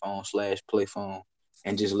everyday phone slash play phone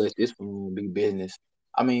and just let this phone be business.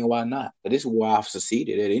 I mean, why not? But this is where I've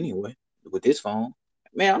succeeded at anyway with this phone.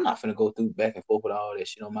 Man, I'm not finna go through back and forth with all that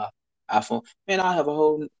shit on my iPhone. Man, I have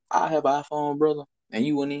an iPhone, brother, and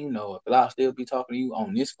you wouldn't even know it. But I'll still be talking to you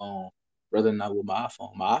on this phone rather than not with my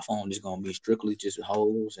iPhone. My iPhone is gonna be strictly just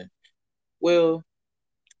hoes and well,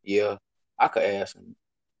 yeah, I could add some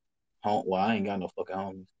home. Well, I ain't got no fucking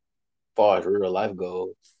homies far as real life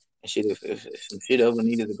goes. And shit, if some shit ever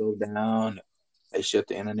needed to go down, they shut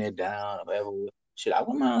the internet down or whatever. Shit, I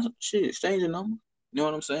wouldn't mind shit exchanging numbers. You know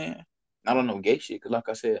what I'm saying? I don't know gay shit, cause like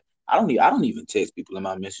I said, I don't even text people in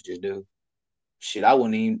my messages, dude. Shit, I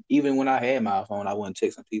wouldn't even when I had my phone, I wasn't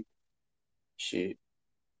texting people. Shit,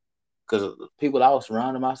 cause people I was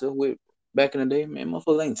surrounding myself with back in the day, man,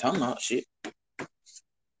 motherfuckers ain't talking about shit.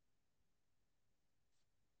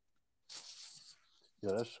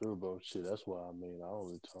 Yeah, that's true, bro. Shit, that's why I mean I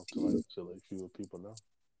only talk to like select few people now.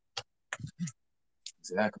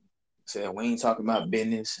 Exactly. Said we ain't talking about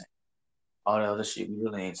business, all that other shit. We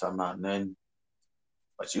really ain't talking about nothing.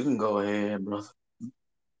 But you can go ahead, brother.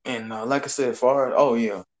 And like I said, far oh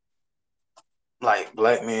yeah, like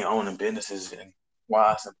black men owning businesses and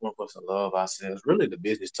why it's important for us to love ourselves. Really, the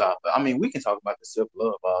business topic. I mean, we can talk about the self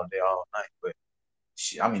love all day, all night, but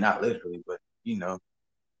shit, I mean, not literally, but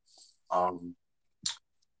um,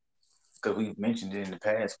 because we mentioned it in the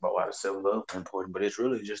past about why the self love is important, but it's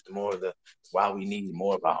really just more of the why we need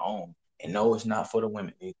more of our own. And no, it's not for the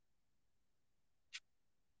women either.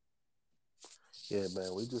 Yeah,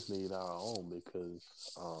 man, we just need our own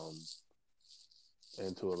because um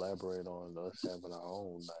and to elaborate on us having our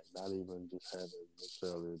own, like not even just having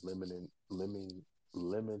necessarily limiting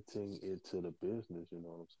it to the business, you know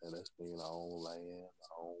what I'm saying? That's being our own land,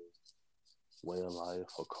 our own way of life,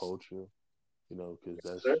 or culture, you know,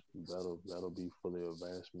 because Sir? that'll be for the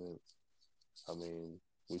advancement. I mean,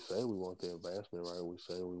 we say we want the advancement, right? We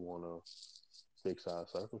say we want to fix our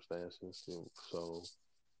circumstances, you know, so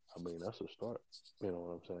I mean that's a start. You know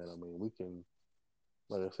what I'm saying? I mean, we can,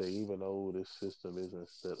 like I say, even though this system isn't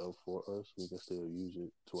set up for us, we can still use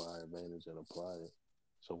it to our advantage and apply it.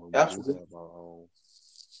 So when we do Absolutely, have our own,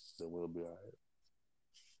 then we'll be all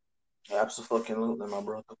right. absolutely, my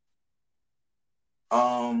brother.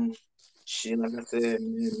 Um, shit, like I said,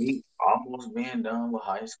 man, me almost being done with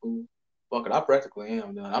high school. Fuck it, I practically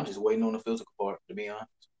am done. I'm just waiting on the physical part, to be honest.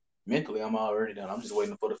 Mentally, I'm already done. I'm just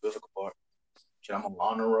waiting for the physical part. Shit, I'm on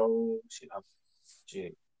honor roll. Shit,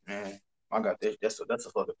 man, I got this. That's a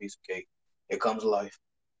fucking piece of cake. It comes to life.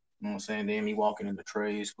 You know what I'm saying? Then me walking into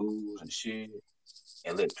trade schools and shit,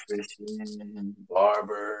 electrician,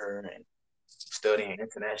 barber, and studying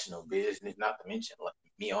international business. Not to mention like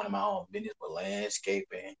me owning my own business with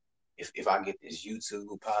landscaping. If I get this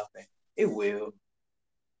YouTube popping, it will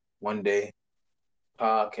one day.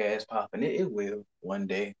 Podcast popping, it will one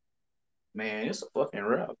day. Man, it's a fucking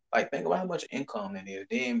rap. Like, think about how much income it is.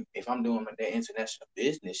 Then, if I'm doing that international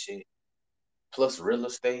business shit plus real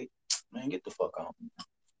estate, man, get the fuck on.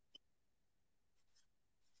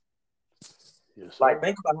 Yes, Like, sir.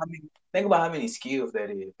 think about how many skills that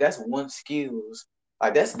is. That's one skills.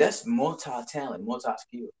 Like, that's multi talent, multi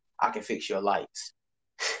skill. I can fix your lights.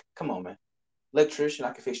 Come on, man. Electrician,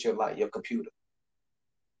 I can fix your light, your computer.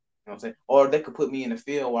 You know what I'm saying? Or they could put me in the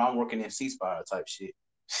field where I'm working in ceasefire type shit.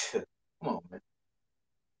 Come on, man.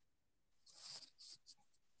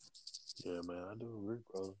 Yeah, man, I do agree,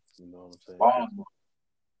 brother. You know what I'm saying? Cause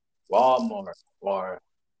Walmart, Walmart, or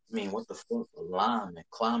I mean, what the fuck, lineman,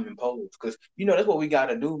 climbing poles? Because that's what we got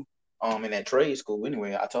to do. in that trade school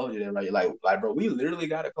anyway. I told you that, right? Like, bro, we literally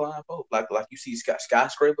got to climb up. Like you see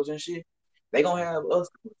skyscrapers and shit. They gonna have us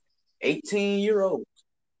 18-year-olds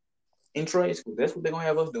in trade school. That's what they gonna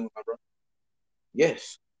have us doing, my bro.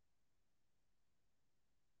 Yes,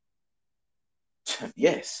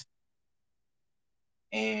 yes,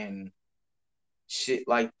 and shit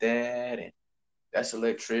like that, and that's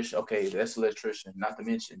electrician. Okay, that's electrician. Not to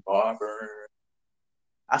mention barber.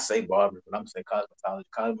 I say barber, but I'm gonna say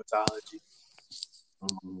cosmetology,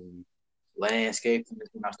 um, landscaping is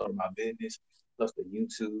when I started my business, plus the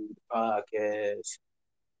YouTube, the podcast.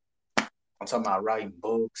 I'm talking about writing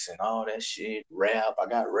books and all that shit. Rap, I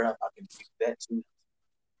got rap. I can do that too.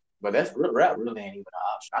 But that's rap really ain't even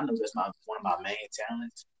an option. I know that's my one of my main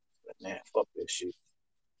talents. But man, fuck this shit.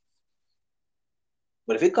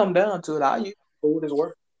 But if it come down to it, I use it for what it's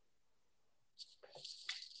worth.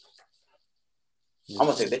 I'm Yes,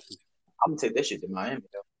 gonna take sir. that. I'm gonna take that shit to Miami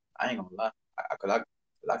though. I ain't gonna lie. Cause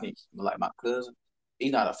I can like my cousin.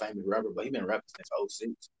 He's not a famous rapper, but he been rapping since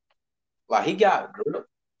 '06. Like he got grip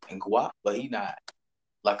and guap, but he not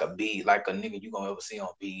like like a nigga you gonna ever see on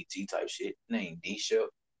BET type shit. Name D Shep.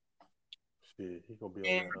 Shit, he gonna be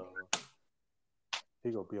on that.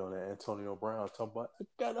 He gonna be on that Antonio Brown talking about I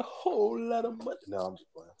got a whole lot of money. No, I'm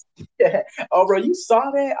just Yeah. Oh, bro, you saw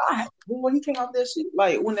that? When he came out that shit,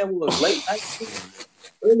 like when that was late night, playing.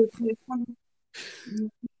 early 2020.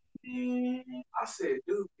 Man, I said,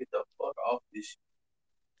 dude, get the fuck off this shit.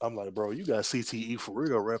 I'm like, bro, you got CTE for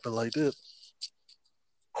real rapping like that,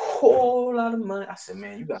 Whole lot of money. I said,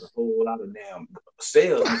 man, you got a whole lot of damn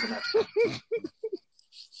sales missing out.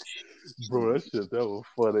 bro. That shit that was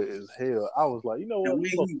funny as hell. I was like, you know The what? way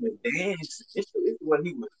Fuck he was dancing, it's what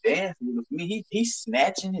he was dancing with me. He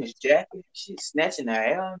snatching his jacket and shit, snatching the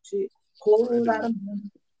hair and shit. bro. Whole lot of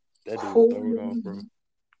money. That dude was Whole throwing lot off, of bro. money.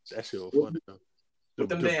 That shit was With, funny though. with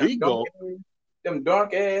them The damn beat go, them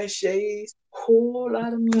dark ass shades. Whole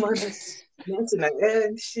lot of money. Snatching the hair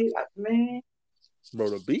and shit. Man, bro.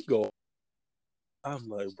 The beat go. I'm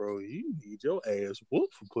like, bro, you need your ass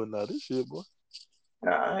whooped for putting out this shit, boy. all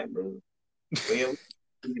right, bro. Well,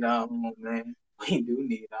 we need our own, man. We do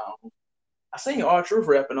need our own. I seen R Truth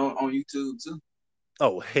rapping on YouTube too.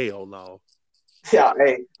 Oh hell no, Yeah,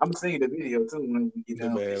 hey, I'm seeing the video too when we get the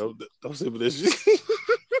done with man, this shit. don't say me this shit.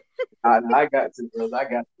 I got to, bro. I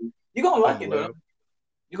got to. You gonna like I'm it though. laughing.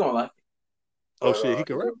 You gonna like it. Oh But shit, he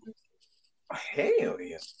can rap. hell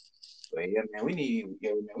yeah. But yeah, man, we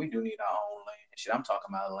do need our own land. Shit, I'm talking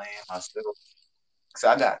about land myself. Cause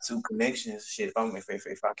I got two connections. Shit,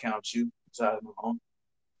 if I count you besides my own,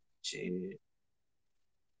 shit,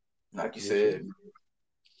 like you Yes sir. said,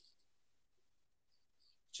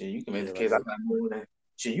 shit, you can make Yeah, the like case I got more than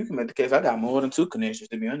shit. You can make the case I got more than two connections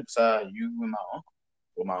to be honest. Besides you and my uncle,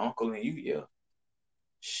 or my uncle and you, yeah.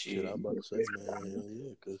 shit. Shit, I'm you about can to say, make man, hell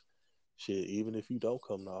yeah, cause shit, even if you don't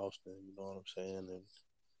come to Austin, you know what I'm saying, and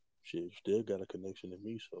shit, you still got a connection to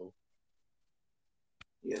me, so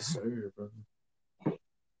yes, sir, bro. that's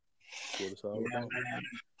what it's all Yeah, about. man.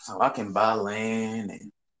 So I can buy land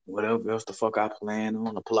and whatever else the fuck I plan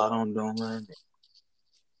on, the plot on doing, and,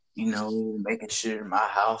 making sure my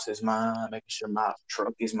house is mine, making sure my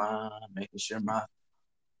truck is mine, making sure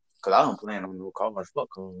cause I don't plan on no cars, fuck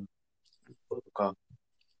cars, fuck the car.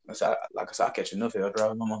 Like I said, I catch enough hell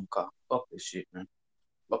driving my mama car. Fuck this shit, man.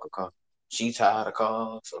 Fuck a car. She tired of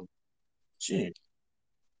cars, so shit,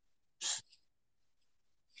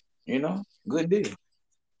 good deal.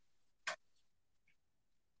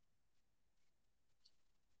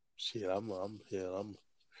 Shit, shit, I'm gonna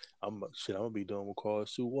be done with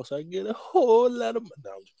cars too once I get a whole lot of money.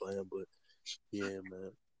 Nah, I'm just playing, but yeah,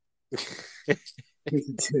 man.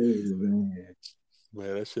 Dude, man.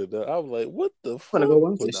 Man, that shit. I was like, what the I'm gonna go fuck?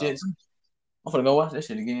 watch But that nah, shit too. I'm gonna go watch that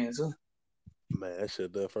shit again too. man, that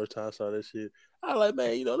shit. The first time I saw that shit, I was like,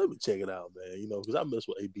 man, let me check it out, man. Because I mess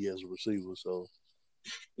with ABS receiver, so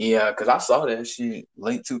Yeah, cause I saw that shit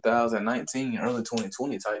late 2019, early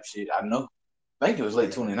 2020 type shit. I know. I think it was late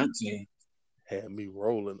man, 2019. had me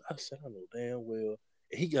rolling. I said, I know damn well.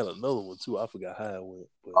 And he got another one too. I forgot how it went,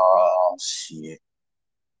 but Oh shit.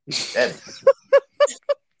 That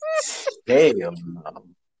damn no.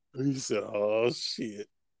 he said, oh shit,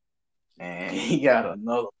 Man, he got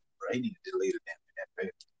another one, bro. He need to delete it that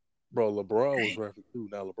paper. bro. LeBron was rapping too.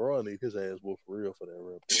 Now LeBron need his ass whooped for real for that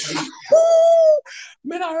rap though.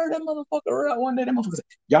 Man, I heard that motherfucker rap one day. That motherfucker said,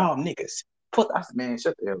 y'all niggas. I said, man,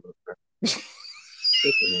 shut the hell up, bro. Shut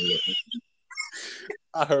the hell up.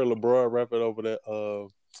 I heard LeBron rapping over that.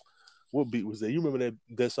 What beat was that? You remember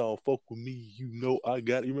that song "Fuck with Me"? You know I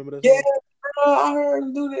got it. You remember that Yeah, song? I heard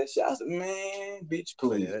him do that shit. I said, man, bitch, Man,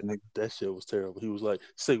 please, nigga. that shit was terrible. He was like,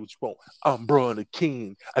 "Say what you want. I'm bro the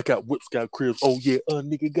king. I got whips, got cribs. Oh yeah,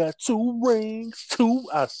 nigga got 2 rings, two."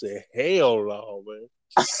 I said, "Hell no, man."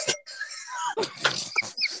 Bro,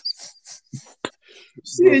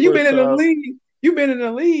 Shit, you been first in the time, league. You been in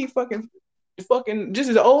the league, fucking, just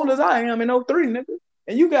as old as I am in '03, nigga.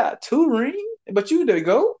 And you got 2 rings, but you the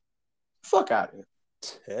go. Fuck out of here.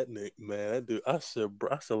 that nigga, man, that dude. I said,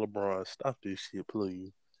 LeBron, stop this shit,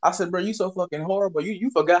 please. I said, bro, you so fucking horrible. You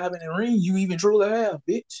forgot how many rings you even truly have,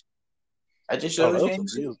 bitch. I just Oh, showed that this was game.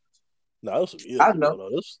 some years. No, that was some years I ago know, though.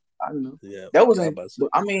 This, I know. yeah, That yeah. I wasn't. about to say, But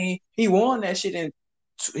I mean, he won that shit in.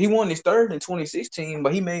 He won his third in 2016,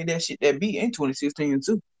 but he made that shit that beat in 2016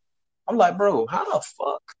 too. I'm like, bro, how the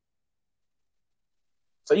fuck?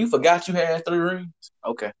 So you forgot you had 3 rings?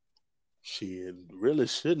 Okay. shit, really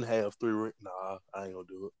shouldn't have 3 rings. Nah, I ain't gonna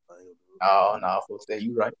do it. I ain't gonna do it. Oh no, fuck that.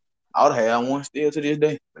 You right. I would have had one still to this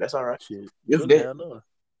day, but that's all right. Shit, If shouldn't that. have none.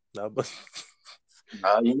 Nah, but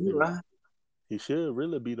Nah, you he, right. he should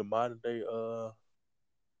really be the modern day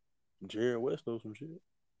Jared West or some shit.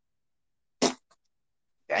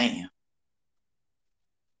 Damn.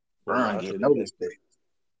 But no, Bron I get take no that back. respect.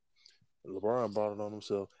 LeBron brought it on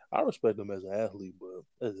himself. I respect him as an athlete, but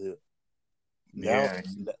that's it. Now, Yeah.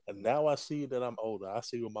 now I see that I'm older. I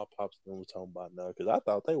see what my pops and them was talking about now because I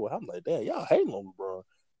thought they were. I'm like, damn, y'all hating on LeBron.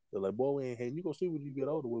 They're like, boy, we ain't hating. You gonna see when you get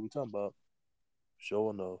older what we talking about.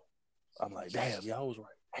 Sure enough, I'm like, damn, y'all was right.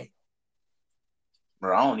 Hey,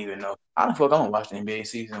 Bro, I don't even know. How the fuck I don't watch the NBA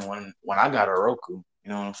season when I got a Roku? You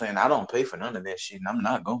know what I'm saying? I don't pay for none of that shit, and I'm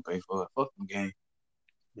not gonna pay for it. Fuck the game.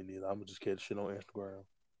 me neither. I'm gonna just catch shit on Instagram.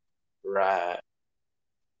 Right.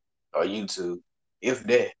 Or YouTube. If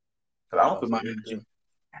that. Cause I I'm don't about put to my say if that. energy.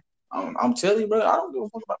 I'm telling you, bro, I don't give a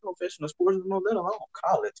fuck about professional sports anymore, let alone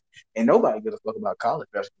college. And nobody gives a fuck about college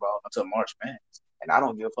basketball until March Madness. And I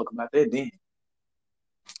don't give a fuck about that then.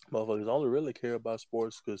 Motherfuckers only really care about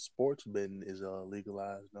sports because sports betting is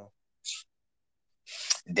legalized now.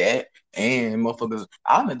 That and motherfuckers,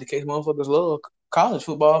 I'm in the case motherfuckers love college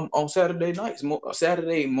football on Saturday nights,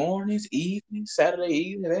 Saturday mornings, evenings, Saturday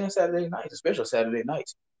evenings, and Saturday nights, especially Saturday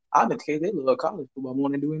nights. I'm in the case they love college football more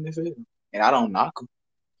than they do NFL. And I don't knock them.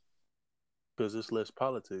 Because it's less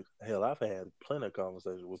politics. Hell, I've had plenty of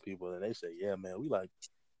conversations with people and they say, yeah, man, we like,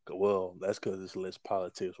 well, that's because it's less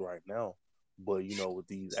politics right now. But, with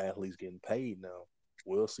these athletes getting paid now,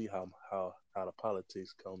 we'll see how the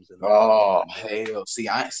politics comes in Oh later on. hell.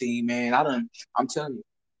 See, man, I'm telling you,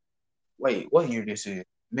 wait, what year this is?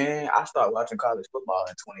 Man, I started watching college football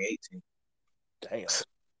in 2018.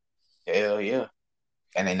 Damn. Hell yeah.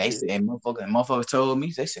 And then they Shit. said, and motherfuckers told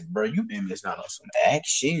me, they said, bro, you been missing out on some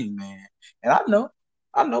action, man. And I know,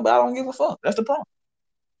 but I don't give a fuck. That's the problem.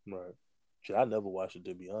 Right. Shit, I never watched it,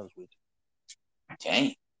 to be honest with Dang.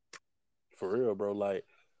 you. For real, bro.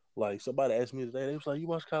 Like somebody asked me today, they was like, you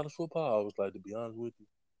watch college football? I was like, to be honest with you,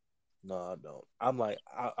 no, I don't. I'm like,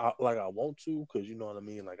 I want to, because you know what I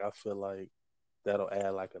mean? Like, I feel like that'll add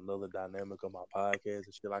like another dynamic on my podcast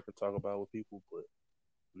and shit I can talk about with people. But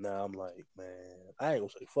now I'm like, man, I ain't gonna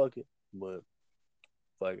say fuck it, but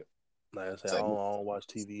like, like I said, So, I don't watch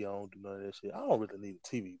TV. I don't do none of that shit. I don't really need a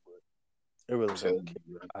TV, but it really don't telling you, care.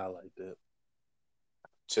 bro. I like that.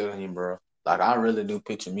 Telling you, bro. Like, I really do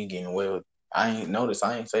picture me getting well. I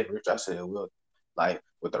ain't say rich, I said well. Like,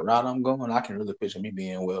 with the route I'm going, I can really picture me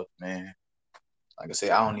being well, man. Like I said,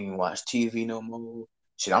 I don't even watch TV no more.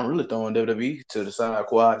 Shit, I'm really throwing WWE to the side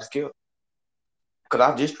quiet as kept. Cause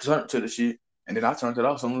I just turned to the shit, and then I turned it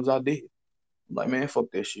off as soon as I did. I'm like, man,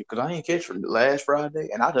 fuck that shit. Cause I ain't catch from the last Friday,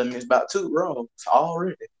 and I done missed about 2 Raws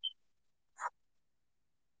already.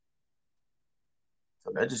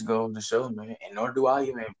 So that just goes to show, man. And nor do I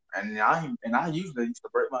even, and I usually used to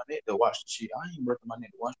break my neck to watch the shit. I ain't breaking my neck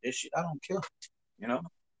to watch that shit. I don't care, you know.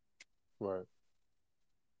 Right.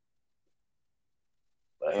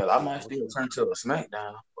 But hell, I Shit, might for still sure. turn to a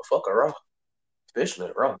SmackDown, but fuck a Raw, especially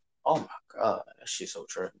a Raw. Oh my god, that shit so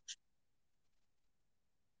trash.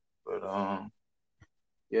 But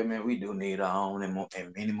yeah, man, we do need our own in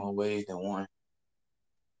many more ways than one.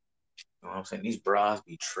 You know what I'm saying? These bras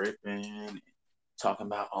be tripping, talking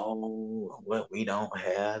about what we don't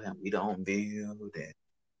have and we don't build, and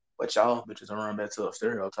but y'all bitches are run back to a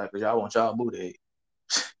stereotype because y'all want y'all booty.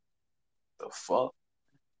 The fuck?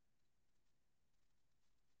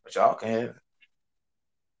 But y'all can have it.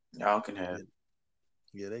 Y'all can have Yeah, it.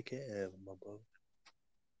 yeah, they can have it, my brother.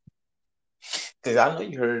 Cause I know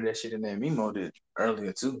you heard that shit in that memo did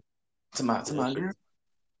earlier too. To Yeah, that my shit.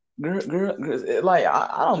 girl, like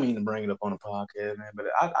I don't mean to bring it up on the podcast, man, but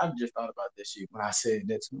I just thought about this shit when I said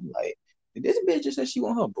that to him. Like, This bitch just said she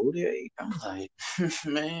want her booty ate. I'm like,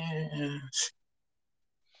 man,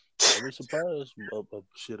 Don't be surprised of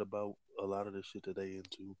shit about a lot of the shit that they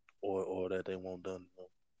into or that they want done.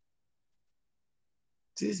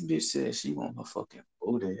 this bitch said she want her fucking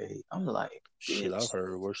booty ate. I'm like, Shit, I've bitch,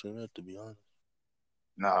 heard worse than that, to be honest.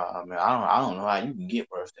 nah, man, I don't know how you can get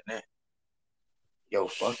worse than that. Yo,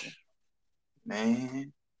 fucking Shh.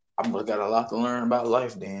 man, I must got a lot to learn about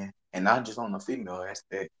life then, and not just on the female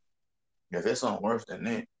aspect. If it's something worse than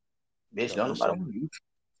that, bitch, No, don't nobody want to eat.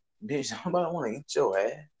 Bitch, don't nobody want to eat your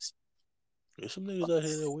ass. there's some niggas out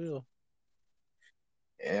here that will.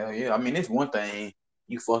 Hell yeah. I mean, it's one thing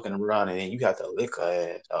you fucking around and then you have to lick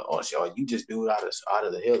her ass, or you just do it out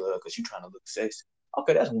of the hell of because you trying to look sexy.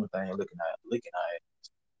 Okay, that's one thing. Licking her ass.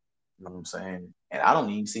 You know what I'm saying? And I don't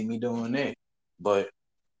even see me doing that. But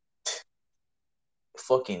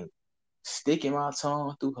fucking sticking my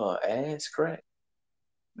tongue through her ass crack,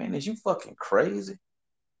 man, is you fucking crazy,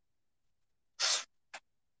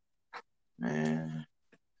 man?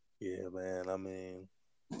 Yeah, man. I mean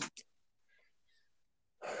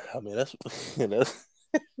that's that's that's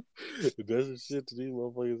the shit to these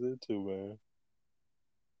motherfuckers into, man.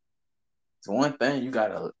 It's one thing you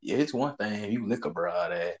gotta. Yeah, it's one thing if you lick a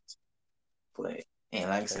broad ass, but and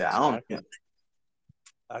like I said, Man, I see, don't.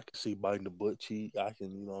 I can see biting the butt cheek. I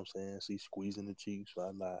can, you know what I'm saying, see squeezing the cheeks.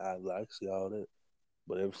 I can see all that.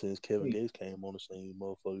 But ever since Kevin Gates came on the scene,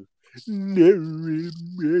 motherfuckers, and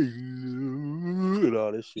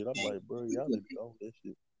all this shit, I'm like, bro, y'all need to go with that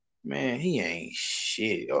shit. Man, he ain't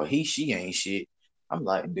shit, or she ain't shit. I'm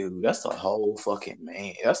like, dude, that's a whole fucking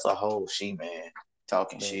man. That's a whole she man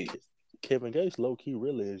talking Man, shit. Kevin Gates low key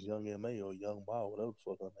really is Young M.A. or Young Ma, whatever the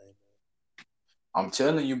fuck her name I'm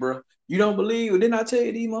telling you, bro. You don't believe? Didn't I tell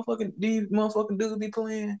you these motherfucking dudes be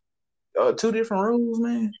playing two different roles,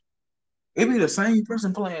 man? It is. be the Mm-hmm. same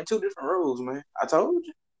person playing two different roles, man. I told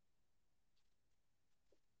you.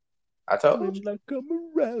 I told When I come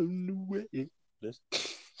around the way. That's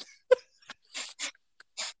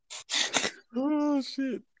oh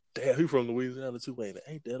shit. Damn, he from Louisiana too,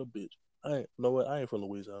 ain't that a bitch? I ain't know what I ain't from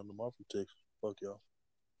Louisiana, I'm from Texas. Fuck y'all.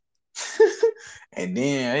 you. And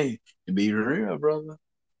then, hey, to be real, brother,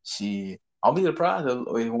 shit, I'll be surprised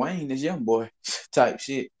if Wayne is young boy type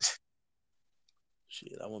shit.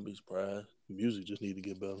 Shit, I wouldn't be surprised. Music just need to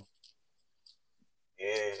get better.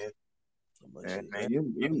 Yeah, I'm like man, shit. man,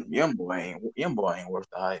 young boy ain't worth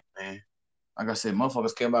the hype, man. Like I said,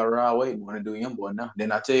 motherfuckers care about Rod Wave want to do young boy now.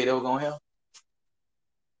 Didn't I tell you they were gonna help?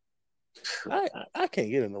 I can't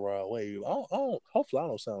get in the right way. I don't. Hopefully, I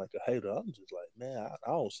don't sound like a hater. I'm just like, man,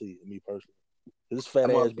 I don't see it, me personally. This fat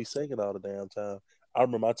That ass motherfucker, be singing all the damn time. I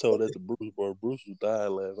remember I told that to Bruce, bro. Bruce was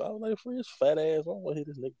dying laughing. I was like, for his fat ass, I don't want to hear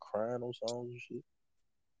this nigga crying on songs and shit.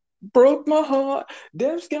 broke my heart.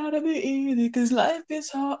 That's gotta be easy, cause life is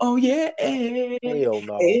hard. Oh yeah, Hell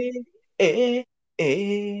no, eh, eh,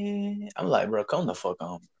 I'm like, bro, come the fuck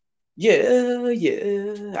on. Yeah,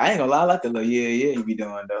 yeah. I ain't gonna lie, I like the little yeah you be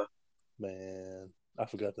doing though. man. I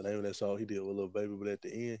forgot the name of that song he did with Lil Baby, but at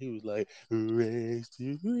the end he was like, "Raise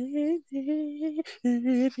to riches."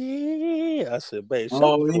 I said, "Man, shut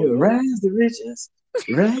the Oh fuck yeah, up." rise the riches,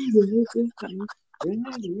 rise the riches.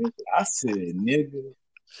 I said, nigga,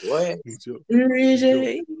 what? Get your, get your,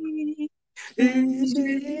 Riches, riches.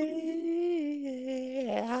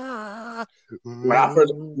 yeah. When I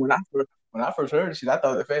first when I first when I first heard the shit, I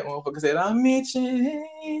thought the fat motherfucker said, I'm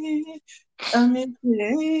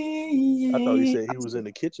I thought he itching. said he was in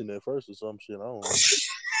the kitchen at first or some shit. I don't know.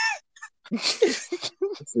 I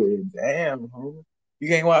said, damn, homie. You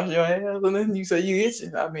can't wash your hands and then you say you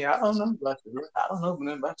itching. I mean, I don't know about you, bro. I don't know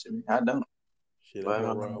nothing about you, man. I don't. Shit, that But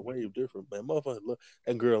boy Rod Wave different, man. Motherfucker, look,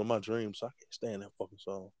 that girl in my dreams, so I can't stand that fucking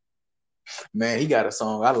song. man, he got a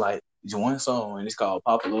song I like. It's one song and it's called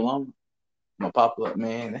Popular Alone. My popular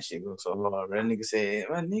man, that shit goes so hard. That nigga said,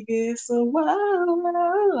 my nigga is so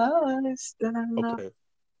wild lifestyle. Okay,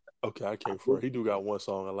 okay, I can't front. He do got one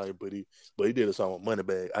song I like, but he did a song with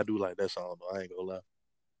Moneybag. I do like that song though. I ain't gonna lie.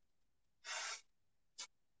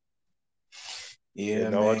 And Yeah,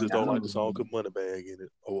 no, I man. just don't like the song cause Moneybag in it.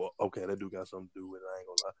 Oh, okay, that do got something to do with it. I ain't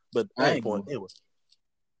gonna lie. But I main ain't point gonna anyway.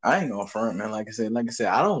 I ain't gonna front, man. Like I said,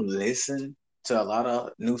 I don't listen to a lot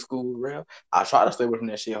of new school rap. I try to stay away from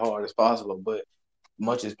that shit hard as possible, but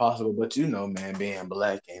much as possible. But you know, man, being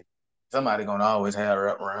black and somebody gonna always have her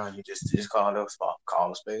up around you. Just call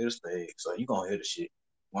a spade a spade. So you gonna hear the shit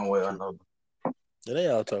one way or True. another. And they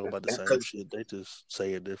all talk about the same Cause, shit. They just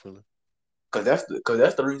say it differently. cause that's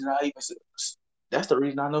the reason that's the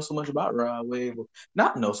reason I know so much about Rod Wave.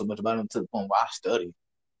 Not know so much about him to the point where I study.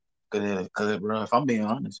 Cause bro, if I'm being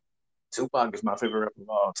honest. Tupac is my favorite rapper of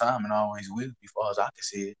all time and always will be, as far as I can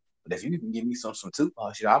see it. But if you can give me some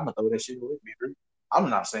Tupac shit, I'm gonna throw that shit away, bro. I'm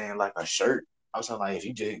not saying like a shirt. I'm saying like if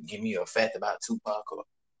you just give me a fact about Tupac, or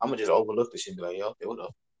I'm gonna just overlook the shit and be like, yo, okay, what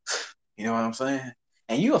up? You know what I'm saying?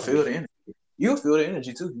 And you'll feel Yeah, the energy. You'll feel the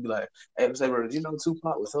energy too. You be like, hey, say, bro, did you know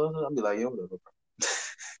Tupac was her? I'll be like, yo, what up, bro?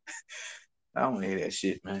 I don't wanna hear that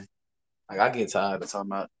shit, man. Like I get tired of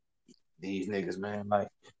talking about these niggas, man, like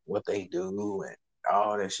what they do and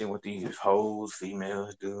all that shit, what these hoes,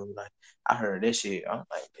 females do. Like I heard that shit. I'm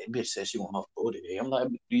like, that bitch said she want her 40 day. I'm like,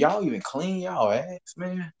 do y'all even clean y'all ass,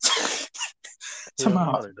 man? hell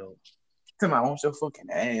Tomorrow, no, they don't. tomorrow, I want your fucking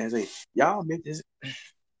ass. Hey, y'all bitches,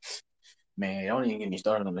 man, don't even get me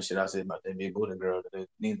started on the shit I said about that big booty girl today.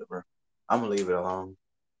 Neither, bro. I'm gonna leave it alone.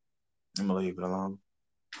 I'm gonna leave it alone.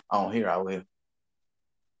 I don't hear I will.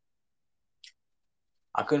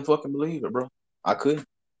 I couldn't fucking believe it, bro. I couldn't.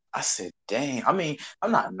 I said, dang. I mean,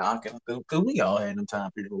 I'm not knocking because we all had them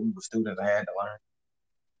time periods when we were students. I had to learn.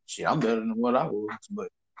 Shit, I'm better than what I was. But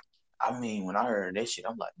I mean, when I heard that shit,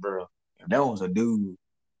 I'm like, bro, if that was a dude,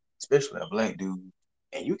 especially a black dude,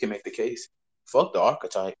 and you can make the case, fuck the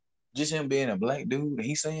archetype. Just him being a black dude and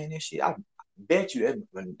he saying this shit, I bet you that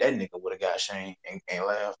nigga would have got shamed and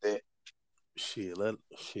laughed at. Let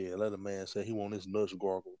a man say he want his nuts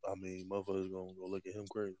gargled. I mean, motherfuckers gonna go look at him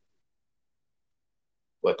crazy.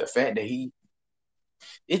 But the fact that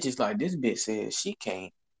it's just like this bitch said she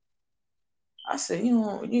can't. I said, you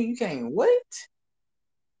know, you can't what?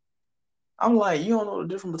 I'm like, you don't know the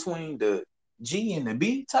difference between the G and the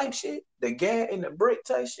B type shit, the gas and the brake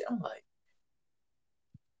type shit. I'm like,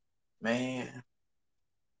 man,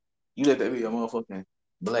 you let that be a motherfucking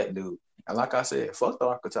black dude. And like I said, fuck the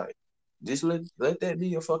archetype. Just let that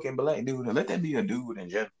be a fucking black dude, and let that be a dude in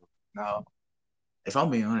general. Now, if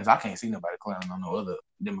I'm being honest, I can't see nobody clowning on no other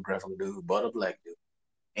demographic dude but a black dude.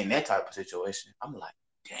 In that type of situation, I'm like,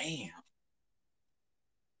 damn.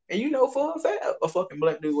 And you know, for a fact, a fucking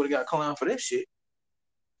black dude would have got clowned for that shit.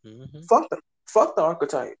 Mm-hmm. Fuck fuck the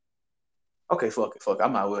archetype. Okay, fuck it, fuck it. I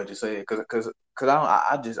might well just say it, cause I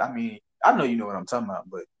don't, I mean, I know you know what I'm talking about,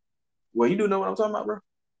 but well, you do know what I'm talking about, bro.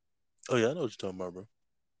 Oh yeah, I know what you're talking about, bro.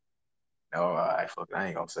 No, fuck it, I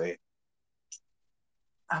ain't gonna say it.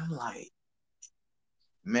 I'm like,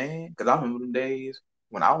 man, cause I remember them days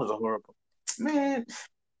when I was a horrible man.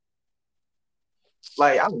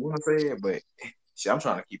 Like I don't want to say it, but shit, I'm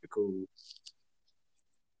trying to keep it cool.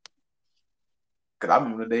 Cause I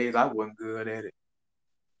remember the days I wasn't good at it.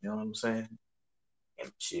 You know what I'm saying?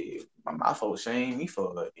 And shit, my folks shame me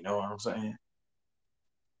for it. You know what I'm saying?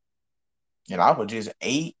 And I was just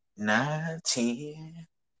 8, 9, 10,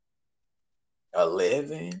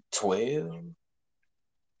 11, 12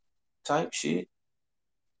 type shit.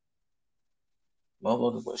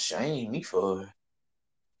 Motherfuckers would shame me for it.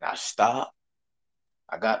 I stopped.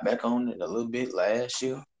 I got back on it a little bit last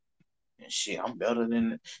year. And shit, I'm better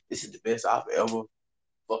than this is the best I've ever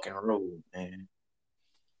fucking rode, man.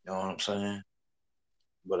 You know what I'm saying?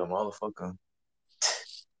 But a motherfucker,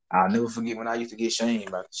 I'll never forget when I used to get shamed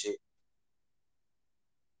about the shit.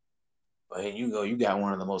 But here you go, you got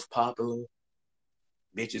one of the most popular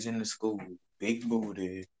bitches in the school, big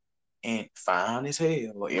booty, and fine as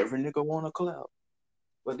hell. Every nigga want to clout.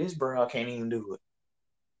 But this bro can't even do it.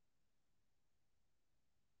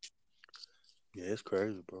 Yeah, it's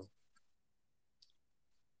crazy, bro.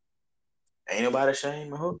 Ain't nobody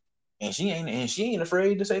shaming her. And she ain't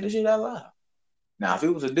afraid to say the shit out loud. Now if it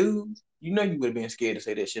was a dude, you know you would have been scared to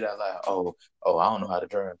say that shit out loud. Oh, I don't know how to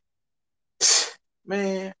drive.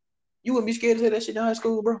 Man, you wouldn't be scared to say that shit in high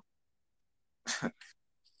school, bro.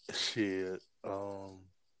 Shit.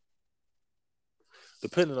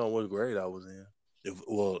 Depending on what grade I was in. If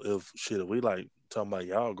we like talking about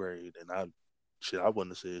y'all grade, and I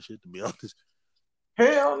wouldn't have said shit to be honest.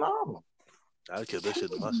 Hell no. I kept that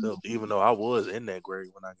shit to myself, even though I was in that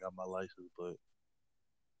grade when I got my license. But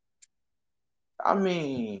I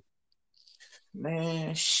mean,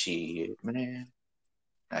 man, shit, man.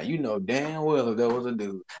 Now you know damn well if that was a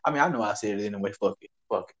dude. I mean, I know I said it anyway. Fuck it,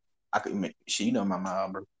 fuck it. I could, man, shit, you know my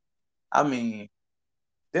mom, bro. I mean,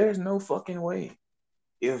 there's no fucking way.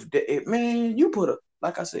 If man, you put a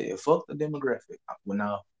like I said, fuck the demographic. Well,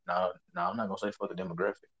 no, I'm not gonna say fuck the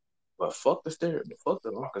demographic, but fuck the stereotype, fuck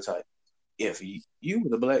the archetype. If you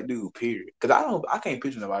was a black dude, period, because I can't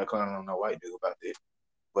picture nobody clowning on no white dude about this,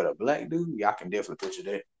 but a black dude, yeah, I can definitely picture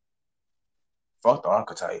that. Fuck the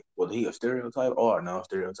archetype, whether he a stereotype or a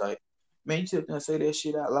non-stereotype. Man, you sit there and say that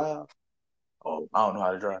shit out loud. Oh, I don't know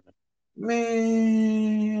how to drive. Man,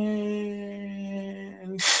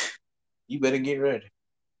 you better get ready.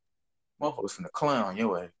 Motherfuckers finna clown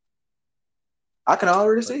your way. I can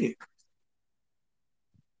already like, see it.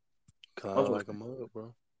 Cloud like a mug,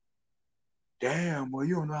 bro. Damn, boy,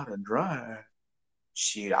 you don't know how to drive.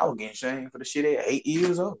 Shit, I was getting shamed for the shit at 8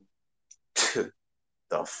 years old.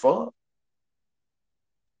 The fuck?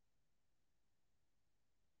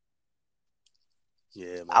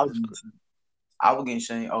 Yeah, I man, was it's getting, crazy. I was getting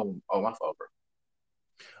shamed. My fault, bro.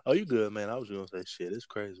 Oh, you good, man? I was gonna say shit. It's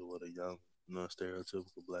crazy what a young,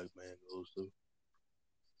 non-stereotypical black man goes through.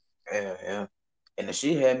 Yeah, yeah. And the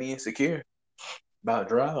shit had me insecure about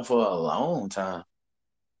driving for a long time.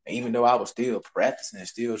 Even though I was still practicing and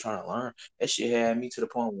still trying to learn, that shit had me to the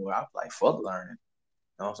point where I was like, fuck learning.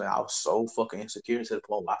 You know what I'm saying? I was so fucking insecure to the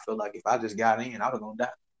point where I felt like if I just got in, I was gonna die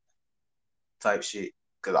type shit.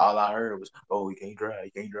 Cause all I heard was, oh, you can't drive,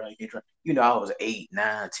 you can't drive, you can't drive. You know, I was 8,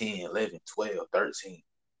 9, 10, 11, 12, 13,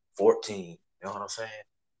 14. You know what I'm saying?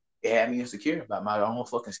 It had me insecure about my own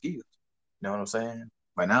fucking skills. You know what I'm saying?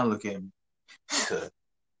 But now look at me.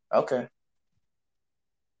 Okay.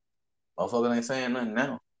 Motherfucker ain't saying nothing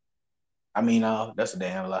now. I mean, that's a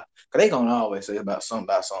damn lie. Cause they gonna always say about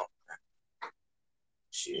something.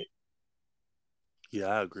 Shit. Yeah,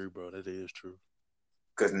 I agree, bro. That is true.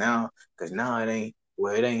 Cause now, it ain't.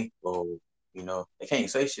 Well, it ain't. Well, they can't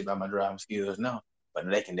say shit about my driving skills now, but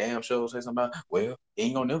they can damn sure say something about. Well, you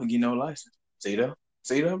ain't gonna never get no license. See that,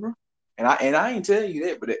 bro. And I ain't tell you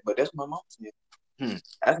that, but that's what my mom said.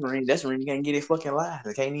 That's the reason you can't get it fucking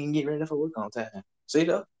license. Can't even get ready for work on time. See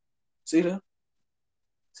that,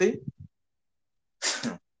 see.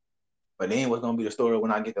 But then what's gonna be the story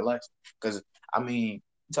when I get the license? Cause I mean,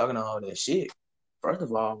 you talking all that shit. First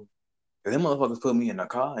of all, if them motherfuckers put me in a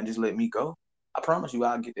car and just let me go, I promise you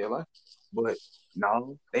I'll get their life. But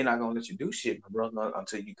no, they not gonna let you do shit, my brother,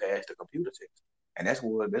 until you pass the computer test. And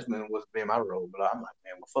what's been my role. But I'm like,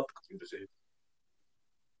 man, well, fuck the computer test.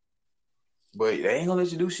 But they ain't gonna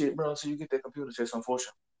let you do shit, bro, until you get that computer test,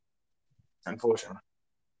 unfortunately. Unfortunately.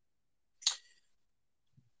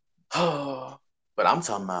 But I'm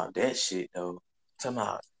talking about that shit though. I'm talking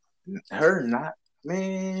about her not,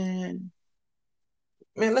 man.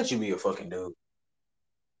 Man, let you be a fucking dude.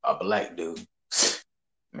 A black dude.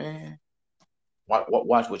 Man.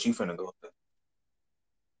 Watch what you finna go through.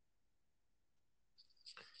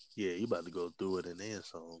 Yeah, you about to go through it and then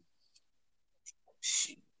some.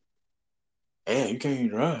 Shit. Damn, you can't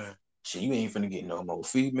drive. Shit, you ain't finna get no more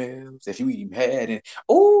females. If you even had it.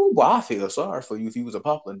 Oh, well, I feel sorry for you if you was a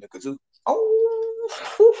popular nigga too. Oh,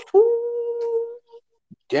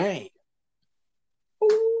 dang.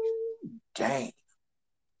 Ooh, dang.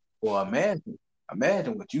 Well, imagine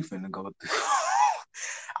what you finna go through.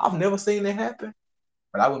 I've never seen it happen,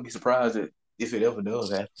 but I wouldn't be surprised if it ever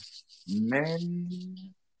does happen. Man,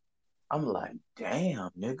 I'm like,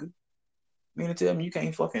 damn, nigga. You mean to tell me you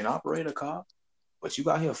can't fucking operate a car, but you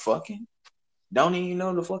out here fucking? Don't even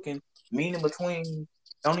know the fucking meaning between.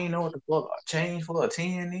 Don't even know what the fuck a change for a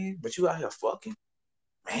 10 is, but you out here fucking?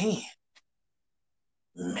 Man,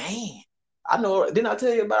 man. I know, didn't I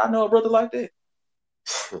tell you about I know a brother like that?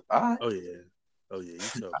 All right, Oh yeah, oh yeah. You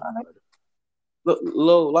told me all right. about it. Look,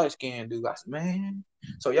 little light skinned dude. I said, man.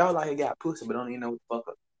 So y'all like got pussy, but don't even know what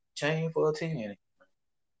the fuck a chain for a 10.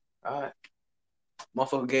 All right.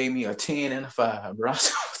 Motherfucker gave me a 10 and a 5, bro.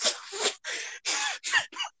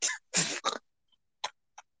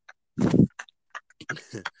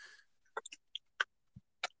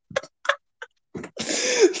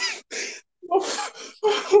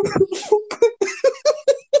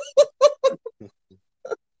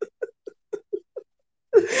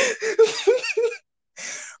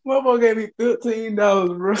 Motherfucker gave me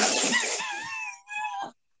 $15, bro.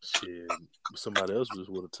 Shit, somebody else just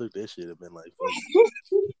would have took that shit and been like, "Fuck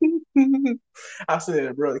I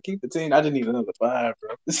said, bro, keep the 10. I just need another 5,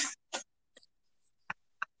 bro.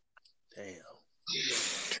 it,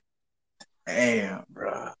 Damn,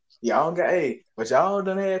 bro. Y'all got but y'all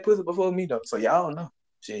done had pussy before me though, so y'all know.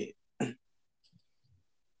 Shit. I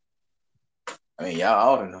mean, y'all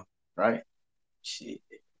ought to know, right? Shit.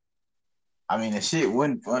 I mean, the shit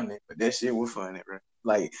wasn't funny, but that shit was funny, bro.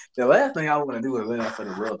 Like the last thing I want to do is laugh for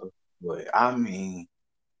the brother, but I mean,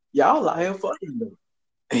 y'all out here fucking though.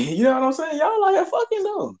 You know what I'm saying? Y'all out here fucking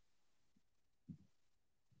though.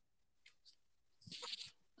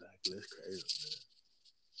 exactly, that's crazy,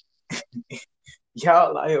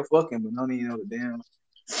 Y'all out here fucking, but don't even know the damn.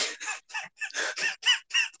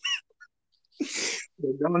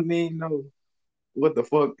 But don't even know what the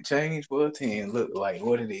fuck change for a 10 look like.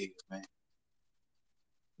 What it is, man.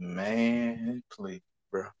 Man, please,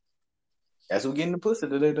 bro. That's who getting the pussy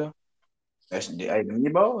today, though. That's hey, them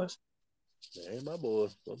your boys. man. That ain't my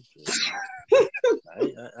boys.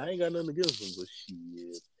 I ain't got nothing against them, but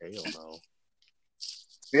shit, hell no,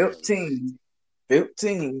 hell no. 15.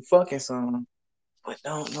 15 fucking son, but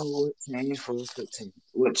don't know what changed for a 15.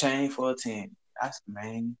 What changed for a 10? I said,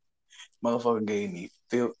 man, motherfucker gave me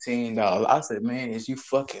 $15. I said, man, is you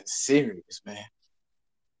fucking serious, man?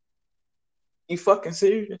 You fucking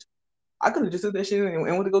serious? I could have just took that shit and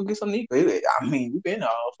went to go get some Nico. I mean, we been there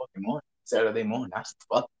all fucking morning, Saturday morning. I said,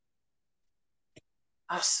 fuck.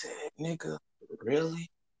 I said, nigga,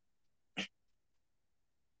 really?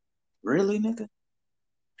 Really, nigga?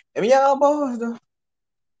 I mean, y'all boys, though. I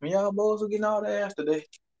mean, y'all boys were getting all the ass today.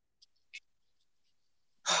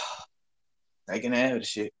 They can have the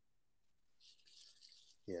shit.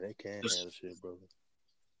 Yeah, they can Just, have the shit, brother.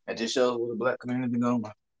 that just shows where the black community going.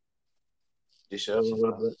 Just shows Shit,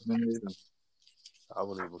 where the black community is going. I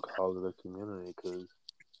wouldn't even call it a community because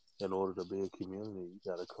in order to be a community, you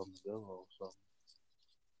gotta come together on something.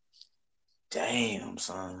 Damn,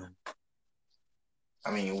 son. I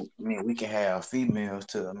mean, we can have females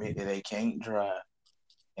to admit that they can't drive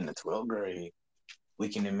in the 12th grade. We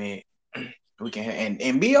can admit we can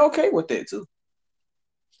and be okay with that too.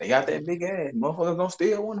 They got that big ass. Motherfuckers gonna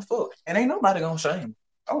still want to fuck, and ain't nobody gonna shame 'em.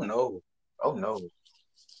 Oh no, oh no.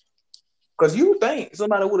 Cause you think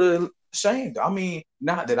somebody would have shamed. I mean,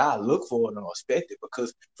 not that I look for it or expect it,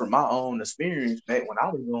 because from my own experience back when I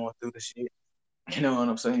was going through the shit, you know what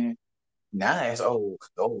I'm saying? Now it's old.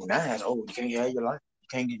 Oh, now it's old. You can't have your life. You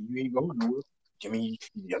can't get. You ain't going nowhere. I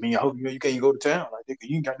hope you can't go to town like that 'cause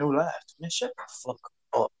you ain't got no life. Man, shut the fuck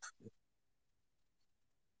up. You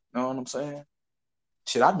know what I'm saying?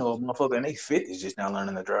 Shit, I know a motherfucker in their 50s just now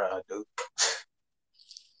learning to drive, dude.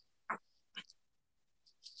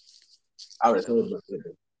 I already told you about that,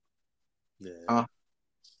 dude. Yeah. Huh?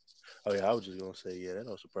 Oh yeah, I was just gonna say, yeah, that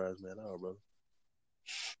don't surprise me at all, brother.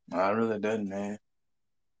 No, I really doesn't, man.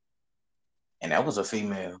 And that was a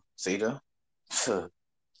female. See though?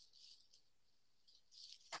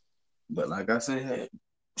 But like I said,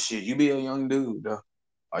 shit, you be a young dude though.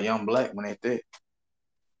 A young black when at that.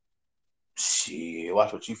 Shit,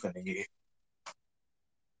 watch what you finna get.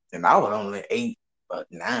 And I was only 8, but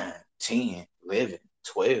 9, 10, 11,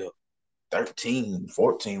 12, 13,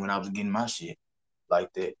 14 when I was getting my shit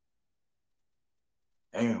like that.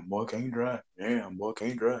 Damn, boy, can't drive. Damn, boy,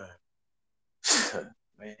 can't drive.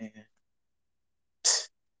 Man.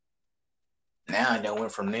 Now I done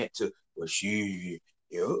went from that to, well, shit.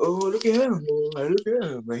 Yo, oh, look at him, boy. Look at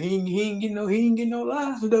him. But he ain't getting no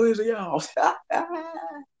license though, is y'all?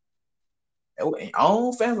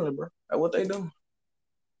 Own family, bro. That's what they do.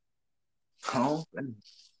 Own family.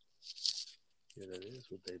 Yeah, that is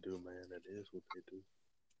what they do, man. That is what they do.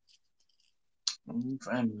 Own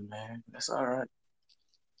family, man. That's all right.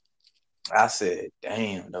 I said,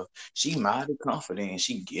 damn, though. She mighty confident and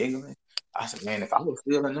she giggling. I said, man, if I was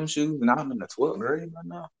still in them shoes and I'm in the 12th grade right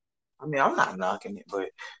now, I mean, I'm not knocking it, but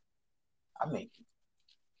I mean,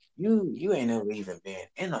 you ain't never even been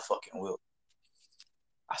in a fucking wheel.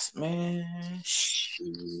 I said, man, shit.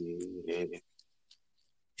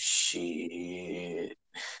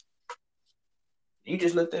 You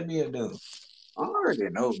just let that be a dude. I already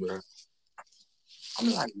know, bro.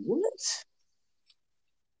 I'm like, what?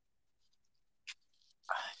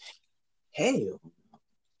 Hell,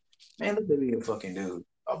 man, let that be a fucking dude,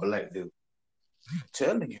 a black dude. I'm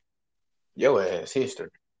telling you, your ass history,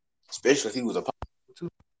 especially if he was a too.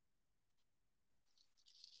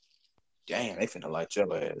 Damn, they finna light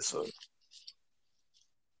your ass up.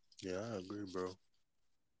 Yeah, I agree, bro.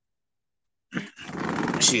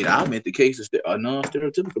 Shit, I met the cases that are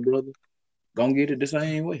non-stereotypical brother. Gonna get it the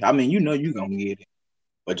same way. I mean, you know you gonna get it,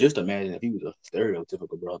 but just imagine if he was a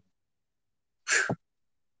stereotypical brother.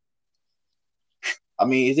 I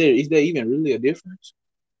mean, is there even really a difference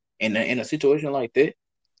in a situation like that?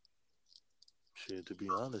 Shit, to be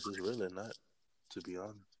honest, it's really not. To be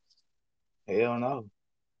honest. Hell no.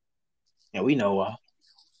 And we know why.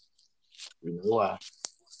 We know why.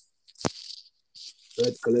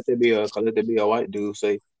 Could let there be a white dude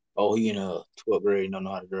say, "Oh, he in a 12th grade, don't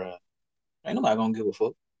know how to drive." Ain't nobody gonna give a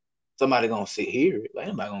fuck. Somebody gonna sit here, like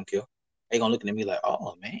ain't nobody gonna care. They gonna looking at me like,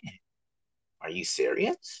 "Oh man, are you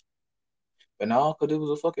serious?" But no, cause it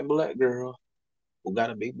was a fucking black girl who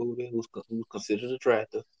got a big booty, who's considered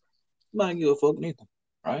attractive. Nobody give a fuck neither,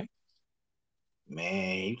 right?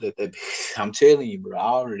 Man, you let that be. I'm telling you, bro. I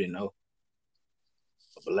already know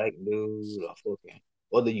a black dude, a fucking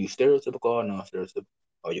whether you stereotypical or non-stereotypical.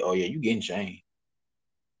 Oh yeah, you getting shamed.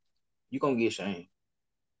 You gonna get shamed.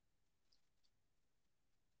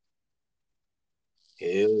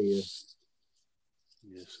 Hell yeah.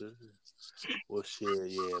 Yes, sir. Well, shit,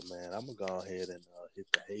 yeah, man. I'm gonna go ahead and hit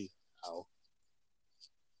the hay out.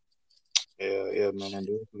 Yeah, yeah, man.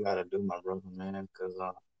 Do what you gotta do, my brother, man. Cause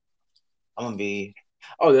I'm gonna be.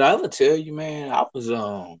 Oh, did I ever tell you, man? I was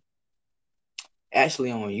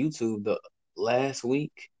actually on YouTube the last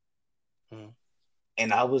week, Mm.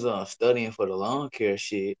 and I was studying for the lawn care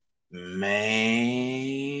shit.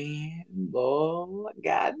 Man, boy,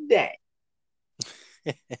 god dang,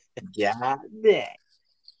 god dang.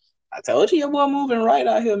 I told you your boy moving right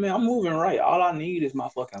out here, man. I'm moving right. All I need is my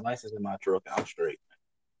fucking license in my truck, and I'm straight.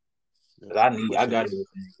 Yeah. Cause I But got shit,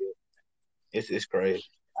 everything good. It's crazy.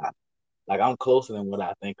 I, like I'm closer than what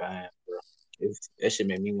I think I am, bro. That shit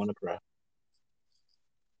made me want to cry.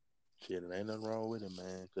 shit, it ain't nothing wrong with it,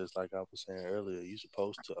 man. Because like I was saying earlier, you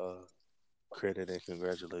supposed to credit and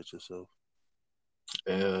congratulate yourself.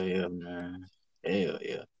 Hell yeah, man. Hell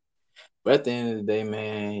yeah. But at the end of the day,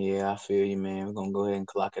 man, yeah, I feel you, man. We're gonna go ahead and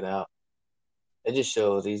clock it out. It just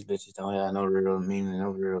shows these bitches don't have no real meaning, no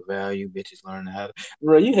real value. Bitches learning how to.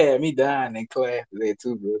 Bro, you had me dying in class today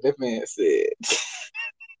too, bro. That man said.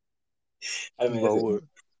 that man Bro, said. what?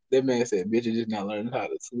 That man said, bitches just not learning how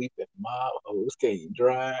to sweep and mop. Hoes can't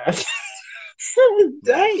drive. So Bro,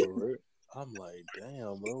 damn. for real. I'm like,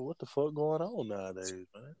 damn, bro, what the fuck going on nowadays,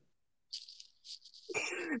 man?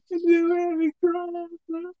 It just made me cry,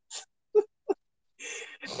 bro.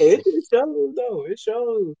 It just shows though. It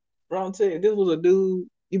shows. Bro, I'm telling you, this was a dude.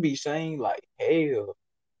 You be saying like hell.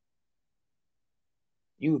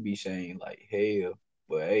 You would be saying like hell.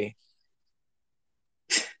 But hey,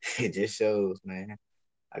 it just shows, man.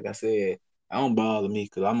 Like I said, I don't bother me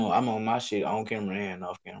because I'm on my shit on camera and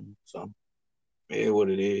off camera. So it is what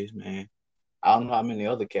it is, man. I don't know how many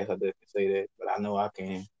other cats out there can say that, but I know I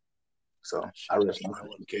can. So I Shit, rest my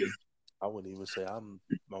fucking case. I wouldn't even say I'm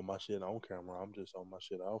on my shit on camera. I'm just on my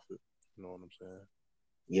shit off it. You know what I'm saying?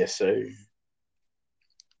 Yes, sir.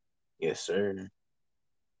 Yes, sir. And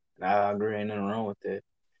I agree, ain't nothing wrong with that.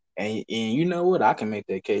 And you know what? I can make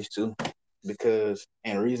that case too, because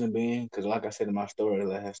and reason being, because like I said in my story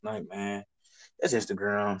last night, man, that's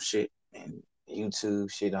Instagram shit and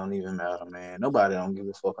YouTube shit don't even matter, man. Nobody don't give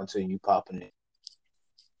a fuck until you popping it,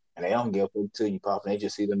 and they don't give a fuck until you popping. They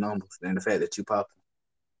just see the numbers and the fact that you popping,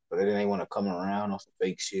 but then they want to come around on some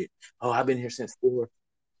fake shit. Oh, I've been here since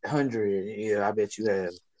 400. Yeah, I bet you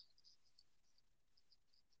have.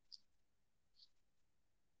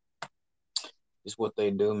 It's what they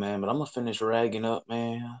do, man. But I'm gonna finish ragging up,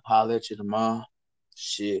 man. Holler at you tomorrow.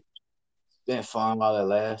 Shit. Been fun while it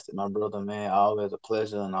lasted, my brother, man. Always a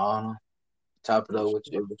pleasure and honor. Top it up Yes, with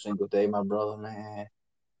sir. you every single day, my brother, man.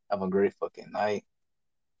 Have a great fucking night.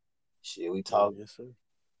 Shit, we Yeah, talk yes, sir.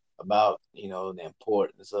 about, the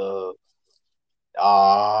importance of,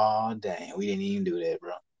 oh, dang, we didn't even do that,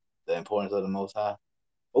 bro. The importance of the Most High.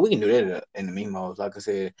 But we can do that in the memos. Like I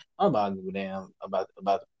said, I'm about to give a damn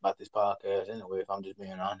about this podcast anyway, if I'm just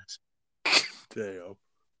being honest. Damn.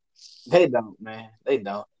 They don't, man. They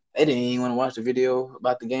don't. They didn't even want to watch the video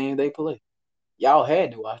about the game they play. Y'all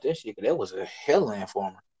had to watch that shit because that was a hell of an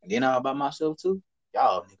informer. And then all by myself too.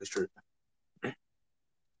 Y'all niggas tripping.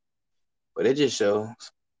 But it just shows.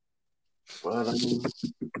 But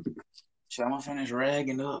shit, I'm gonna finish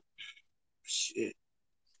ragging up. Shit.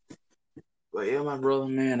 But yeah, my brother,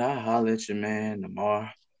 man, I'll holler at you, man, tomorrow.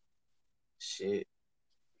 Shit.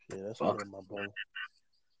 Yeah, that's Fuck. what's up, my brother.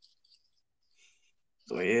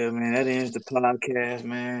 So yeah, man, that ends the podcast,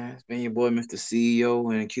 man. It's been your boy, Mr.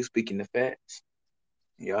 CEO, and Q speaking the facts.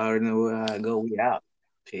 Y'all already know how it go. We out.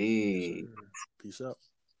 Yes, Peace. sir. Peace out.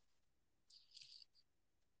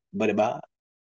 Buddy bye.